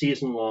them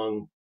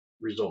season-long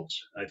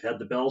results. I've had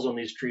the bells on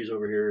these trees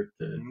over here,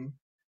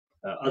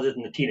 other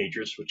than the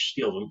teenagers, which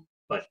steal them,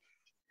 but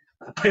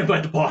I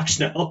buy the box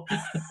now.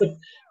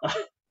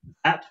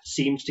 That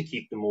seems to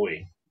keep them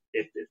away.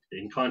 If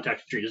in contact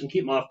with the tree, it doesn't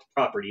keep them off the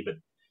property, but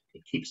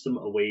it keeps them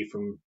away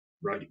from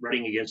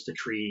running against the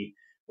tree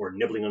or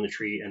nibbling on the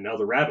tree. And now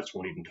the rabbits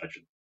won't even touch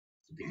them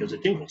because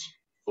it tingles.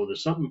 So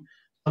there's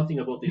something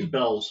about these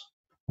bells.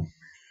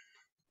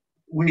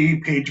 We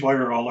page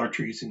wire all our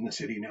trees in the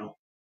city now.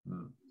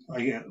 Hmm.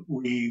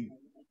 We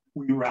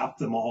wrap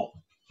them all.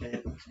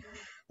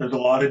 There's a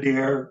lot of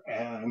deer,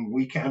 and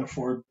we can't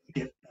afford to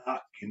get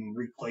back and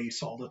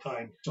replace all the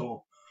time.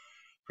 So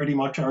pretty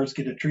much ours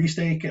get a tree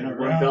stake and a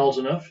One wrap. bell's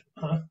enough.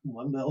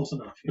 One bell's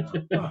enough. Yeah.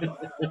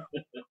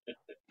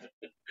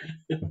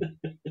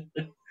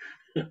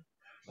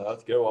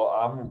 That's good.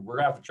 Well, we're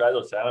gonna have to try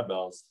those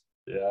Sanibels.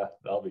 Yeah,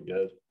 that'll be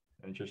good.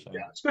 Interesting.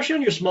 Yeah, especially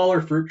on your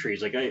smaller fruit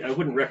trees. Like I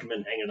wouldn't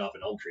recommend hanging off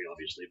an elm tree,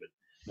 obviously, but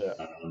Yeah.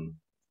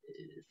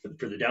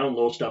 for the down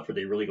low stuff where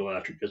they really go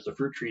after, because the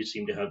fruit trees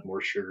seem to have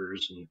more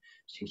sugars and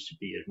seems to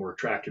be more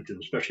attractive to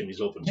them, especially in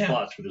these open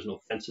spots where there's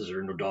no fences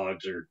or no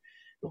dogs or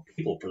no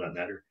people for that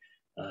matter.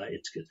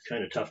 It's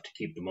kind of tough to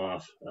keep them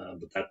off.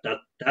 But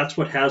that's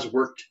what has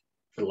worked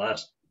for the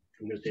last,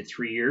 I'm going to say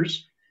 3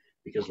 years,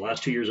 because the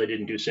last 2 years I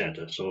didn't do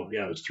Santa. So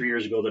yeah, it was 3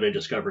 years ago that I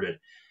discovered it.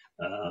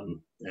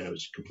 And it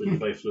was completely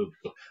by fluke.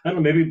 So, I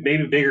don't know,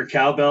 maybe bigger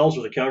cowbells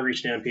with a Calgary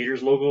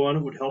Stampeders logo on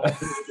it would help.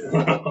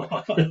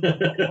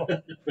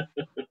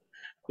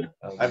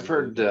 I've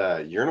heard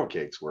urinal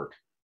cakes work.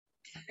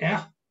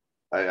 Yeah.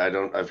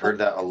 I've heard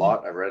that a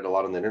lot. I've read a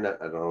lot on the internet.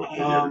 I don't know if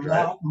you ever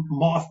tried it.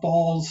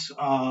 Mothballs.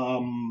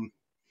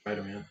 Right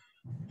on.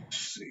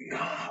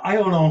 I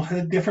don't know,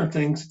 different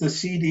things. The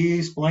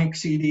CDs, blank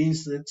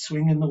CDs that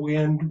swing in the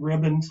wind,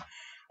 ribbons.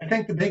 I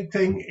think the big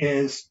thing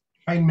is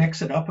try and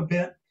mix it up a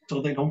bit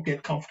so they don't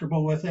get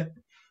comfortable with it.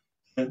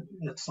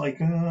 It's like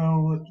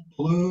with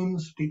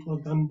balloons. People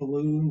have done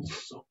balloons.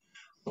 So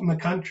from the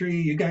country,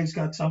 you guys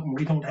got something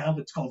we don't have.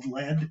 It's called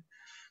lead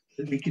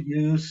that we could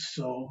use.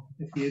 So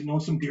if you know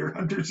some deer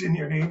hunters in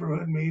your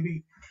neighborhood,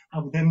 maybe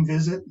have them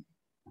visit.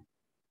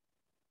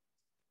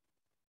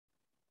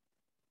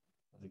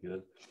 That's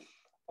good.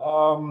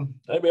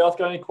 Anybody else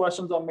got any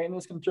questions on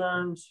maintenance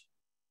concerns?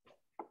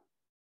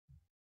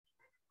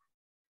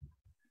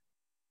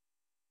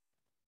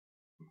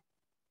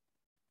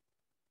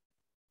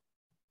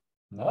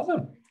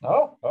 Nothing.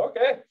 Oh,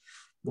 okay.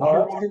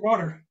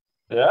 Water.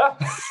 Yeah.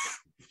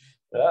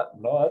 Yeah.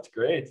 No, that's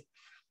great.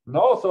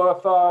 No, so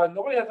if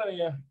nobody has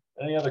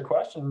any other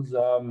questions,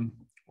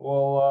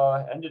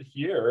 we'll end it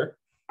here.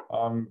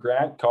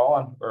 Grant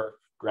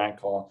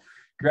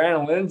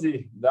and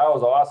Lindsay, that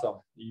was awesome.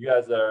 You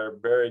guys are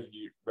very,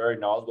 very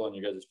knowledgeable in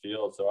you guys'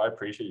 field. So I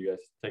appreciate you guys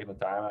taking the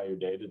time out of your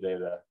day today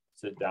to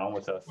sit down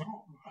with us.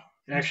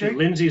 Actually,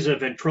 Lindsay's a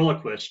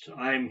ventriloquist.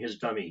 I'm his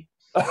dummy.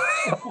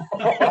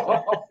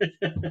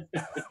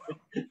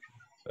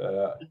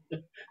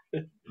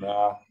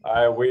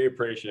 We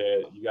appreciate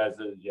it. You guys,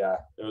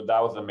 that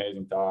was an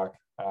amazing talk.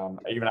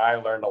 Even I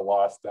learned a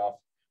lot of stuff.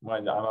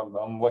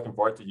 I'm looking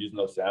forward to using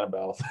those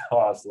Sanibels,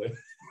 honestly.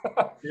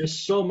 There's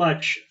so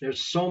much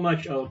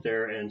out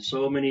there and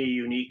so many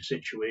unique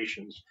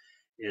situations.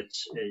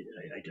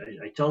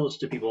 I tell this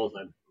to people all the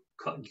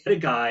time: get a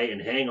guy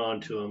and hang on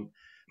to him,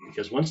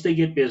 because once they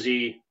get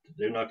busy,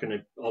 they're not going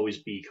to always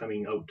be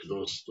coming out to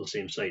those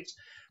same sites.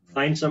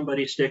 Find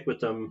somebody, stick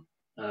with them.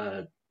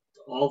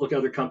 All the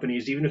other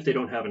companies, even if they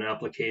don't have an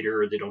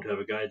applicator or they don't have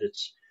a guy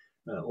that's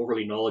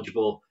overly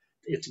knowledgeable,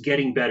 it's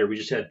getting better. We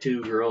just had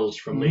 2 girls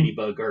from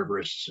Ladybug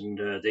Arborists, and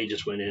they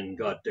just went in and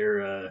got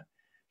their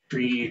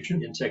tree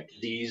insect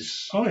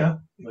disease. Oh yeah,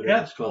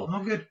 it's called.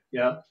 Oh good.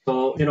 Yeah.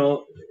 So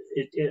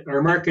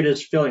our market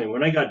is filling. And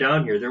when I got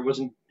down here, there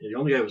wasn't, the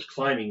only guy who was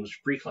climbing was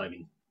free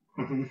climbing,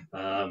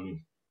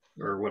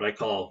 or what I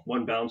call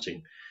one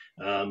bouncing.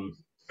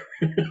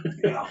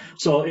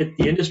 So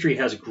the industry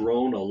has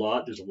grown a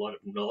lot. There's a lot of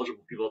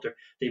knowledgeable people out there.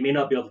 They may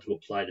not be able to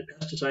apply the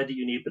pesticide that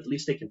you need, but at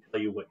least they can tell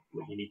you what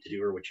you need to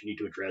do or what you need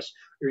to address,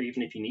 or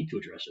even if you need to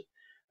address it.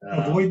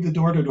 Avoid the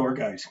door-to-door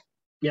guys.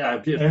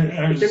 Yeah,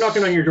 if they're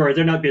knocking on your door,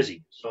 they're not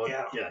busy. So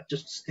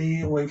just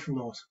stay away from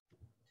those.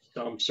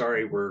 Tell them,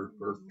 sorry, we're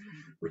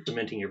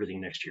cementing everything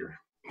next year.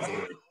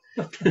 I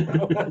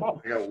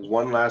got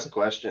one last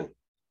question.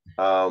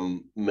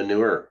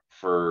 Manure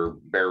for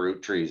bare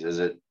root trees,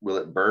 will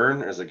it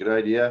burn? Is it a good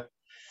idea?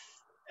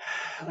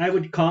 I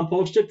would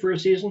compost it for a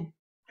season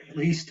at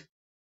least.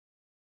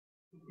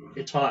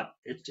 It's hot.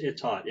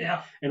 It's hot.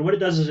 Yeah. And what it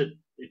does is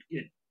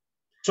it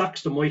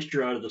sucks the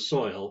moisture out of the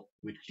soil,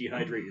 which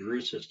dehydrates your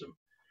root system.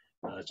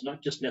 It's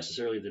not just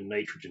necessarily the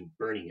nitrogen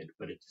burning it,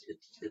 but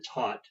it's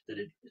hot that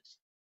it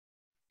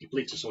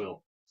depletes the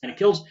soil, and it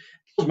kills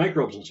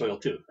microbes in soil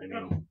too. I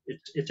mean,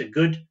 it's a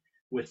good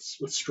with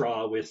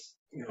straw, with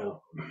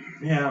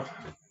Yeah,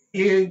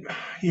 you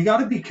got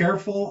to be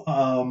careful.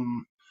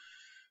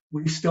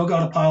 We've still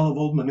got a pile of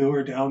old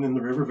manure down in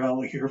the river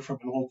valley here from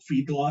an old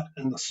feedlot,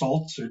 and the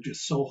salts are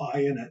just so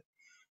high in it,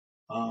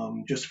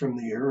 just from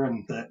the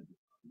urine, that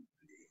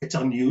it's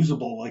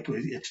unusable. Like,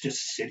 it's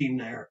just sitting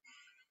there,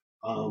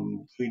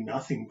 doing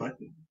nothing. But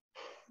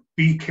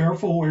be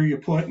careful where you're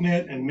putting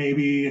it, and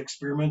maybe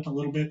experiment a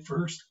little bit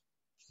first.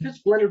 If it's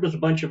blended with a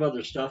bunch of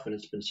other stuff and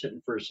it's been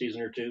sitting for a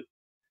season or two,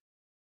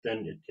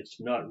 then it's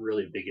not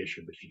really a big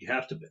issue. But you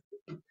have to.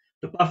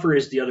 The buffer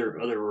is the other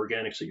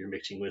organics that you're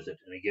mixing with it.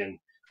 And again,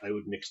 I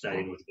would mix that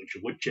in with a bunch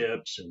of wood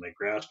chips and my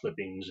grass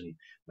clippings and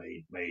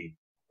my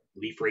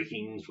leaf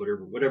rakings,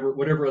 whatever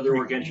other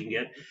organics you can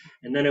get,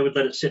 and then I would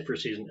let it sit for a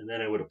season, and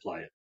then I would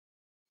apply it.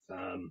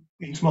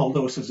 In small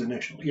doses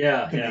initially.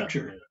 Yeah, to yeah. make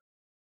sure.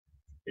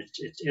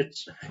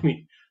 It's. I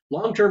mean,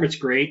 long term it's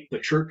great,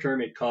 but short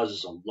term it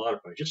causes a lot of.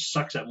 It just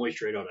sucks that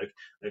moisture right out.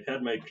 I've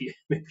had my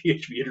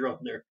pH meter on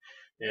there,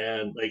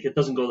 and like it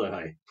doesn't go that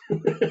high.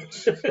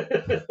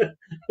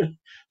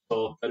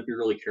 So got to be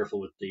really careful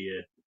with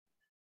the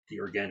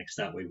organics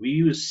that way. We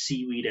use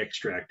seaweed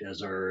extract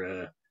as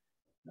our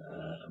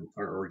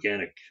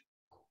organic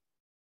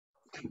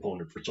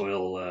component for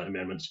soil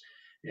amendments,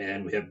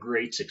 and we have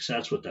great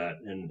success with that.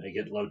 And I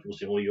get a lot of people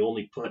saying, well, you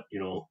only put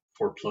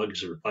 4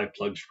 plugs or 5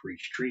 plugs for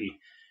each tree.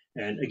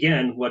 And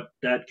again, what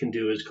that can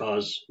do is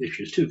cause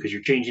issues too, because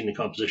you're changing the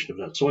composition of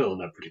that soil in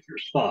that particular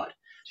spot.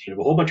 So you have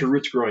a whole bunch of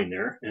roots growing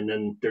there, and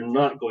then they're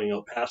not going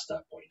out past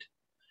that point.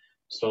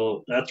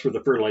 So that's where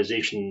the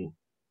fertilization,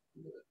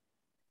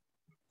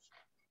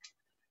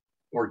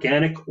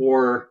 organic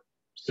or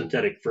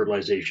synthetic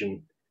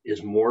fertilization,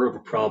 is more of a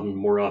problem the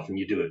more often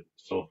you do it.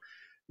 So,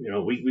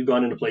 we've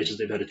gone into places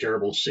they've had a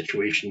terrible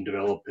situation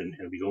develop, and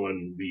we go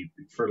and we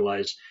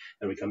fertilize,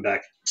 and we come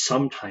back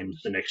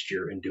sometimes the next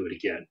year and do it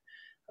again.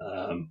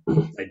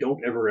 I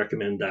don't ever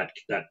recommend that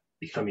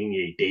becoming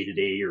a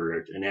day-to-day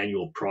or an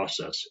annual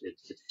process.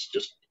 It's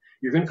just,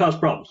 you're going to cause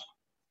problems,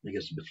 I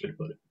guess is the best way to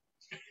put it.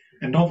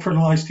 And don't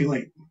fertilize too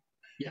late.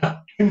 Yeah.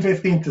 June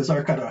 15th is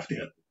our cutoff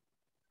date.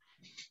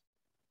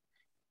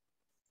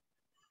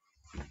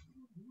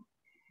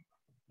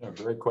 Yeah,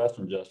 great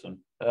question, Justin.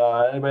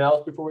 Anybody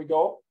else before we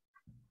go?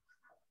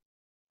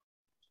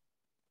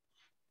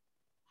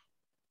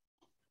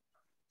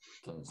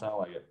 Doesn't sound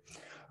like it.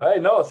 Hey,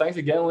 no, thanks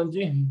again,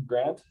 Lindsay,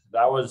 Grant.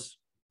 That was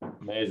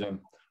amazing.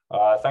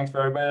 Thanks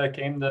for everybody that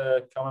came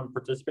and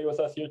participate with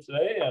us here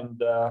today.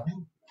 And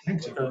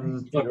Thanks.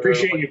 I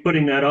appreciate you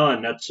putting that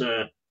on. That's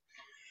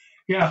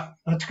yeah,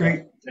 that's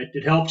great.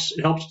 It helps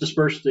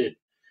disperse the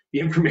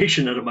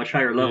information at a much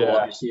higher level. Yeah,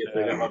 obviously, if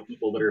there are a lot of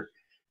people that are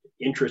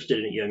interested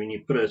in it. I mean,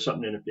 you put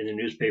something in a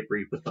newspaper,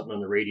 you put something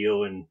on the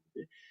radio, and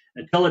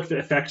until it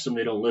affects them,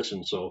 they don't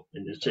listen. So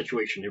in this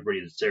situation,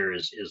 everybody that's there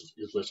is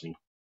listening.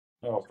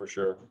 Oh, for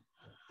sure.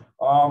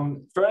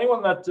 For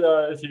anyone that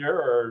is here,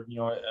 or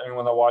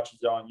anyone that watches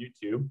it on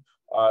YouTube,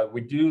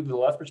 the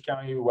Lethbridge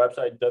County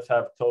website does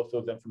have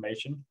TOSO's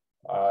information.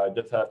 It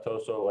does have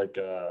TOSO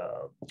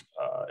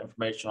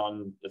information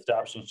on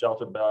establishing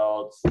shelter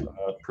belts,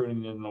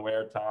 pruning in the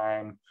winter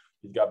time.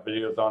 He's got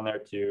videos on there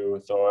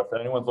too. So if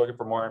anyone's looking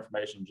for more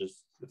information,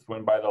 just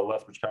swing by the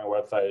Lethbridge County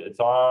website.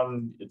 It's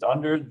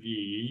under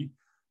the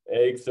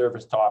Ag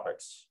Service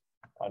Topics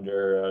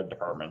under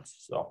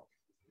departments. So,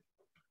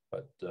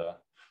 but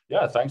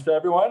yeah, thanks to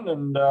everyone,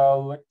 and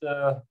look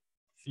to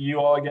see you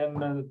all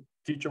again in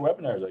future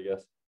webinars, I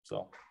guess.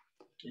 So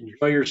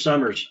enjoy your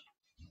summers.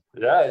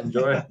 Yeah,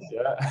 enjoy it.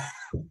 Yeah.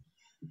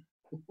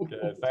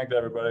 Okay, thanks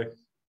everybody.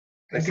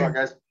 Thanks a lot,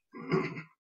 guys.